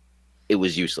weak, it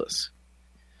was useless.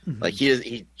 Mm-hmm. Like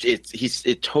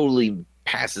it totally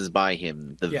passes by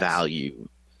him the value.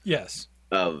 Yes.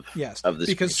 Of this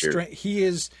because creature. He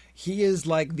is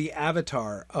like the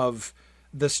avatar of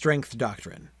the strength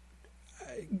doctrine.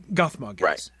 Gothmog is.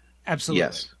 Right. Absolutely.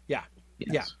 Yes. Yeah.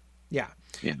 Yes. Yeah.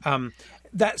 Yeah.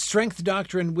 That strength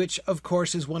doctrine, which of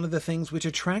course is one of the things which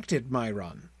attracted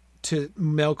Myron to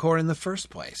Melkor in the first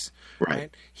place.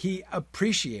 Right. He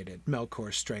appreciated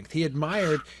Melkor's strength. He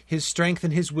admired his strength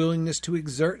and his willingness to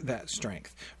exert that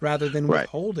strength rather than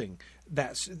withholding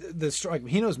the strength.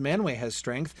 He knows Manwë has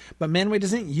strength, but Manwë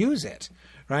doesn't use it.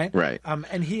 Right. Right.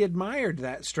 And he admired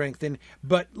that strength.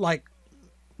 But like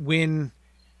when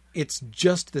it's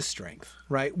just the strength,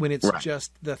 right? When it's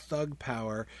just the thug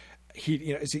power,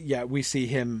 we see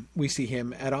him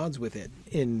at odds with it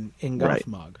in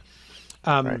Gothmog.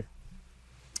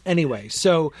 Anyway,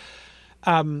 so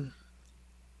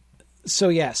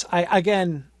yes,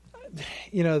 one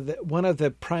of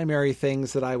the primary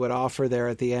things that I would offer there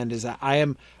at the end is that I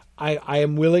am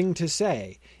willing to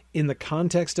say, in the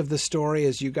context of the story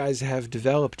as you guys have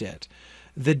developed it,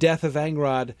 the death of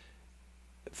Angrod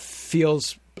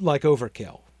feels like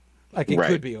overkill. Like it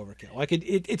could be overkill. Like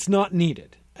it's not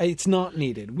needed. It's not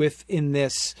needed in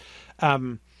this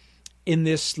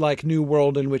like new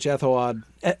world in which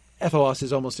Ethelas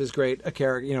is almost as great a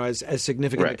character, as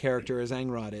significant a character as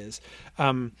Angrod is.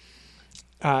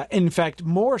 In fact,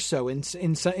 more so in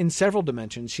several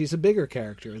dimensions, she's a bigger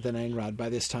character than Angrod by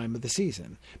this time of the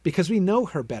season because we know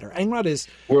her better. Angrod is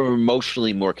we're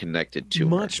emotionally more connected to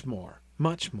much more,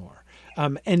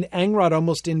 and Angrod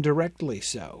almost indirectly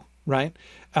so, right?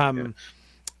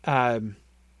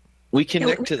 We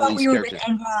connect to these characters. We were with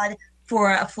Angrod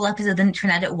for a full episode, then it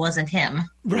turned out it wasn't him.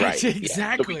 Right,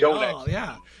 exactly. So we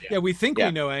don't we think we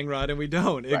know Angrod and we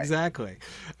don't. Right. Exactly.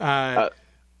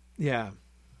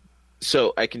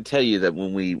 So I can tell you that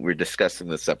when we were discussing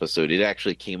this episode, it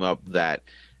actually came up that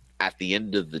at the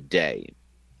end of the day,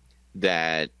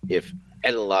 that if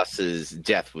Edelas's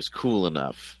death was cool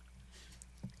enough,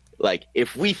 like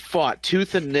if we fought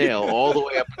tooth and nail all the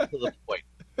way up until the point,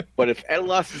 but if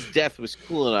Edelas's death was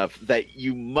cool enough that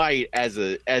you might, as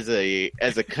a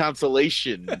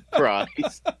consolation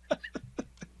prize.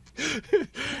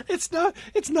 It's not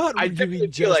really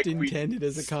just intended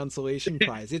as a consolation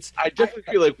prize. I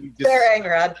definitely feel like we just... Fair,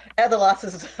 Angrod. Edelas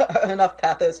is enough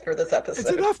pathos for this episode.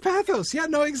 It's enough pathos. Yeah,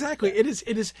 no, exactly. It is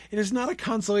not a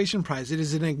consolation prize. It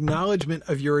is an acknowledgement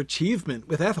of your achievement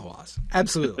with Ethelas.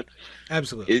 Absolutely.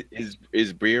 Absolutely.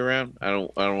 Is Bree around? I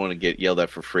don't want to get yelled at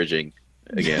for fridging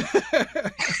again.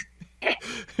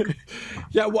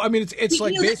 Yeah, well, I mean, it's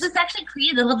like this actually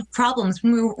created a lot of problems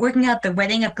when we were working out the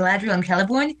wedding of Galadriel and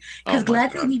Celeborn, because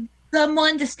Galadriel needs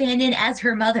someone to stand in as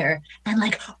her mother, and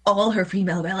like all her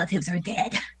female relatives are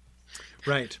dead.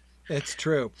 Right, it's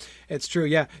true.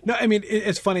 Yeah, no, I mean,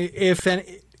 it's funny.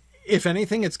 If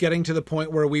anything, it's getting to the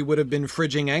point where we would have been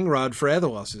fridging Angrod for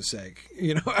Ethelas's sake.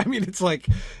 I mean, it's like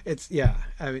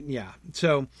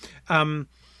So,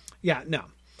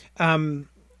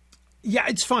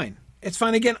 it's fine. It's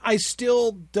fine. Again, I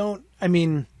still don't,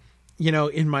 in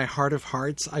my heart of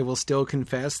hearts, I will still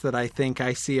confess that I think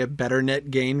I see a better net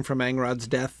gain from Angrod's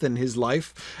death than his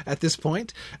life at this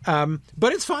point.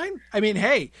 But it's fine. I mean,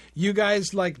 hey, you guys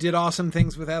did awesome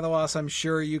things with Ethelas. I'm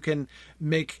sure you can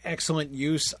make excellent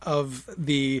use of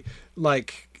the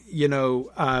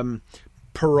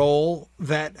parole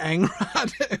that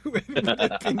Angrod would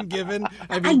have been given.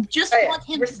 I just want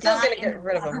him to die and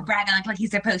brag on like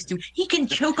he's supposed to. He can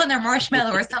choke on their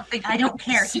marshmallow or something. I don't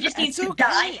care. He just needs to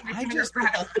die.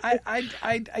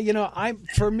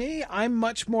 I'm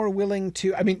much more willing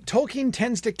to. I mean, Tolkien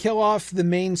tends to kill off the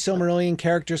main Silmarillion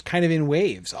characters kind of in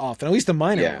waves, often. At least the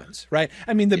minor ones, right?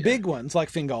 I mean, the big ones like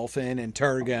Fingolfin and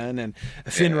Turgon and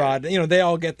Finrod. They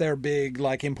all get their big,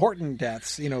 important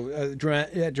deaths.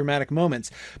 Dramatic moments.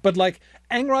 But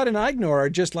Angrod and Ignor are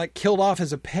just killed off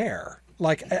as a pair.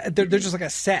 They're just a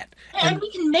set. And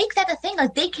we can make that a thing.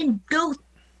 They can both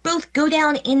go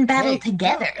down in battle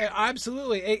together. No,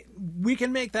 absolutely. We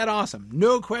can make that awesome.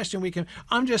 No question we can.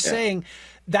 I'm just saying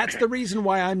that's the reason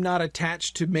why I'm not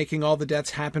attached to making all the deaths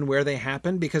happen where they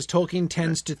happen, because Tolkien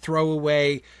tends to throw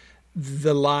away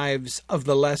the lives of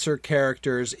the lesser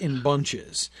characters in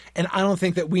bunches. And I don't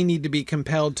think that we need to be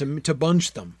compelled to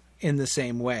bunch them in the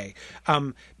same way.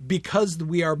 Because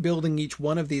we are building each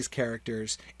one of these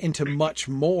characters into much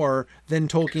more than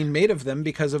Tolkien made of them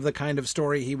because of the kind of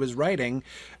story he was writing,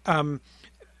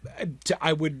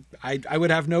 I would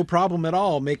have no problem at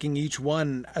all making each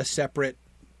one a separate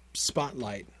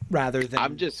spotlight rather than...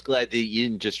 I'm just glad that you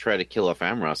didn't just try to kill off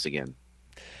Amros again.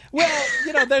 Well,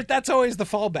 that's always the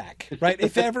fallback, right?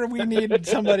 If ever we need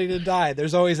somebody to die,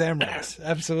 there's always Amros.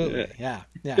 Absolutely. Yeah.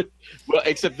 Well,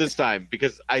 except this time,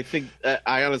 because I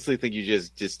honestly think you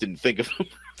just didn't think of him.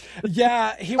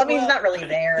 Yeah. He's not really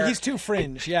there. He's too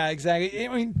fringe. Yeah, exactly.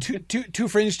 I mean, too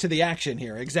fringe to the action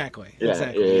here. Exactly. Yeah,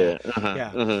 exactly. Yeah.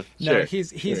 Uh-huh. No, sure.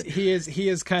 he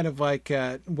is kind of like,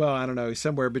 I don't know,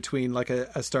 somewhere between like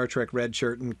a Star Trek red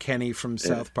shirt and Kenny from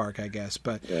South Park, I guess.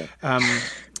 But,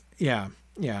 yeah.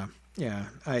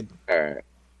 All right.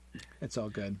 It's all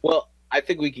good. Well, I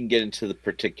think we can get into the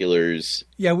particulars.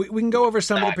 Yeah, we can go over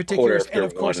some of the particulars, and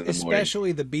of course, the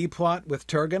especially the B plot with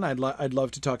Turgon. I'd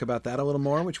love to talk about that a little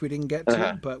more, which we didn't get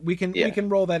to, but we can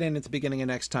roll that in at the beginning of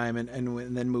next time, and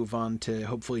then move on to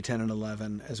hopefully 10 and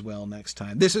 11 as well next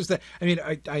time. This is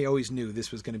I always knew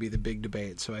this was going to be the big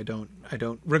debate, so I don't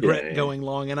regret going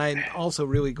long, and I'm also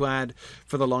really glad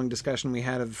for the long discussion we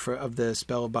had of the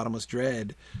Spell of Bottomless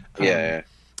Dread.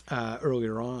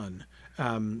 Earlier on.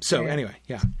 Anyway.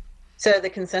 So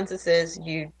the consensus is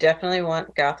you definitely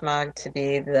want Gothmog to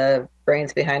be the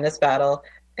brains behind this battle,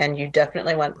 and you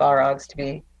definitely want Balrogs to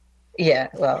be,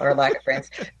 or lack of brains,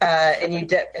 and you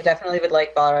definitely would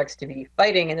like Balrogs to be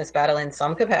fighting in this battle in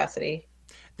some capacity.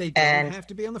 They don't have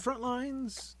to be on the front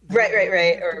lines. Right.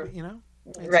 Or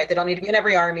right. They don't need to be in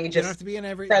every army. They don't have to be in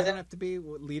every. They don't have to be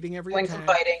leading every attack. Some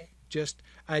fighting. Just,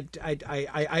 I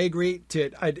agree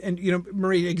to,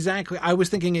 Marie, exactly. I was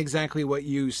thinking exactly what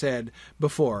you said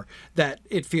before, that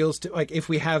it feels like if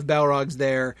we have Balrogs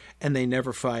there and they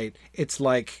never fight, it's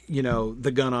like,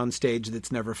 the gun on stage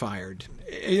that's never fired.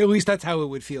 At least that's how it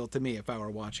would feel to me if I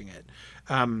were watching it.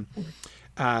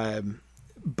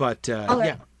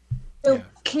 So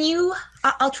can you,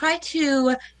 I'll try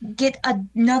to get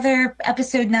another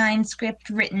episode 9 script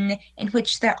written in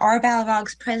which there are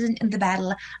Balrogs present in the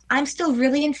battle. I'm still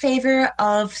really in favor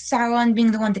of Sauron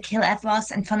being the one to kill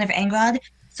Ethlos in front of Angrod.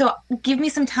 So give me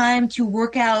some time to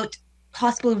work out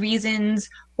possible reasons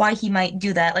why he might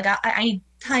do that. Like I need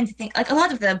time to think. Like a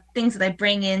lot of the things that I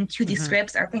bring into these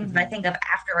scripts are things that I think of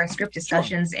after our script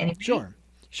discussions. Anyway. Sure.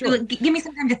 So give me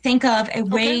some time to think of a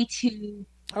way to...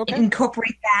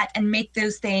 incorporate that and make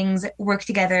those things work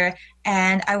together,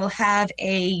 and I will have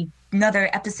another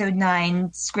episode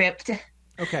 9 script.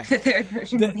 Okay. The third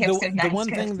version of the episode 9 The one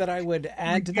script. thing that I would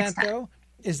add to that, though,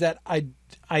 is that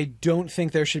I don't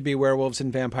think there should be werewolves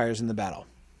and vampires in the battle,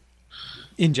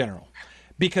 in general,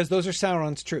 because those are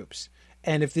Sauron's troops.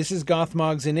 And if this is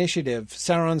Gothmog's initiative,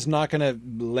 Sauron's not going to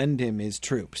lend him his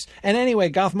troops. And anyway,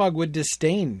 Gothmog would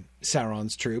disdain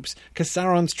Sauron's troops, because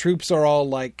Sauron's troops are all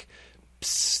like...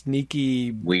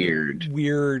 sneaky, weird.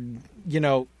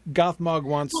 Gothmog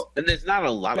wants, and there's not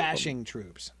a lot bashing of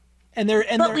troops,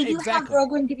 but we do have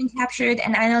Roguin getting captured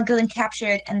and Ainulgilin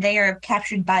captured, and they are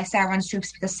captured by Sauron's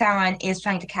troops because Sauron is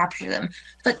trying to capture them.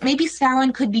 But maybe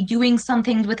Sauron could be doing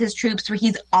something with his troops where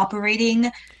he's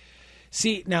operating.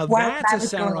 See, now that's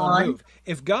a Sauron move.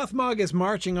 If Gothmog is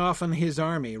marching off on his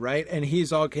army, right, and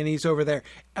he's over there,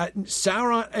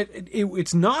 Sauron,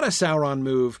 it's not a Sauron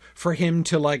move for him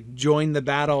to like join the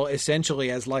battle essentially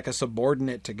as like a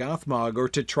subordinate to Gothmog or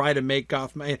to try to make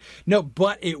Gothmog. No,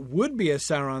 but it would be a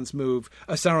Sauron move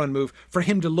for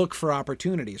him to look for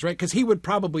opportunities, right? Because he would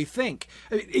probably think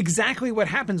exactly what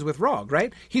happens with Rog,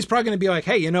 right? He's probably going to be like,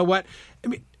 hey, you know what? I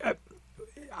mean.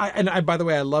 By the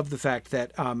way, I love the fact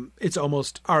that it's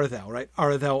almost Arathel, right?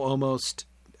 Arathel almost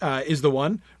is the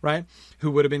one, right,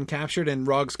 who would have been captured, and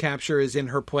Rog's capture is in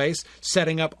her place,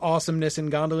 setting up awesomeness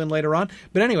in Gondolin later on.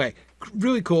 But anyway,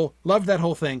 really cool. Loved that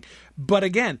whole thing. But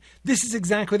again, this is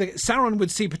exactly Sauron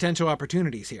would see potential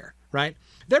opportunities here, right?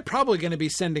 They're probably going to be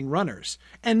sending runners.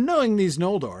 And knowing these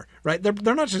Noldor, right,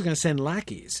 they're not just going to send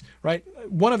lackeys, right?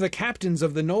 One of the captains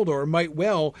of the Noldor might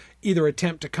well either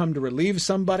attempt to come to relieve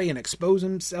somebody and expose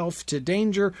himself to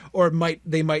danger, or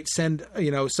they might send,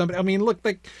 somebody. I mean, look,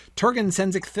 like Turgon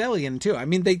sends Icthelion too. I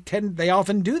mean, they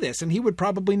often do this, and he would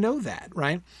probably know that,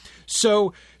 right?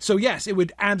 So yes, it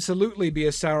would absolutely be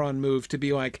a Sauron move to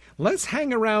be like, let's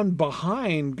hang around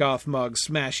behind Gothmog's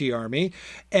smashy army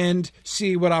and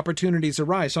see what opportunities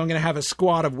arise. by. So I'm going to have a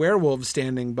squad of werewolves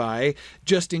standing by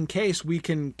just in case we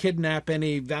can kidnap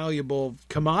any valuable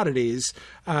commodities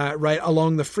right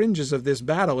along the fringes of this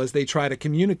battle as they try to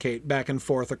communicate back and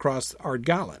forth across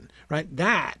Ardgallen. Right?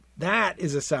 That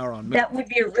is a Sauron move. That would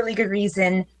be a really good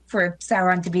reason for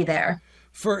Sauron to be there.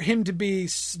 For him to be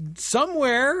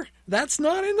somewhere that's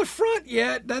not in the front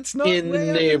yet. That's not in the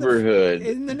neighborhood.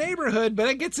 In the neighborhood, but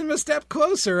it gets him a step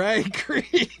closer. I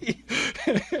agree.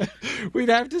 We'd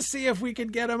have to see if we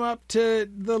could get him up to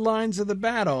the lines of the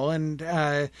battle, and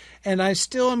I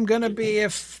still am going to be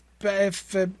if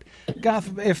Balrog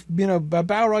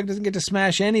doesn't get to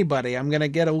smash anybody, I'm going to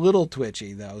get a little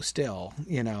twitchy though. Still,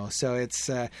 so it's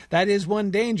that is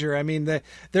one danger. I mean,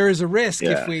 there is a risk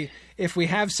if we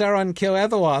have Sauron kill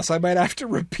Ethelwalh, I might have to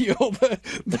repeal the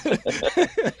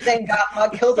Then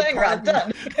Gottmog kills Angrod.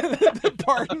 Done. the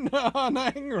pardon on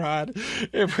Angrod.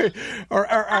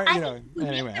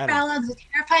 Anyway, Balrog's a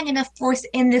terrifying enough force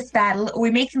in this battle, or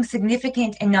we make them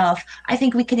significant enough. I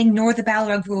think we can ignore the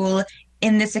Balrog rule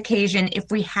in this occasion if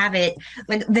we have it.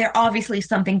 Like, they're obviously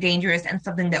something dangerous and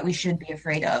something that we should be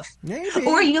afraid of. Maybe.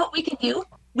 Or you know what we can do?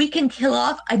 We can kill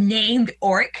off a named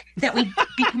orc that we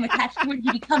become attached to when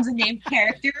he becomes a named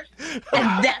character,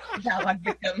 and that's the Balrog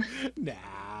victim.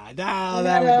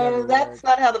 That's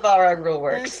not how the Balrog rule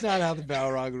works. That's not how the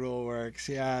Balrog rule works.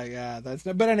 Yeah. That's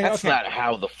not. But anyway, that's not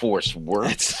how the Force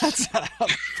works. That's not how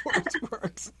the Force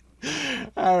works.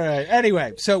 All right.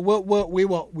 Anyway, so we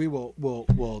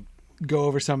will go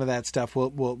over some of that stuff.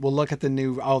 We'll look at the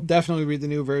new. I'll definitely read the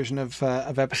new version of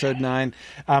episode 9.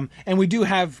 And we do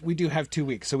have 2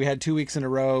 weeks. So we had 2 weeks in a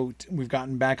row. We've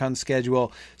gotten back on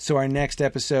schedule. So our next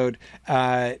episode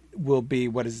will be,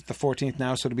 what is it, the 14th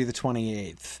now? So it'll be the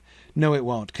 28th. No, it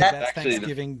won't, because that's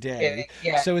Thanksgiving Day.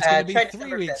 Yeah. So it's going to be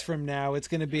 3 weeks from now. It's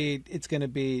going to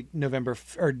be November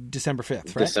or December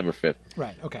 5th, right? December 5th.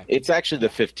 Right. Okay. It's actually the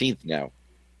 15th now.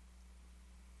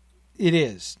 It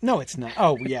is. No, it's not.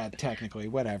 Oh, yeah, technically.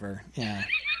 Whatever. Yeah.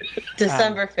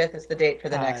 December 5th is the date for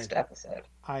the next episode.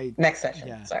 Next session.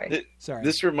 Yeah. Sorry.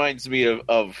 This reminds me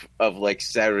of like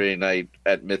Saturday night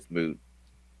at Mythmoot,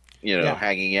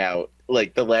 hanging out.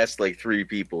 Like the last 3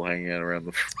 people hanging out around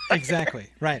the fire. Exactly.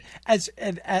 Right. As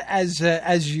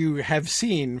you have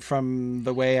seen from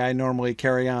the way I normally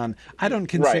carry on, I don't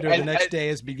consider the next day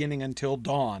as beginning until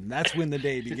dawn. That's when the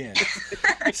day begins.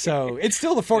 So it's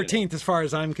still the 14th as far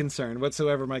as I'm concerned,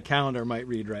 whatsoever my calendar might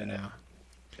read right now.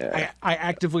 Yeah. I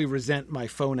actively resent my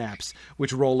phone apps,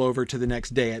 which roll over to the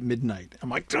next day at midnight. I'm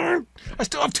like, darn, I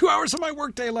still have 2 hours of my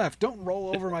workday left. Don't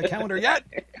roll over my calendar yet.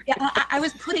 Yeah, I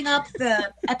was putting up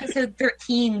the episode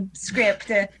 13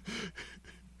 script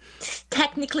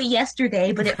technically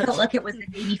yesterday, but it felt like it was the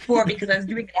day before because I was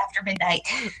doing it after midnight.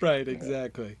 Right,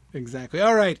 exactly.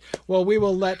 All right. Well, we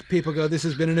will let people go. This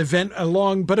has been a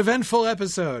long but eventful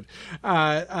episode.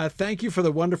 Thank you for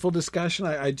the wonderful discussion.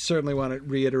 I certainly want to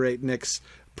reiterate Nick's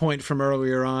point from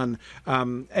earlier on,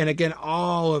 and again,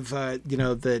 all of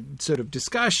the sort of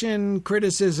discussion,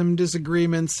 criticism,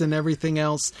 disagreements, and everything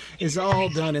else is all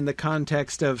done in the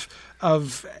context of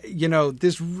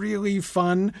this really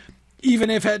fun, even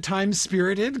if at times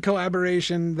spirited,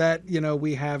 collaboration that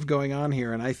we have going on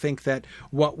here. And I think that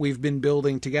what we've been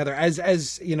building together,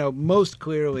 as more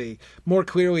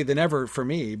clearly than ever for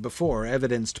me before,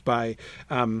 evidenced by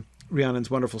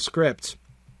Rhiannon's wonderful scripts.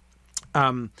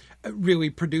 Really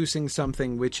producing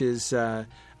something which is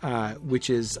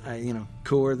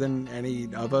cooler than any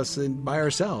of us by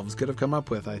ourselves could have come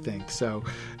up with, I think. So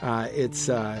this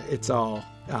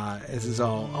is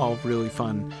all really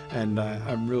fun, and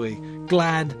I'm really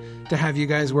glad to have you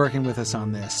guys working with us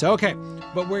on this. So, okay,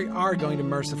 but we are going to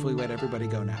mercifully let everybody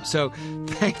go now. So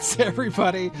thanks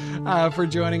everybody for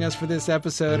joining us for this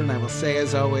episode, and I will say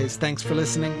as always, thanks for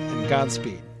listening and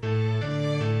Godspeed.